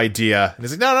no idea." And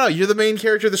he's like, no, you're the main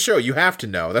character of the show. You have to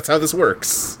know. That's how this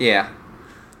works. Yeah.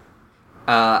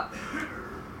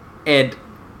 And,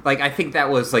 like, I think that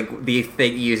was, like, the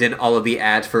thing used in all of the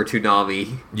ads for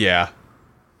Toonami. Yeah.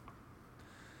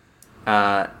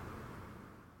 Haruka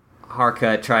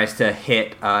tries to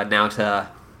hit Naota,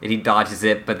 and he dodges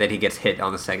it, but then he gets hit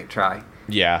on the second try.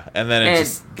 Yeah, and then it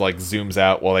just, like, zooms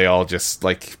out while they all just,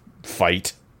 like,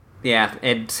 fight. Yeah,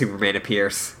 and Superman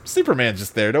appears. Superman's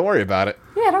just there, don't worry about it.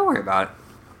 Yeah, don't worry about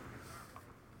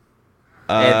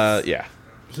it. Yeah.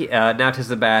 Naota's in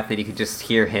the bath, and you can just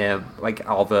hear him, like,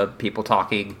 all the people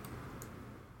talking.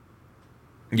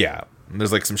 Yeah. And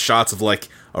there's, like, some shots of, like,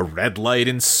 a red light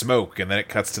and smoke, and then it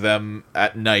cuts to them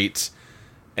at night,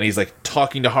 and he's, like,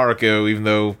 talking to Haruko, even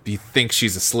though he thinks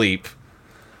she's asleep.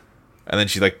 And then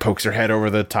she, like, pokes her head over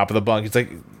the top of the bunk. It's like,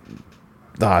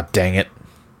 ah, dang it.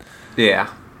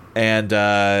 Yeah. And,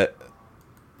 yeah,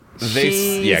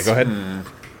 go ahead.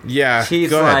 Yeah, she's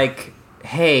go ahead. like,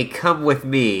 hey, come with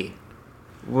me.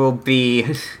 We'll be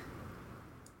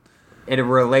in a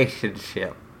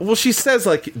relationship. Well, she says,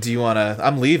 like, do you want to...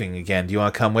 I'm leaving again. Do you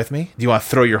want to come with me? Do you want to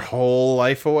throw your whole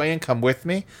life away and come with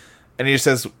me? And he just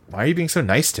says, why are you being so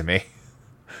nice to me?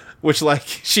 Which, like,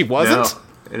 she wasn't.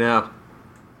 No.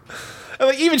 And,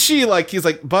 like, even she, like, he's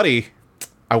like, buddy,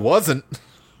 I wasn't.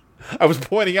 I was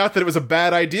pointing out that it was a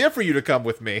bad idea for you to come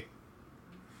with me.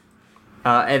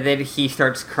 And then he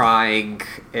starts crying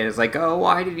and is like, oh,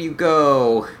 why did you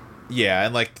go? Yeah,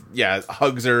 and, like, yeah,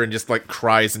 hugs her and just, like,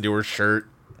 cries into her shirt.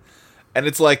 And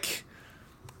it's like,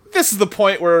 this is the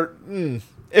point where,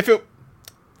 if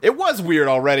it was weird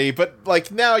already, but,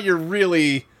 like, now you're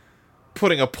really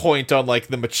putting a point on, like,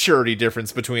 the maturity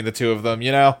difference between the two of them,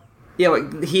 you know? Yeah,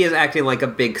 like, he is acting like a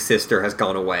big sister has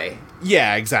gone away.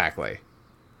 Yeah, exactly.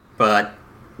 But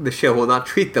the show will not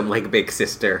treat them like big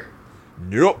sister.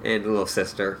 Nope. And little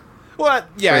sister. Well,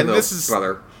 yeah, and little this is...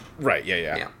 brother. Right,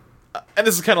 yeah. And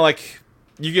this is kind of like,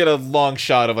 you get a long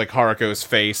shot of, like, Haruko's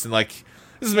face, and, like,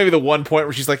 this is maybe the one point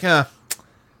where she's like,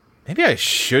 maybe I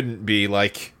shouldn't be,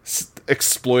 like,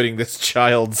 exploiting this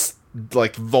child's,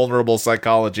 like, vulnerable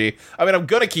psychology. I mean, I'm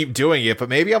gonna keep doing it, but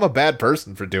maybe I'm a bad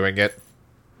person for doing it.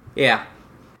 Yeah.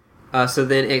 So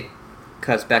then it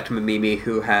cuts back to Mimimi,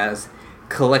 who has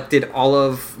collected all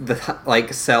of the,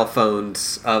 like, cell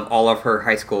phones of all of her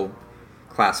high school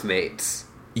classmates.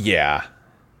 Yeah.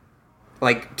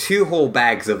 Like, 2 whole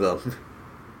bags of them.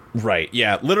 Right,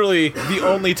 yeah. Literally, the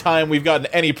only time we've gotten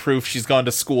any proof she's gone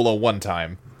to school a one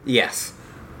time. Yes.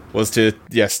 Was to,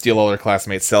 steal all her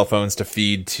classmates' cell phones to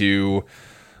feed to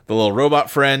the little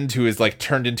robot friend, who is, like,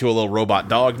 turned into a little robot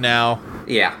dog now.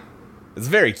 Yeah. It's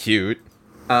very cute.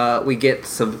 We get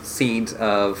some scenes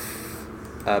of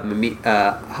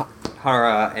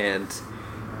Hara and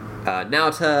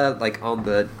Naota, like,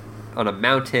 on a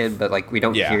mountain, but, like, we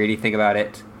don't hear anything about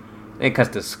it. And it cuts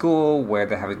to school, where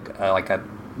they're having, like, a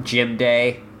gym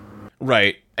day.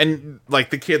 Right. And,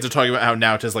 like, the kids are talking about how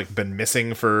Naota's, like, been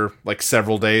missing for, like,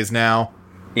 several days now.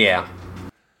 Yeah.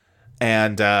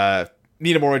 And,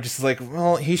 Ninamura just is like,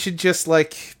 well, he should just,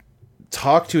 like,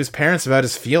 talk to his parents about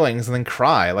his feelings and then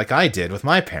cry, like I did with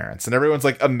my parents. And everyone's,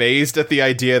 like, amazed at the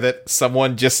idea that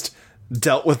someone just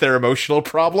dealt with their emotional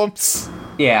problems.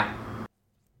 Yeah.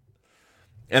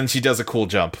 And she does a cool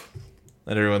jump.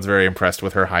 And everyone's very impressed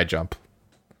with her high jump.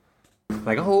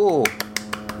 Like, oh.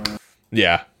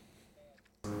 Yeah.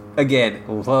 Again,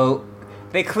 low.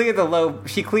 They clear the low.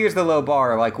 She clears the low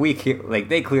bar, like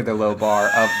they clear the low bar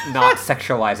of not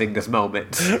sexualizing this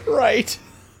moment. Right.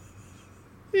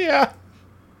 Yeah.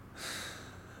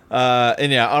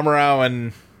 And yeah, Amuro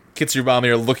and Kitsubami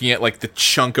are looking at, like, the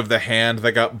chunk of the hand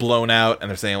that got blown out, and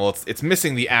they're saying, well, it's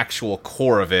missing the actual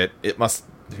core of it. It must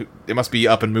be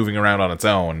up and moving around on its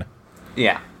own.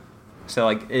 Yeah. So,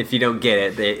 like, if you don't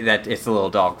get it, that it's the little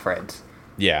dog friends.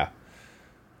 Yeah.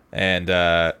 And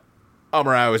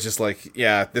Amuro is just like,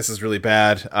 yeah, this is really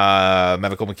bad.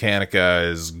 Medical Mechanica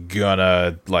is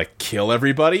gonna, like, kill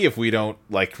everybody if we don't,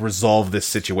 like, resolve this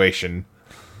situation.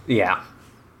 Yeah.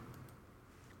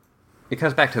 It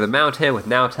comes back to the mountain with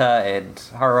Naota and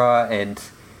Hara, and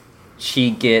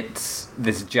she gets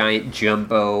this giant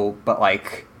jumbo, but,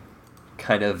 like,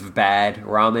 kind of bad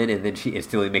ramen, and then she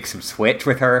instantly makes him switch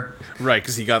with her. Right,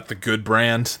 because he got the good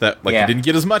brand that, like, he didn't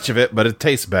get as much of it, but it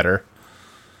tastes better.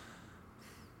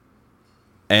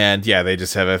 And, yeah, they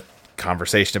just have a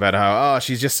conversation about how,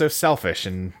 she's just so selfish,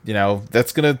 and, you know,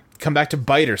 that's gonna come back to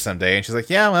bite her someday. And she's like,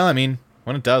 yeah, well, I mean,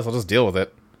 when it does, I'll just deal with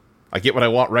it. I get what I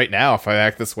want right now if I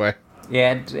act this way.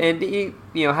 Yeah, and you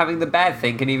know, having the bad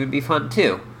thing can even be fun,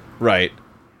 too. Right.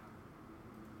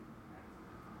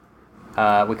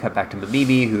 We cut back to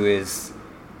Mimimi, who is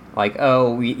like,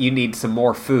 oh, you need some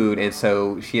more food, and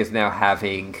so she is now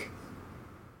having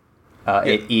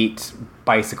it eat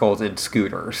bicycles and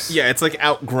scooters. Yeah, it's like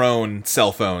outgrown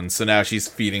cell phones, so now she's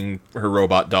feeding her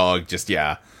robot dog just,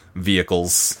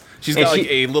 vehicles. She's got, like,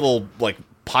 a little, like,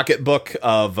 pocketbook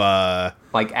of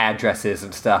like addresses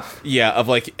and stuff. yeah, of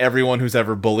like everyone who's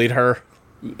ever bullied her.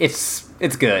 It's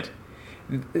good.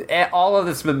 All of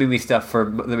this Mamimi stuff for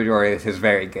the majority of this is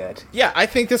very good. Yeah, I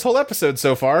think this whole episode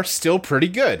so far still pretty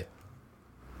good.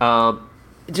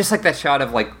 Just like that shot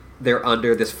of like they're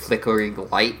under this flickering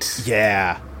light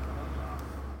Yeah.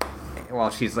 while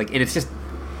she's like, and it's just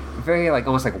very like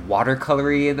almost like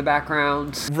watercolory in the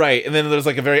background. Right, and then there's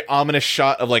like a very ominous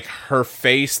shot of like her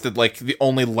face that like the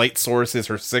only light source is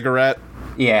her cigarette.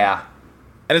 Yeah.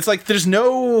 And it's like there's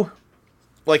no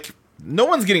like no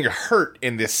one's getting hurt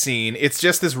in this scene. It's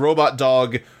just this robot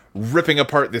dog ripping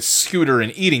apart this scooter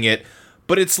and eating it,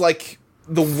 but it's like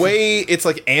the way it's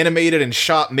like animated and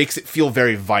shot makes it feel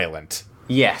very violent.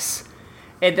 Yes.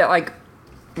 And that like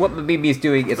what Mamimi is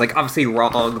doing is like obviously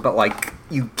wrong, but like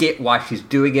you get why she's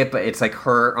doing it, but it's like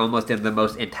her almost in the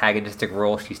most antagonistic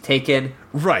role she's taken.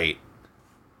 Right.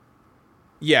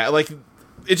 Yeah, like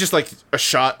it's just like a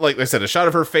shot, like I said, a shot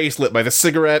of her face lit by the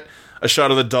cigarette, a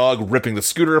shot of the dog ripping the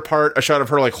scooter apart, a shot of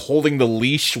her like holding the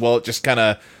leash while it just kind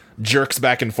of jerks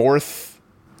back and forth.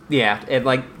 Yeah, and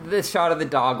like this shot of the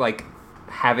dog like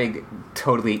having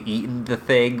totally eaten the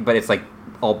thing, but it's like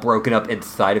all broken up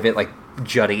inside of it, like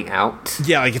jutting out.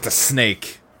 Yeah, like it's a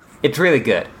snake. It's really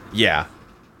good. Yeah.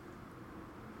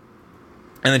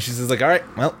 And then she says like, all right,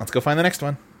 well, let's go find the next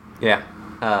one. Yeah.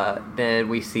 Then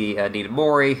we see Nina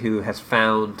Mori, who has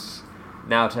found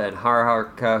Naota and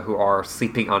Haruka, who are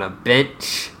sleeping on a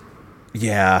bench.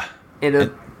 Yeah. In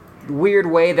a weird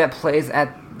way that plays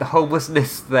at the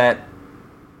homelessness that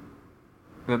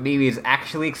Mamimi is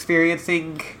actually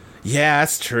experiencing. Yeah,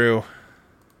 that's true.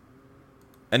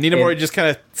 And Nina Mori just kind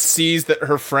of sees that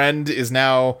her friend is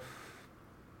now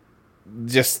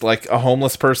just like a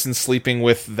homeless person sleeping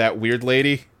with that weird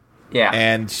lady. Yeah.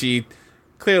 And she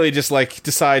clearly just like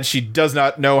decides she does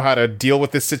not know how to deal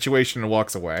with this situation and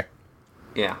walks away.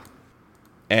 Yeah.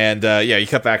 And yeah, you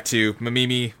cut back to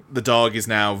Mamimi. The dog is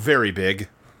now very big.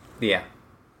 Yeah.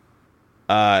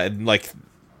 And like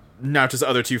Naota's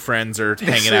other two friends are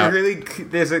hanging out.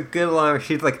 There's a good line where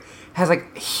she's like has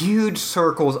like huge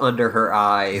circles under her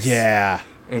eyes. Yeah.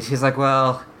 And she's like,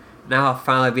 well, now I'll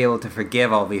finally be able to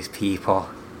forgive all these people.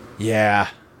 Yeah.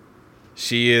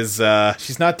 She is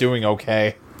she's not doing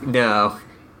okay. No.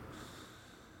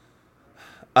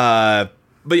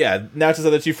 But yeah, Naota's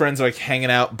other two friends are like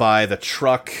hanging out by the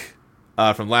truck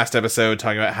from last episode,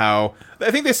 talking about how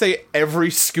I think they say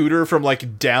every scooter from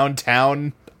like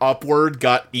downtown upward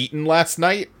got eaten last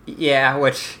night. Yeah,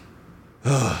 which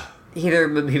either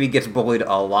maybe gets bullied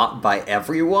a lot by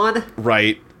everyone,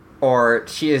 right? Or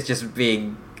she is just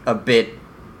being a bit,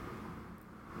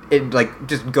 like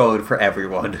just going for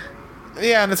everyone.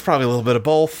 Yeah, and it's probably a little bit of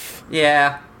both.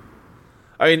 Yeah.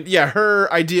 I mean, yeah,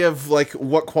 her idea of, like,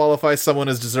 what qualifies someone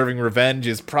as deserving revenge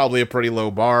is probably a pretty low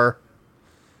bar.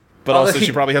 But also,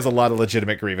 she probably has a lot of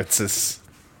legitimate grievances.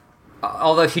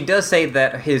 Although she does say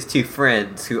that his two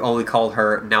friends, who only called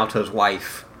her Naoto's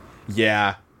wife,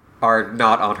 yeah, are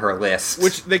not on her list.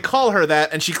 Which, they call her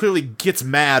that, and she clearly gets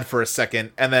mad for a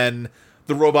second, and then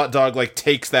the robot dog, like,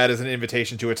 takes that as an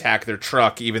invitation to attack their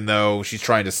truck, even though she's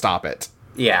trying to stop it.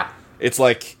 Yeah. It's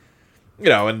like, you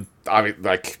know, and I mean,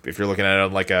 like, if you're looking at it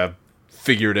on, like, a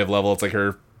figurative level, it's like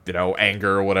her, you know,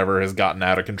 anger or whatever has gotten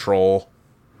out of control.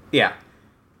 Yeah.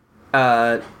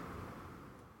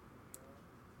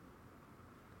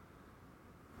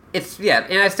 It's, yeah,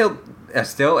 and I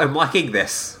still am liking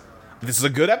this. This is a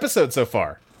good episode so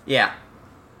far. Yeah.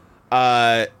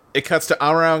 It cuts to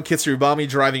Amuro and Kitsurubami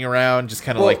driving around, just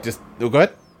kind of oh, go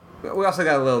ahead. We also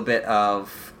got a little bit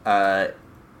of,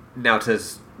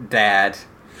 Naota's dad.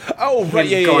 Oh, right,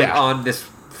 yeah, going on this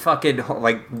fucking,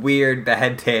 like, weird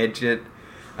bad tangent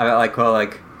about, like, well,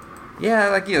 like, yeah,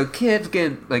 like, you know, kids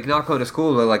get, like, not going to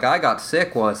school, but, like, I got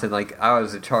sick once, and, like, I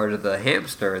was in charge of the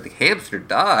hamster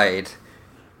died.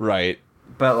 Right.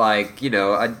 But, like, you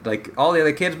know, like, all the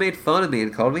other kids made fun of me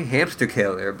and called me hamster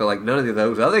killer, but, like, none of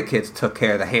those other kids took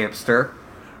care of the hamster.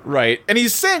 Right, and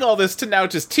he's saying all this to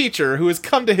Naota's teacher, who has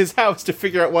come to his house to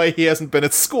figure out why he hasn't been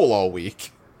at school all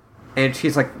week. And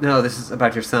she's like, no, this is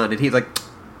about your son. And he's like,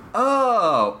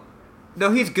 oh,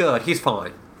 no, he's good. He's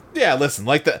fine. Yeah, listen,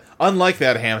 unlike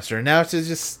that hamster,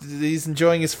 Naota he's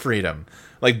enjoying his freedom.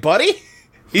 Like, buddy,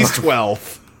 he's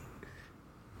 12.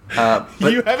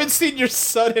 You haven't seen your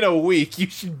son in a week. You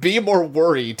should be more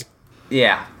worried.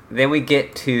 Yeah. Then we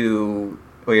get to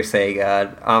what you're saying,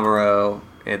 Amuro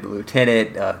and the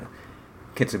lieutenant,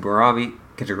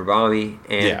 Kitsurubami,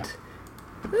 and... Yeah.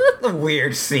 That's a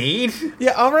weird scene.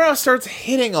 Yeah, Amuro starts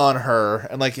hitting on her,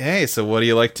 and like, hey, so what do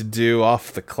you like to do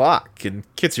off the clock? And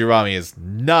Kitsurubami is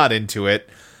not into it.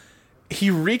 he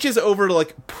reaches over to,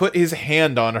 like, put his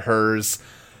hand on hers,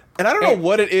 and I don't know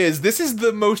what it is. This is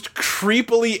the most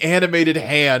creepily animated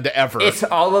hand ever. It's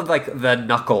all of, like, the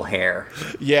knuckle hair.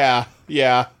 Yeah.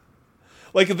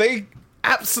 Like, they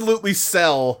absolutely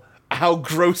sell how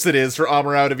gross it is for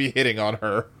Amuro to be hitting on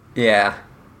her. Yeah.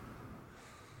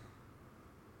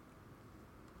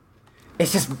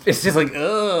 It's just like,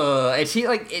 ugh. And she,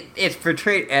 like, it's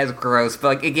portrayed as gross, but,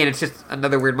 like, again, it's just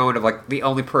another weird moment of, like, the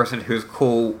only person who's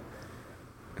cool,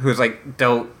 who's, like,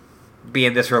 don't be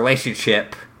in this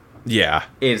relationship. Yeah.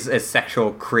 Is a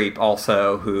sexual creep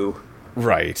also, who...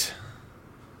 Right.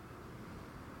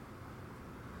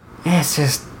 It's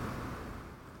just...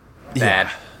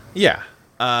 bad. Yeah.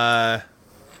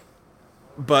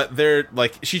 But they're,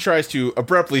 like, she tries to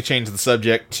abruptly change the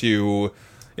subject to...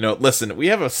 listen, we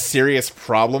have a serious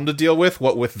problem to deal with,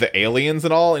 what with the aliens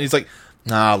and all, and he's like,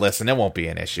 nah, listen, it won't be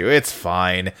an issue, it's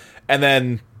fine. And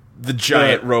then the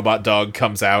giant robot dog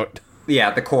comes out.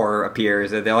 Yeah, the core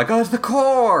appears, and they're like, oh, it's the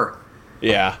core!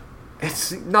 Yeah.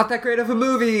 It's not that great of a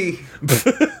movie!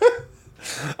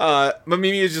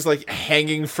 Mamimi is just, like,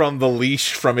 hanging from the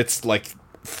leash from its, like,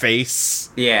 face.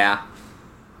 Yeah.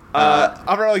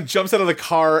 Amuro, like, jumps out of the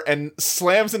car and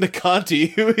slams into Conti,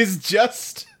 who is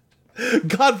just...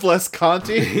 God bless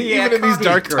Conti, yeah, even in these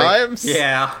dark times.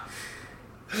 Yeah.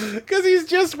 Because he's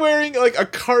just wearing, like, a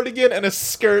cardigan and a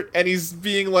skirt, and he's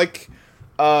being, like,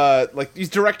 he's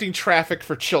directing traffic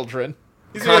for children.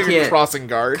 He's being, like, a crossing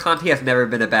guard. Conti has never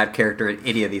been a bad character in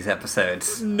any of these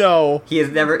episodes. No. He's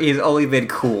only been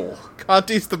cool.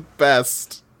 Conti's the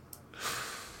best.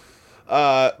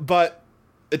 But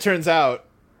it turns out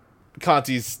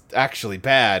Conti's actually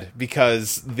bad,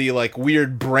 because the, like,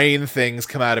 weird brain things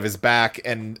come out of his back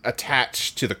and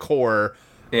attach to the core,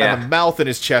 and the mouth in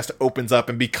his chest opens up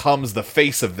and becomes the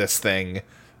face of this thing,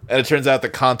 and it turns out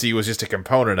that Conti was just a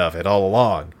component of it all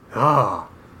along. Oh,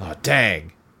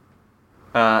 dang.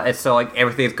 And so, like,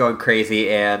 everything's going crazy,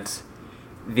 and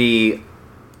the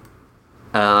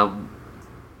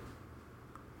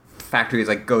factory is,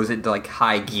 like, goes into, like,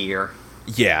 high gear.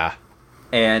 Yeah.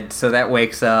 And so that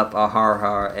wakes up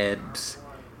Haruha and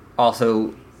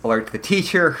also alerts the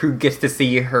teacher, who gets to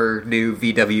see her new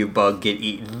VW bug get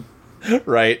eaten.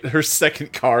 Right, her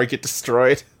second car get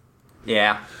destroyed.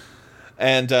 Yeah.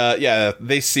 And,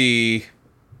 they see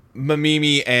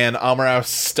Mamimi and Amuro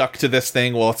stuck to this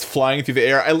thing while it's flying through the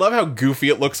air. I love how goofy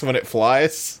it looks when it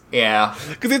flies. Yeah.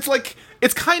 Because it's like,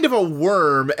 it's kind of a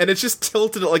worm, and it's just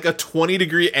tilted at, like, a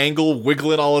 20-degree angle,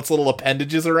 wiggling all its little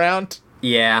appendages around.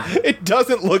 Yeah. It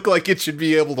doesn't look like it should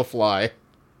be able to fly.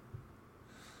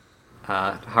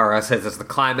 Haruha says it's the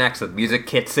climax, the music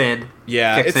kicks in.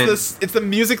 Yeah, it's the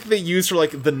music that they use for,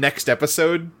 like, the next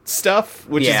episode stuff,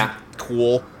 which is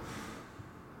cool.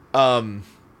 And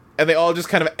they all just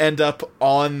kind of end up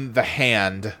on the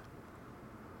hand.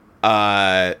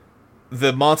 The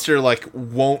monster, like,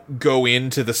 won't go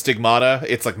into the stigmata.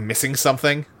 It's, like, missing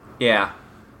something. Yeah.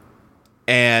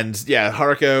 And,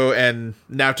 Haruko and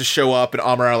Naota show up, and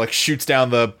Amuro, like, shoots down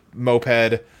the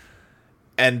moped.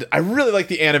 And I really like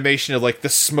the animation of, like, the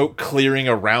smoke clearing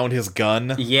around his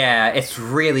gun. Yeah, it's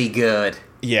really good.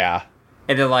 Yeah.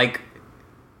 And then, like,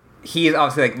 he's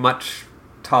obviously, like, much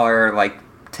taller, like,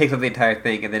 takes up the entire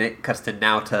thing, and then it cuts to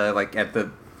Naota, like, at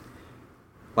the,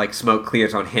 like, smoke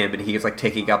clears on him, and he's, like,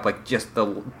 taking up, like, just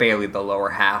barely the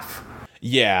lower half.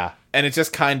 Yeah. And it's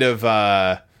just kind of,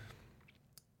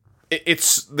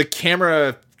 it's the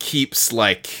camera keeps,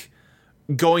 like,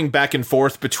 going back and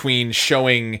forth between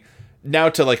showing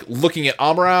Naota, like, looking at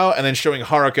Amuro, and then showing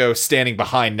Haruko standing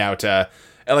behind Naota.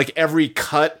 And, like, every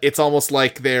cut, it's almost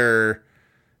like they're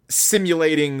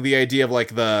simulating the idea of,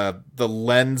 like, the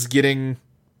lens getting,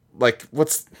 like,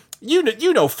 what's... You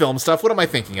know film stuff. What am I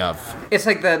thinking of? It's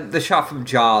like the shot from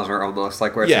Jaws, or almost,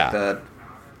 like, where it's like the...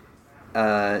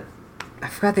 I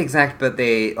forgot the exact, but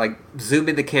they, like, zoom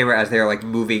in the camera as they're, like,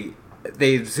 moving...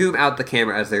 They zoom out the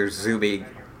camera as they're zooming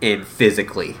in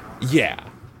physically. Yeah.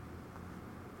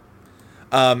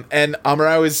 And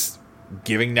Amuro is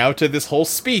giving Naota this whole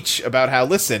speech about how,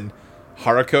 listen,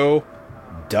 Haruko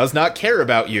does not care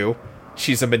about you.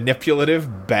 She's a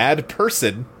manipulative, bad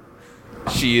person.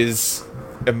 She is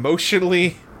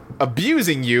emotionally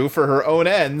abusing you for her own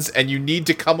ends, and you need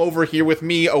to come over here with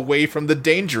me away from the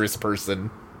dangerous person.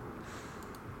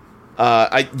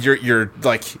 You're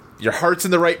like, your heart's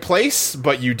in the right place,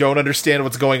 but you don't understand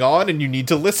what's going on, and you need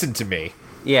to listen to me.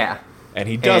 Yeah. And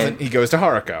he doesn't. He goes to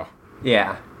Haruko.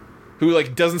 Yeah. Who,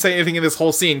 like, doesn't say anything in this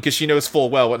whole scene because she knows full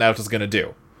well what Naota's gonna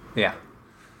do. Yeah.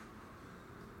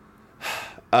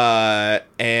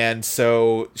 And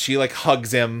so she, like,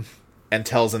 hugs him and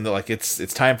tells him that, like, it's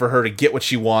time for her to get what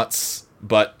she wants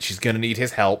but she's gonna need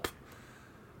his help.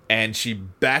 And she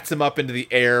bats him up into the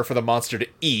air for the monster to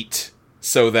eat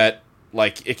so that,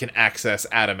 like, it can access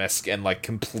Adamisk and, like,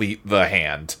 complete the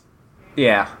hand.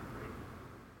 Yeah.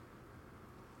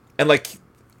 And, like,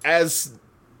 as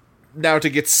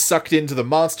Naota gets sucked into the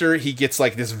monster, he gets,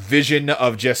 like, this vision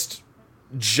of just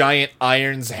giant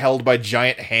irons held by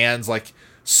giant hands, like,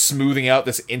 smoothing out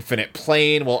this infinite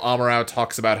plane, while Amuro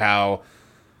talks about how,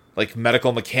 like,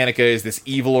 Medical Mechanica is this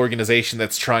evil organization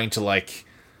that's trying to, like,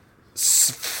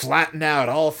 flatten out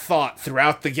all thought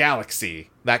throughout the galaxy.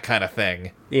 That kind of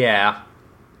thing. Yeah.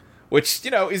 Which,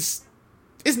 you know, is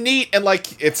neat, and,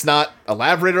 like, it's not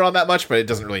elaborated on that much, but it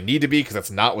doesn't really need to be, because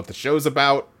that's not what the show's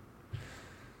about.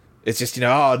 It's just, you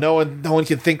know, no one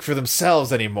can think for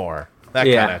themselves anymore. That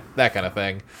kind of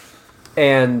thing.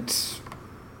 And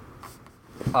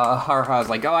Haruha's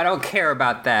like, oh, I don't care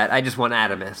about that. I just want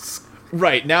Adamisk.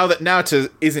 Right, now that Naota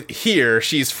isn't here,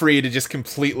 she's free to just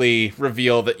completely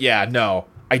reveal that, yeah, no,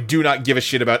 I do not give a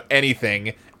shit about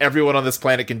anything. Everyone on this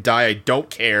planet can die, I don't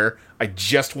care. I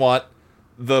just want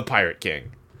the Pirate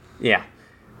King. Yeah.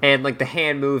 And, like, the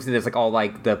hand moves, and it's, like, all,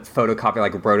 like, the photocopy,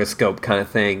 like, rotoscope kind of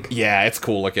thing. Yeah, it's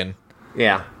cool looking.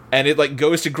 Yeah. And it, like,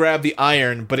 goes to grab the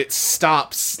iron, but it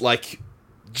stops, like,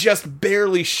 just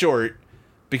barely short,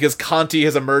 because Kanti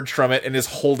has emerged from it and is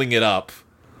holding it up.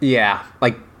 Yeah,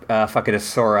 like, fucking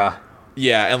Asura.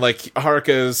 Yeah, and, like,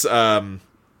 Haruka's,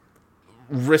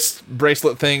 wrist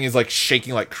bracelet thing is, like,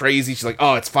 shaking like crazy. She's like,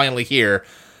 oh, it's finally here.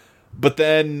 But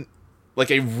then,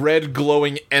 like, a red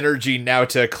glowing energy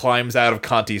Naota climbs out of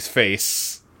Kanti's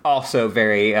face. Also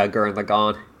very Gurren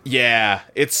Lagann. Yeah,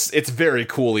 it's very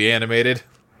coolly animated.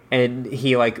 And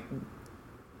he, like,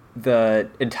 the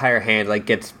entire hand, like,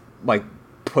 gets, like,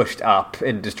 pushed up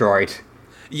and destroyed.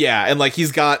 Yeah, and, like,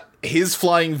 he's got his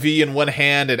flying V in one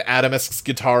hand and Adamisk's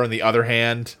guitar in the other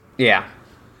hand. Yeah.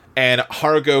 And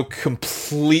Haruko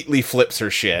completely flips her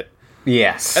shit.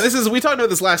 Yes. And we talked about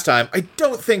this last time, I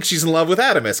don't think she's in love with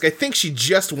Adamisk. I think she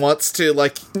just wants to,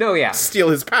 like, steal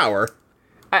his power.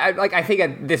 I think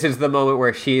that this is the moment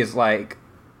where she is, like,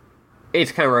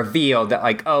 it's kind of revealed that,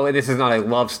 like, oh, this is not a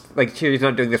love, like, she's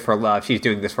not doing this for love, she's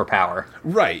doing this for power.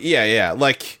 Right, yeah.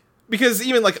 Like, because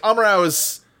even, like,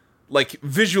 Amuro's, like,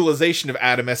 visualization of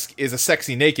Adamisk is a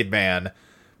sexy naked man,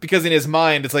 because in his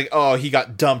mind, it's like, oh, he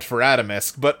got dumped for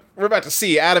Adamisk, but we're about to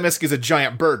see Adamisk is a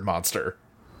giant bird monster.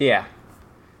 Yeah.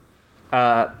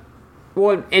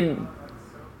 Well, and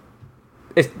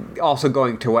it's also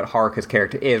going to what Haruka's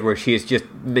character is, where she is just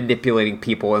manipulating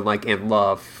people and, like, in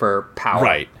love for power.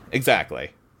 Right,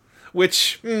 exactly.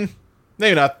 Which,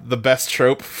 maybe not the best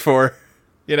trope for,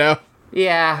 you know?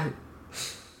 Yeah.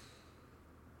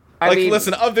 I mean,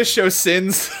 listen, of this show's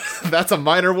sins, that's a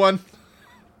minor one.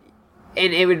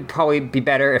 And it would probably be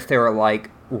better if there were, like,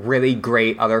 really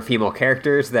great other female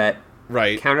characters that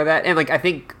counter that. And, like, I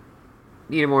think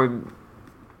Inamori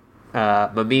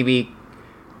Mamimi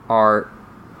are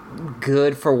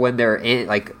good for when they're in,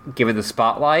 like, given the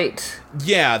spotlight.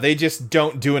 Yeah, they just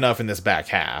don't do enough in this back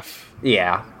half.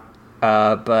 Yeah.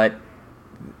 But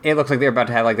it looks like they're about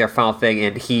to have, like, their final thing,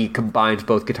 and he combines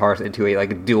both guitars into a,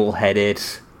 like, dual-headed...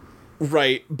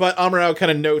 Right, but Amuro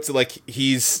kind of notes that, like,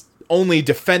 he's only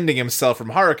defending himself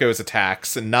from Haruko's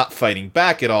attacks and not fighting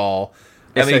back at all.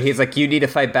 And so he's like, you need to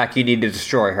fight back, you need to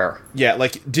destroy her. Yeah,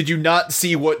 like, did you not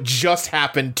see what just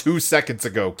happened 2 seconds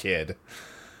ago, kid?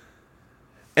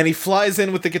 And he flies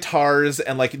in with the guitars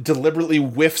and, like, deliberately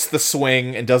whiffs the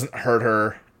swing and doesn't hurt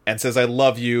her and says, I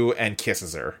love you, and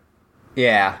kisses her.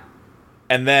 Yeah.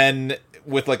 And then,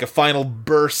 with, like, a final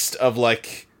burst of,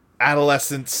 like,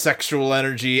 adolescent sexual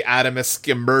energy, Adamisk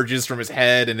emerges from his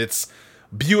head, and it's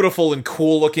beautiful and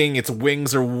cool looking. Its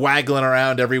wings are waggling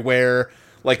around everywhere.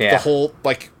 Like, the whole,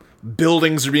 like,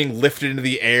 buildings are being lifted into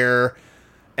the air,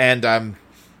 and I'm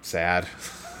sad.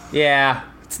 Yeah.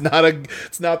 It's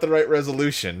not the right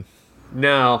resolution.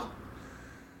 No.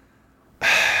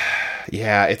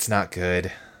 Yeah, it's not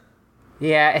good.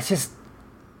 Yeah, it's just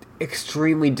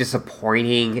extremely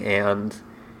disappointing and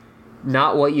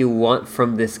not what you want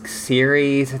from this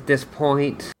series at this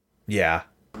point. Yeah.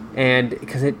 And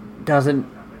because it doesn't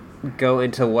go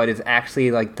into what is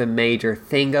actually, like, the major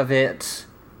thing of it.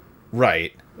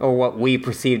 Right. Or what we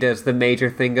perceived as the major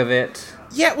thing of it.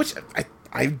 Yeah, which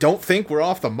I don't think we're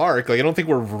off the mark. Like, I don't think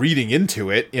we're reading into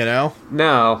it, you know?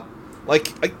 No.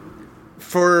 Like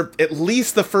for at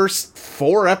least the first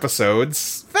 4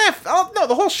 episodes, the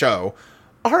whole show,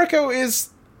 Haruko is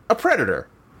a predator.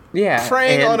 Yeah.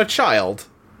 Preying on a child.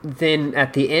 Then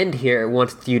at the end here, it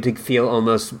wants you to feel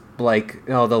almost like,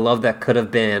 oh, the love that could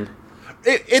have been.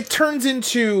 It turns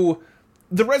into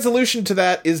the resolution to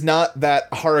that is not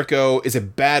that Haruko is a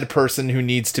bad person who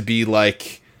needs to be,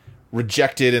 like,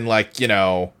 rejected and, like, you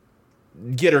know,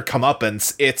 get her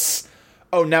comeuppance. It's,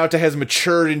 oh, Naota has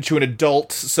matured into an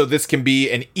adult, so this can be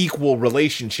an equal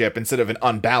relationship instead of an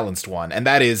unbalanced one. And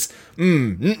that is,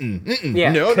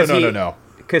 Yeah, no.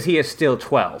 Because he is still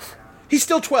 12. He's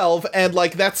still 12, and,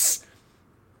 like, that's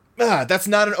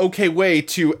not an okay way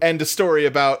to end a story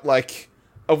about, like,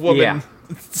 a woman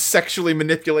sexually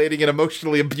manipulating and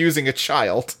emotionally abusing a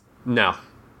child. No.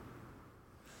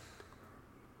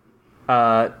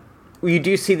 You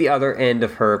do see the other end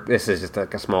of her. This is just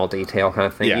like a small detail kind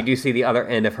of thing. Yeah. You do see the other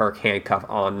end of her handcuff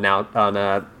on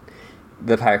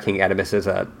the Pirate King Animus's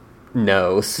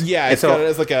nose. Yeah, it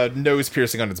has like a nose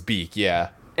piercing on its beak. Yeah,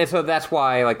 and so that's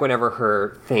why, like, whenever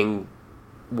her thing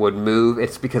would move,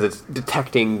 it's because it's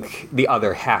detecting the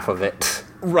other half of it.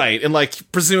 Right, and,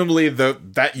 like, presumably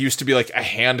that used to be, like, a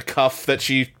handcuff that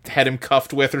she had him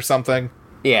cuffed with or something.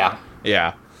 Yeah.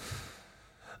 Yeah.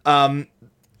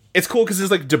 It's cool because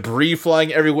there's, like, debris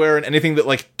flying everywhere, and anything that,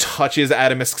 like, touches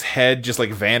Adamusk's head just,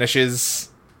 like, vanishes.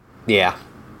 Yeah.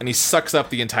 And he sucks up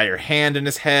the entire hand in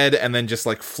his head, and then just,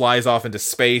 like, flies off into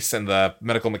space, and the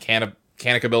medical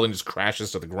Mechanica building just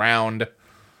crashes to the ground.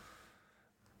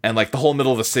 And, like, the whole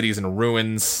middle of the city's in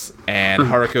ruins, and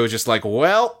Haruko's just like,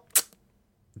 well,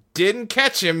 didn't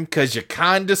catch him, because you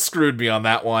kinda screwed me on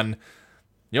that one.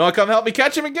 You wanna come help me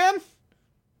catch him again?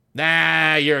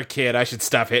 Nah, you're a kid. I should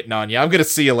stop hitting on you. I'm gonna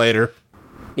see you later.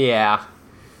 Yeah.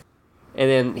 And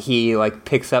then he, like,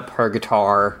 picks up her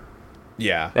guitar.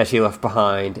 Yeah. That she left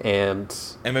behind, and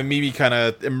Mimi kind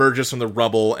of emerges from the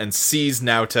rubble and sees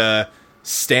Naota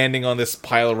standing on this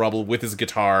pile of rubble with his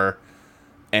guitar,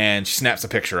 and she snaps a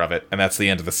picture of it, and that's the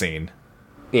end of the scene.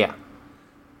 Yeah.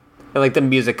 And, like, the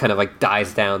music kind of, like,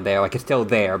 dies down there. Like, it's still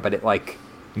there, but it, like...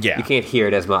 Yeah. You can't hear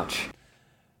it as much.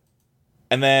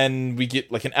 And then we get,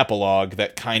 like, an epilogue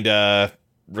that kind of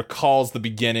recalls the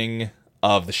beginning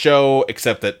of the show,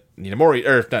 except that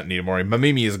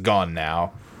Mamimi is gone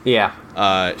now.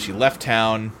 Yeah. She left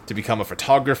town to become a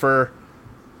photographer.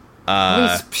 At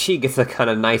least she gets a kind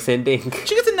of nice ending.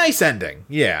 She gets a nice ending,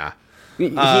 yeah. He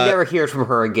never hears from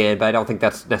her again, but I don't think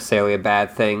that's necessarily a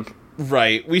bad thing.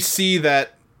 Right. We see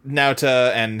that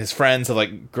Naota and his friends have,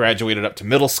 like, graduated up to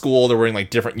middle school. They're wearing, like,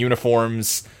 different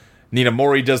uniforms.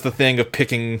 Ninamori does the thing of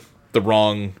picking the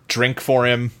wrong drink for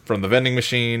him from the vending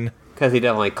machine. Because he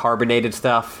doesn't like carbonated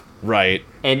stuff. Right.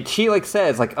 And she, like,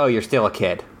 says, like, oh, you're still a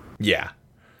kid. Yeah.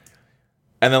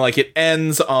 And then, like, it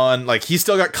ends on, like, he's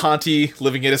still got Conti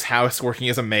living at his house, working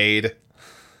as a maid.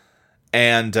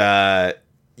 And,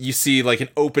 you see, like, an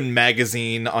open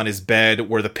magazine on his bed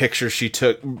where the picture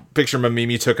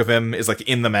Mamimi took of him is, like,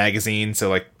 in the magazine. So,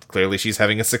 like, clearly she's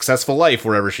having a successful life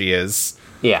wherever she is.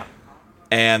 Yeah.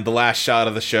 And the last shot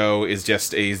of the show is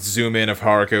just a zoom in of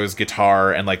Haruko's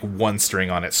guitar and, like, one string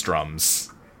on its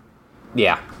strums.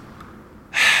 Yeah.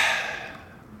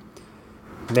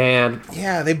 Man.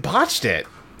 Yeah, they botched it.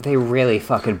 They really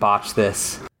fucking botched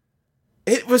this.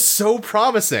 It was so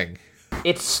promising.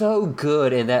 It's so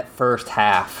good in that first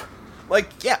half. Like,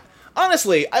 yeah,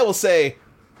 honestly, I will say,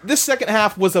 this second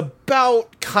half was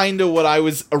about kind of what I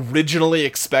was originally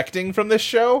expecting from this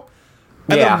show.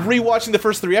 And then rewatching the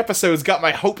first 3 episodes got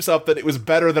my hopes up that it was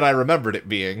better than I remembered it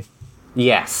being.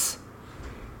 Yes.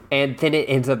 And then it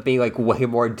ends up being, like, way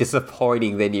more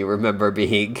disappointing than you remember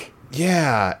being.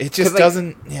 Yeah, it just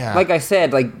doesn't, yeah. Like I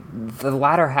said, like, the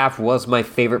latter half was my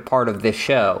favorite part of this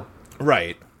show.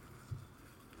 Right.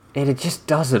 And it just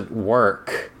doesn't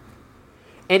work.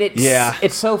 And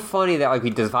it's so funny that, like,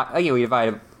 we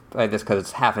divided by this because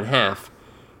it's half and half.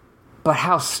 But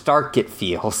how stark it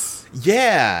feels.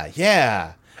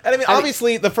 Yeah. And I mean,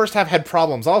 obviously, the first half had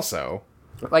problems also.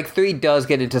 Like, 3 does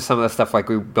get into some of the stuff, like,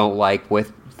 we don't like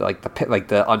with, like,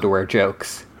 the underwear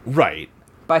jokes. Right.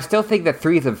 But I still think that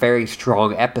 3 is a very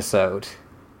strong episode.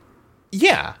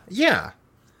 Yeah.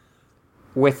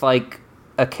 With, like,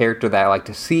 a character that I like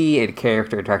to see and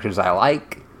character interactions I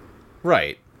like.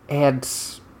 Right. And,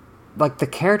 like, the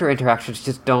character interactions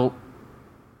just don't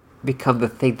become the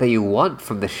thing that you want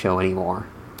from the show anymore.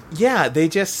 Yeah, they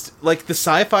just, like, the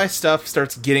sci-fi stuff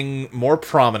starts getting more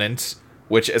prominent,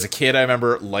 which as a kid I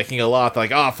remember liking a lot.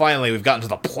 Like, finally we've gotten to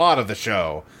the plot of the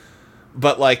show.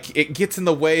 But, like, it gets in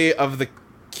the way of the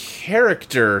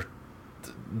character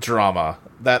drama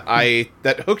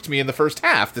that hooked me in the first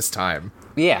half this time.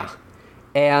 Yeah.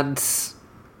 And,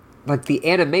 like, the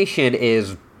animation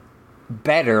is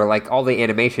better. Like, all the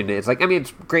animation is, like, I mean,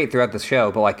 it's great throughout the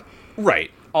show, but, like...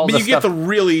 Right. But you get the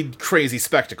really crazy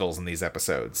spectacles in these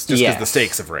episodes, just because the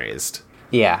stakes have raised.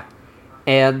 Yeah.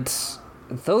 And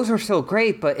those are still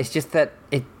great, but it's just that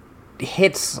it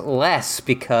hits less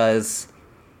because,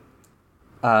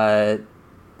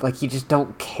 like, you just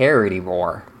don't care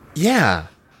anymore. Yeah.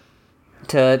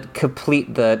 To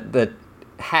complete the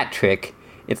hat trick,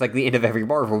 it's like the end of every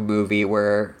Marvel movie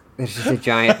where there's just a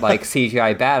giant, like,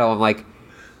 CGI battle. I'm like,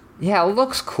 yeah, it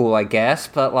looks cool, I guess,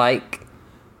 but, like,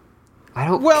 I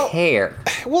don't care.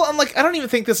 Well, I'm like, I don't even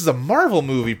think this is a Marvel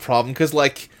movie problem, because,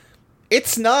 like,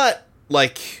 it's not,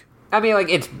 like... I mean, like,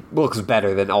 it looks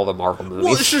better than all the Marvel movies.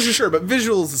 Well, sure, but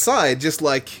visuals aside, just,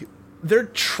 like, they're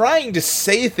trying to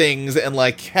say things and,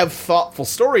 like, have thoughtful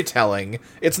storytelling.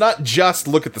 It's not just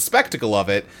look at the spectacle of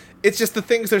it. It's just the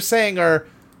things they're saying are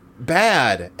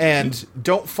bad and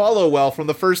don't follow well from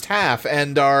the first half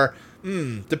and are,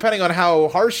 depending on how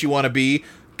harsh you want to be,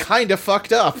 kind of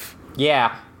fucked up.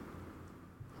 Yeah.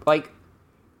 Like,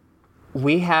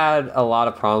 we had a lot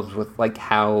of problems with, like,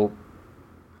 how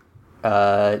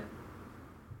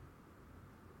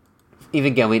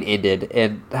Evangelion ended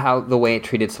and how the way it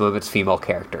treated some of its female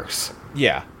characters.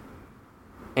 Yeah.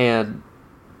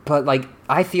 But, like,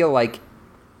 I feel like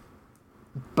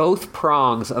both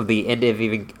prongs of the end of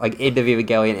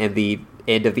Evangelion and the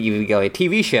end of the Evangelion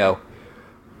TV show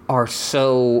are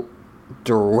so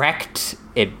direct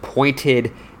and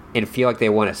pointed and feel like they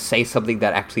want to say something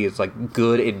that actually is, like,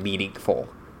 good and meaningful.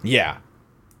 Yeah.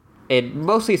 And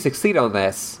mostly succeed on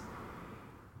this.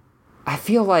 I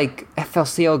feel like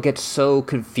FLCL gets so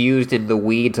confused in the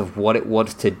weeds of what it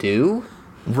wants to do.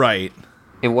 Right.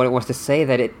 And what it wants to say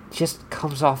that it just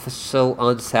comes off as so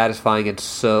unsatisfying and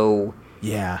so...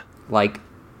 Yeah. Like,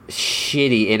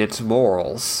 shitty in its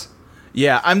morals.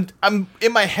 Yeah, I'm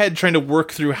in my head trying to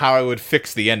work through how I would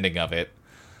fix the ending of it.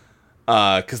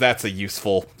 Because that's a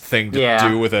useful thing to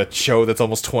do with a show that's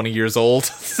almost 20 years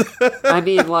old. I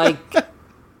mean, like...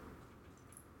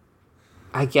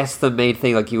 I guess the main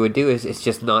thing, like, you would do is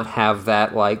just not have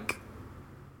that, like...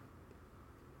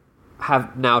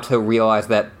 Have now to realize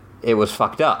that it was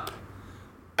fucked up.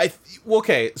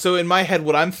 Okay, so in my head,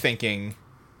 what I'm thinking...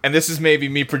 And this is maybe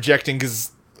me projecting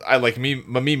because I like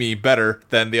Mamimi better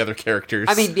than the other characters.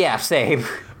 I mean, yeah, same.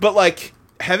 But, like,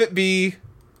 have it be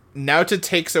Naota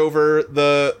takes over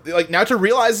the... Like, Naota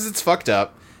realizes it's fucked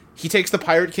up. He takes the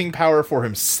Pirate King power for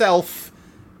himself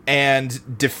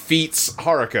and defeats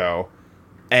Haruko.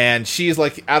 And she's,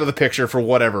 like, out of the picture for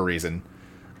whatever reason.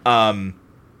 And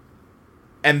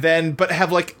then, but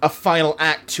have, like, a final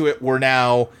act to it where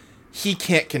now he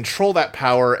can't control that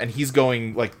power and he's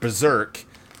going, like, berserk.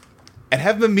 And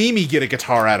have Mamimi get a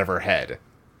guitar out of her head.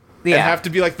 Yeah. And have to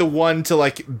be, like, the one to,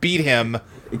 like, beat him.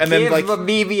 And then, like... Give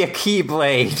Mamimi a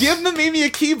Keyblade. Give Mamimi a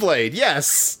Keyblade,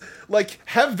 yes. Like,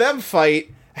 have them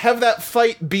fight. Have that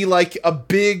fight be, like, a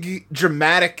big,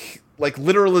 dramatic, like,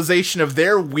 literalization of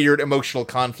their weird emotional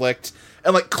conflict.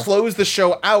 And, like, close the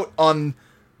show out on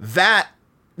that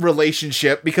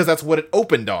relationship because that's what it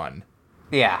opened on.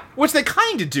 Yeah. Which they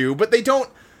kind of do, but they don't...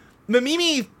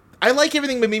 Mamimi... I like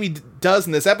everything Mamimi does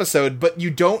in this episode, but you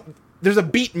don't... There's a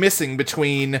beat missing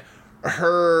between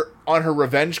her on her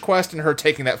revenge quest and her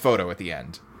taking that photo at the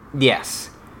end.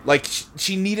 Yes. Like,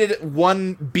 she needed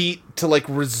one beat to, like,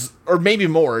 or maybe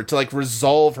more, to, like,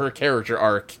 resolve her character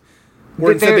arc.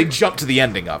 Where instead they jump to the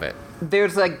ending of it.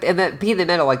 There's, like... And that being in the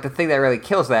middle, like, the thing that really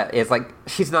kills that is, like,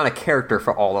 she's not a character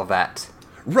for all of that.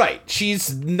 Right.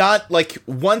 She's not, like,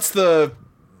 once the...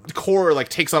 core, like,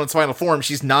 takes on its final form,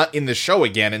 she's not in the show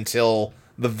again until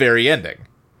the very ending.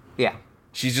 Yeah.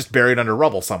 She's just buried under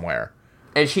rubble somewhere.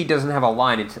 And she doesn't have a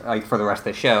line, like, for the rest of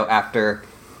the show after,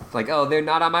 like, oh, they're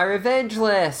not on my revenge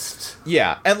list.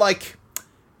 Yeah, and, like,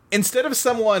 instead of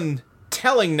someone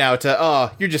telling Naota,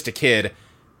 oh, you're just a kid,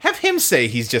 have him say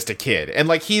he's just a kid. And,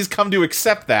 like, he's come to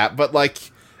accept that, but,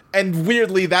 like, and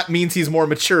weirdly, that means he's more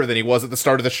mature than he was at the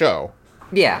start of the show.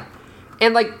 Yeah.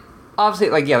 And, like, obviously,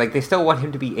 like, yeah, like, they still want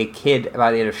him to be a kid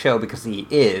by the end of the show because he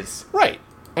is. Right.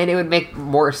 And it would make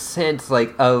more sense,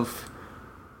 like, of...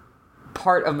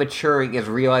 Part of maturing is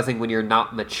realizing when you're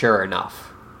not mature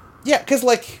enough. Yeah, because,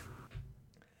 like...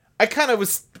 I kind of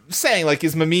was saying, like,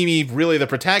 is Mamimi really the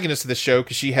protagonist of the show?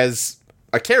 Because she has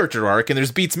a character arc and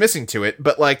there's beats missing to it.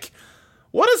 But, like,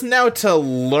 what is Naota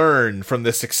learn from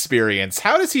this experience?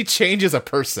 How does he change as a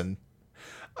person?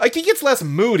 Like, he gets less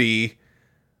moody...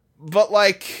 But,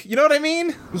 like, you know what I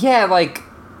mean? Yeah, like,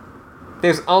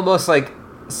 there's almost, like,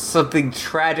 something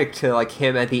tragic to, like,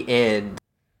 him at the end.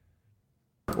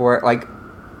 Or, like,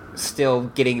 still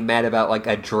getting mad about, like,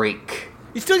 a drink.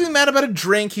 He's still getting mad about a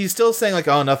drink. He's still saying, like,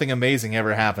 oh, nothing amazing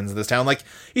ever happens in this town. Like,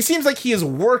 he seems like he has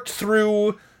worked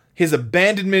through his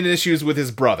abandonment issues with his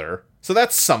brother. So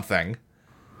that's something.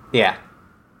 Yeah.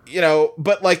 You know,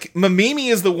 but, like,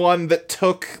 Mamimi is the one that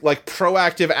took, like,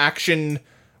 proactive action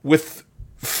with...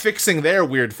 fixing their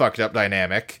weird fucked up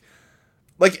dynamic.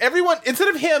 Like, everyone, instead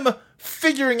of him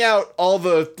figuring out all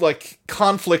the, like,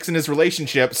 conflicts in his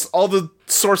relationships, all the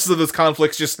sources of those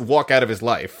conflicts just walk out of his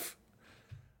life.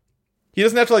 He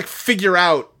doesn't have to, like, figure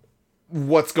out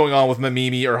what's going on with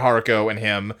Mamimi or Haruko and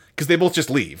him, because they both just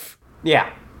leave.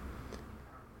 Yeah.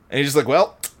 And he's just like,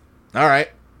 well, alright.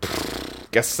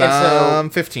 Guess I'm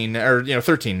 15, or,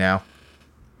 13 now.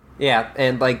 Yeah,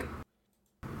 and, like,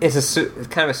 it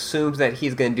kind of assumes that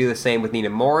he's going to do the same with Nina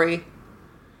Mori,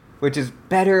 which is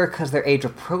better because they're age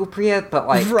appropriate, but,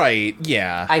 like... Right,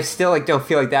 yeah. I still, like, don't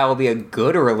feel like that will be a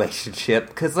good relationship,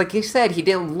 because, like you said, he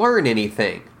didn't learn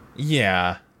anything.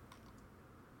 Yeah.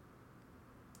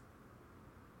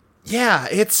 Yeah,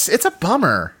 it's a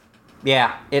bummer.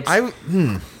 Yeah, it's...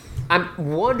 I'm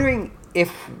wondering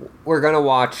if we're going to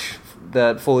watch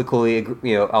the fully coolly,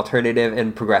 alternative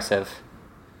and progressive.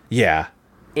 Yeah.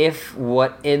 If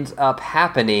what ends up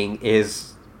happening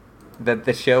is that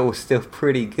the show was still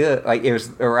pretty good, like it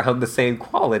was around the same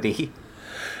quality.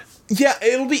 Yeah,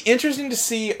 it'll be interesting to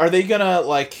see, are they gonna,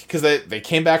 like, because they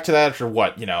came back to that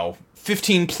after,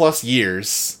 15 plus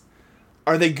years.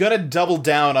 Are they gonna double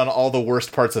down on all the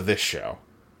worst parts of this show?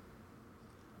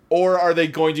 Or are they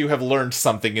going to have learned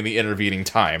something in the intervening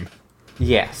time?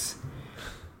 Yes.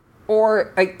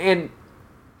 Or, and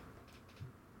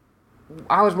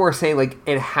I was more saying, like,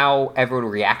 in how everyone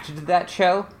reacted to that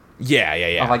show. Yeah.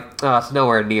 I'm like, oh, it's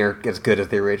nowhere near as good as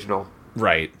the original.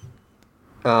 Right.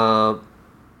 And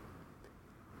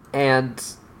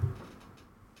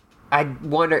I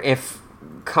wonder if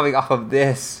coming off of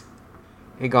this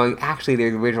and going, actually, the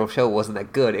original show wasn't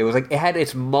that good. It was like, it had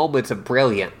its moments of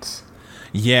brilliance.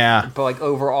 Yeah. But, like,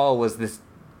 overall was this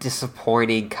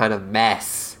disappointing kind of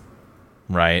mess.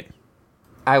 Right.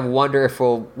 I wonder if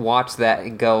we'll watch that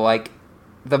and go, like,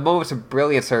 the moments of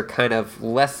brilliance are kind of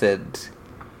lessened,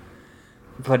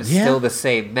 but it's still the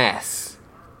same mess.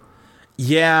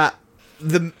 Yeah.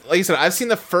 Like I said, I've seen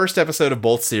the first episode of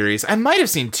both series. I might have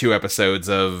seen 2 episodes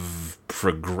of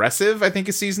Progressive, I think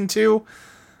is season 2.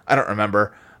 I don't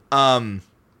remember. And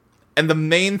the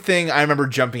main thing I remember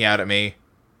jumping out at me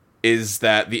is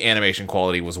that the animation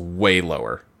quality was way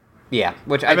lower. Yeah,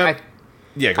 which go I ahead.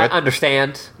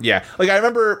 understand. Yeah, like I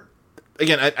remember,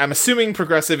 again, I'm assuming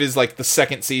Progressive is like the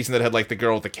second season that had like the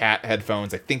girl with the cat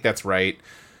headphones. I think that's right.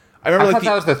 I thought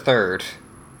that was the third.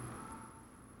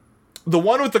 The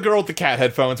one with the girl with the cat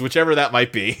headphones, whichever that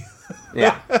might be.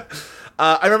 Yeah.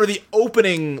 I remember the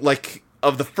opening, like,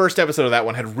 of the first episode of that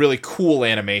one had really cool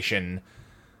animation,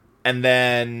 and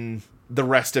then the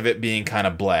rest of it being kind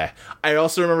of bleh. I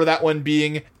also remember that one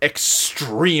being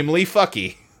extremely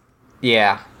fucky.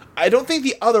 Yeah. I don't think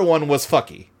the other one was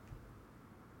fucky.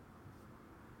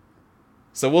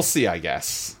 So we'll see, I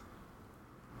guess.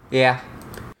 Yeah.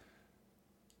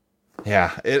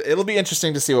 Yeah, it'll be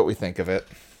interesting to see what we think of it.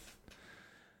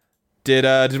 Did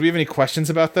we have any questions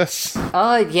about this?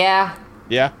 Yeah.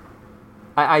 Yeah?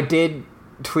 I did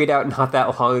tweet out not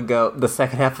that long ago, the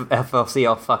second half of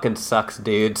FLCL fucking sucks,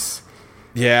 dudes.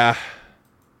 Yeah.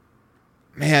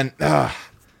 Man,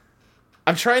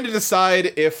 I'm trying to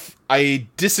decide if I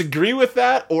disagree with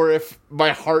that or if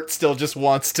my heart still just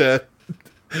wants to,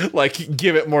 like,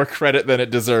 give it more credit than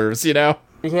it deserves, you know?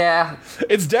 Yeah.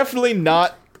 It's definitely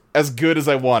not as good as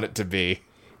I want it to be.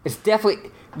 It's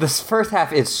definitely... This first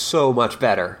half is so much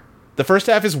better. The first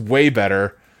half is way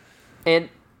better. And,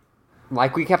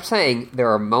 like we kept saying,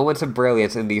 there are moments of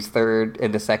brilliance in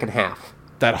the second half.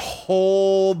 That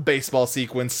whole baseball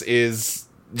sequence is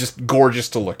just gorgeous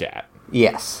to look at.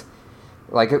 Yes.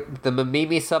 Like, the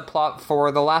Mamimi subplot for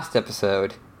the last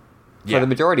episode, for the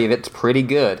majority of it's pretty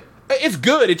good. It's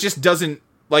good, it just doesn't...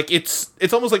 Like, it's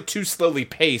almost like too slowly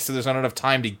paced, so there's not enough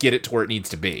time to get it to where it needs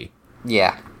to be.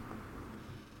 Yeah.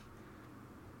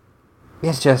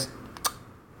 It's just...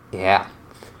 Yeah.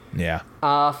 Yeah.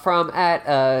 From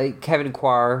Kevin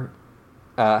Quar,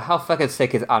 how fucking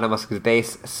sick is Anamuska's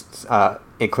bass?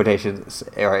 In quotations,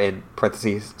 or in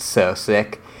parentheses, so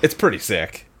sick. It's pretty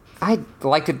sick. I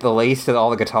liked it the least of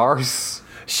all the guitars.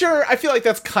 Sure, I feel like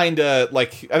that's kind of,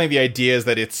 like, I think the idea is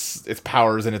that its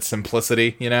powers and its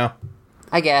simplicity, you know?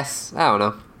 I guess. I don't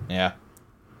know. Yeah.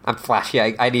 I'm flashy.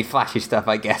 I need flashy stuff,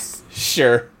 I guess.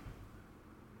 Sure.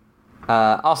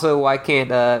 Also, why can't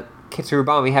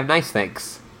Kitsurubami have nice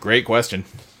things? Great question.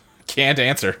 Can't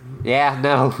answer. Yeah,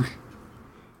 no.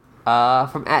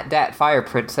 From @Dat Fire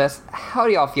Princess, how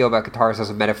do y'all feel about guitars as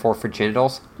a metaphor for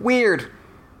genitals? Weird.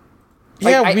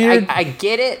 Yeah, like, weird. I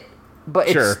get it, but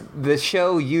Sure. the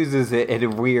show uses it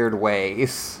in weird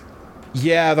ways.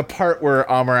 Yeah, the part where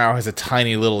Amuro has a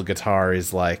tiny little guitar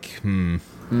is like,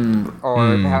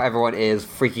 Or how everyone is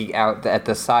freaking out at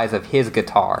the size of his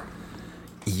guitar.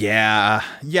 Yeah.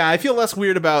 Yeah, I feel less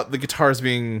weird about the guitars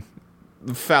being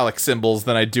phallic symbols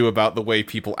than I do about the way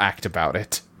people act about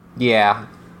it. Yeah.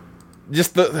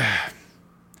 Just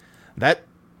that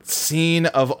scene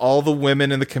of all the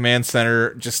women in the command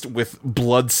center just with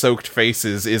blood-soaked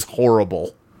faces is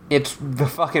horrible. It's the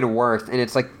fucking worst, and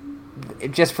it's like,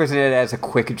 it just presented as a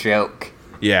quick joke.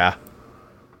 Yeah.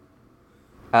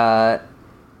 From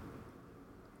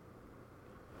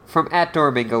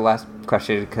 @Domingo, last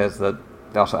question, because they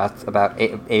also asked about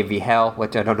AV Hell,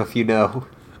 which I don't know if you know.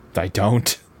 I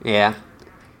don't. Yeah.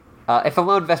 If a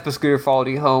lone Vespa scooter followed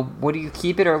you home, would you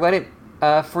keep it or let it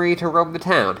free to roam the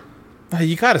town?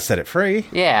 You gotta set it free.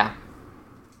 Yeah.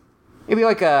 It'd be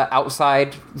like a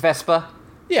outside Vespa.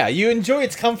 Yeah, you enjoy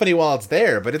its company while it's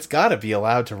there, but it's gotta be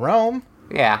allowed to roam.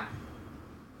 Yeah.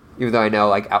 Even though I know,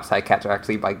 like, outside cats are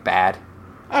actually, like, bad.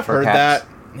 I've heard cats.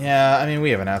 that. Yeah, I mean,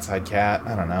 we have an outside cat.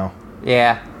 I don't know.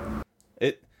 Yeah.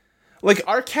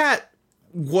 Our cat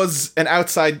was an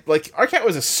outside, our cat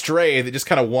was a stray that just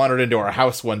kind of wandered into our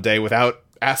house one day without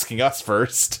asking us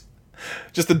first.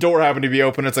 Just the door happened to be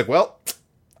open. It's like, well,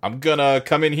 I'm gonna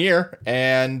come in here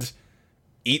and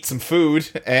eat some food,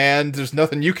 and there's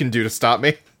nothing you can do to stop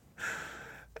me.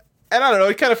 And I don't know,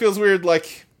 it kind of feels weird,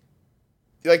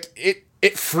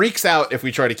 it freaks out if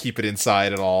we try to keep it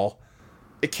inside at all.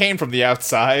 It came from the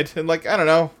outside, and I don't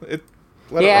know,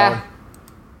 let it roam.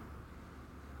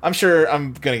 I'm sure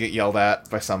I'm gonna get yelled at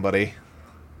by somebody.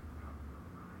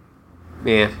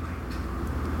 Yeah.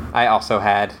 I also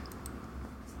had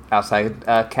outside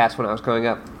cats when I was growing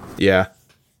up. Yeah.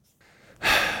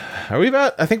 Are we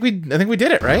about? I think we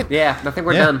did it, right? Yeah, I think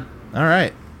we're done. All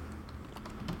right.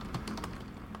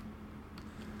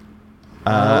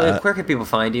 Where can people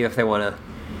find you if they want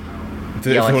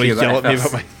to yell at me about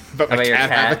my about your cat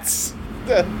cat? habits?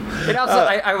 And also,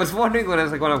 I was wondering when I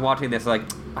was watching this,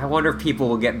 I wonder if people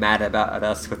will get mad about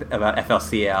us about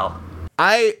FLCL.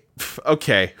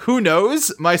 Okay, who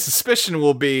knows? My suspicion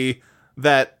will be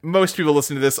that most people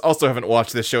listening to this also haven't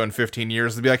watched this show in 15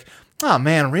 years. They'll be like, oh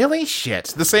man, really?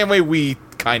 Shit. The same way we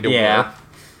kind of were.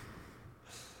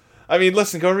 I mean,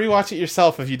 listen, go rewatch it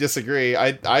yourself if you disagree.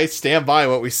 I stand by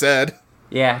what we said.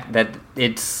 Yeah, that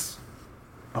it's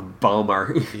a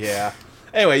bummer. Yeah.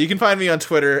 Anyway, you can find me on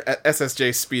Twitter at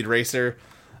SSJ Speed Racer.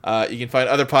 You can find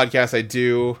other podcasts I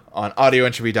do on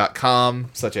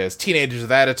audioentropy.com, such as Teenagers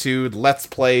with Attitude, Let's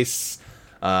Place,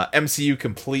 MCU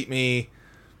Complete Me.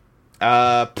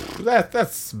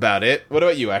 That's about it. What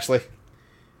about you, Ashley?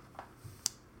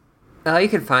 You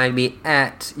can find me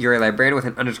at Yuri Librarian with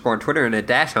an underscore on Twitter and a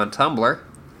dash on Tumblr.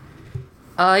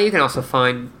 You can also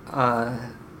find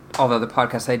all the other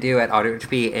podcasts I do at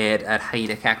AudioHP and at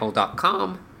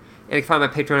hyenacackle.com. And you can find my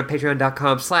Patreon at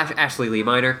patreon.com/Ashley Lee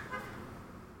Minor.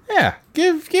 Yeah,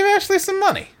 give Ashley some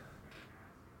money.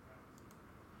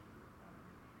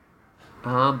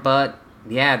 But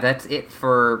yeah, that's it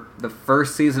for the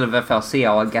first season of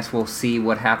FLCL. I guess we'll see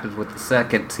what happens with the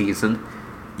second season.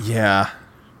 Yeah.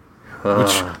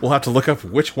 Which we'll have to look up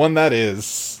which one that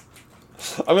is.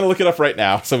 I'm gonna look it up right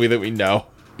now so that we know.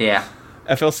 Yeah.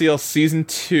 FLCL Season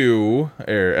 2,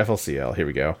 or FLCL, here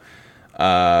we go.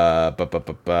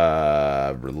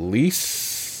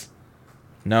 Release?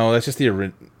 No, that's just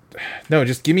the no,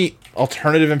 just give me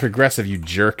alternative and progressive, you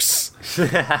jerks.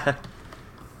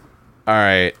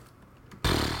 Alright.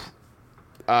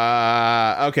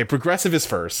 Okay, progressive is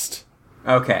first.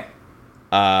 Okay.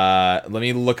 Let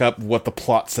me look up what the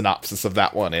plot synopsis of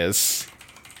that one is.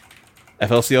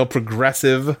 FLCL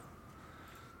Progressive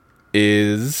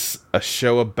is a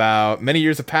show about many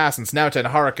years have passed since Naota and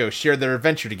Haruko shared their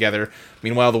adventure together.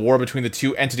 Meanwhile, the war between the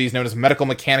two entities known as Medical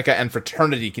Mechanica and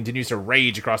Fraternity continues to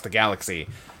rage across the galaxy.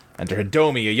 Enter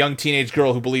Hidomi, a young teenage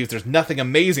girl who believes there's nothing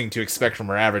amazing to expect from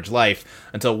her average life,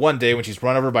 until one day when she's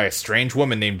run over by a strange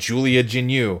woman named Julia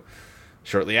Jinyu.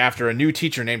 Shortly after, a new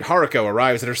teacher named Haruko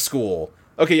arrives at her school.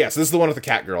 Okay, yes, this is the one with the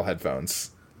cat girl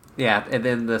headphones. Yeah, and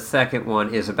then the second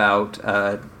one is about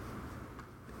a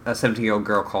 17-year-old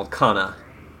girl called Kana.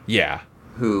 Yeah.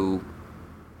 Who,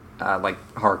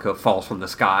 Haruko falls from the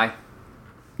sky.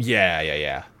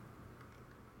 Yeah.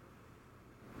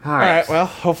 Alright, well,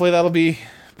 hopefully that'll be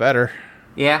better.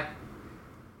 Yeah.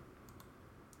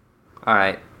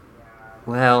 Alright.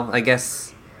 Well, I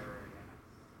guess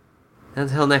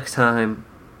until next time,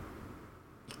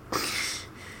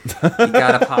 you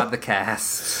gotta pod the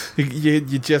cast. You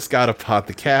just gotta pod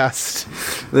the cast.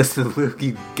 Listen, Luke,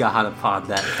 you gotta pod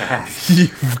that cast.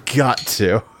 You've got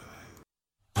to.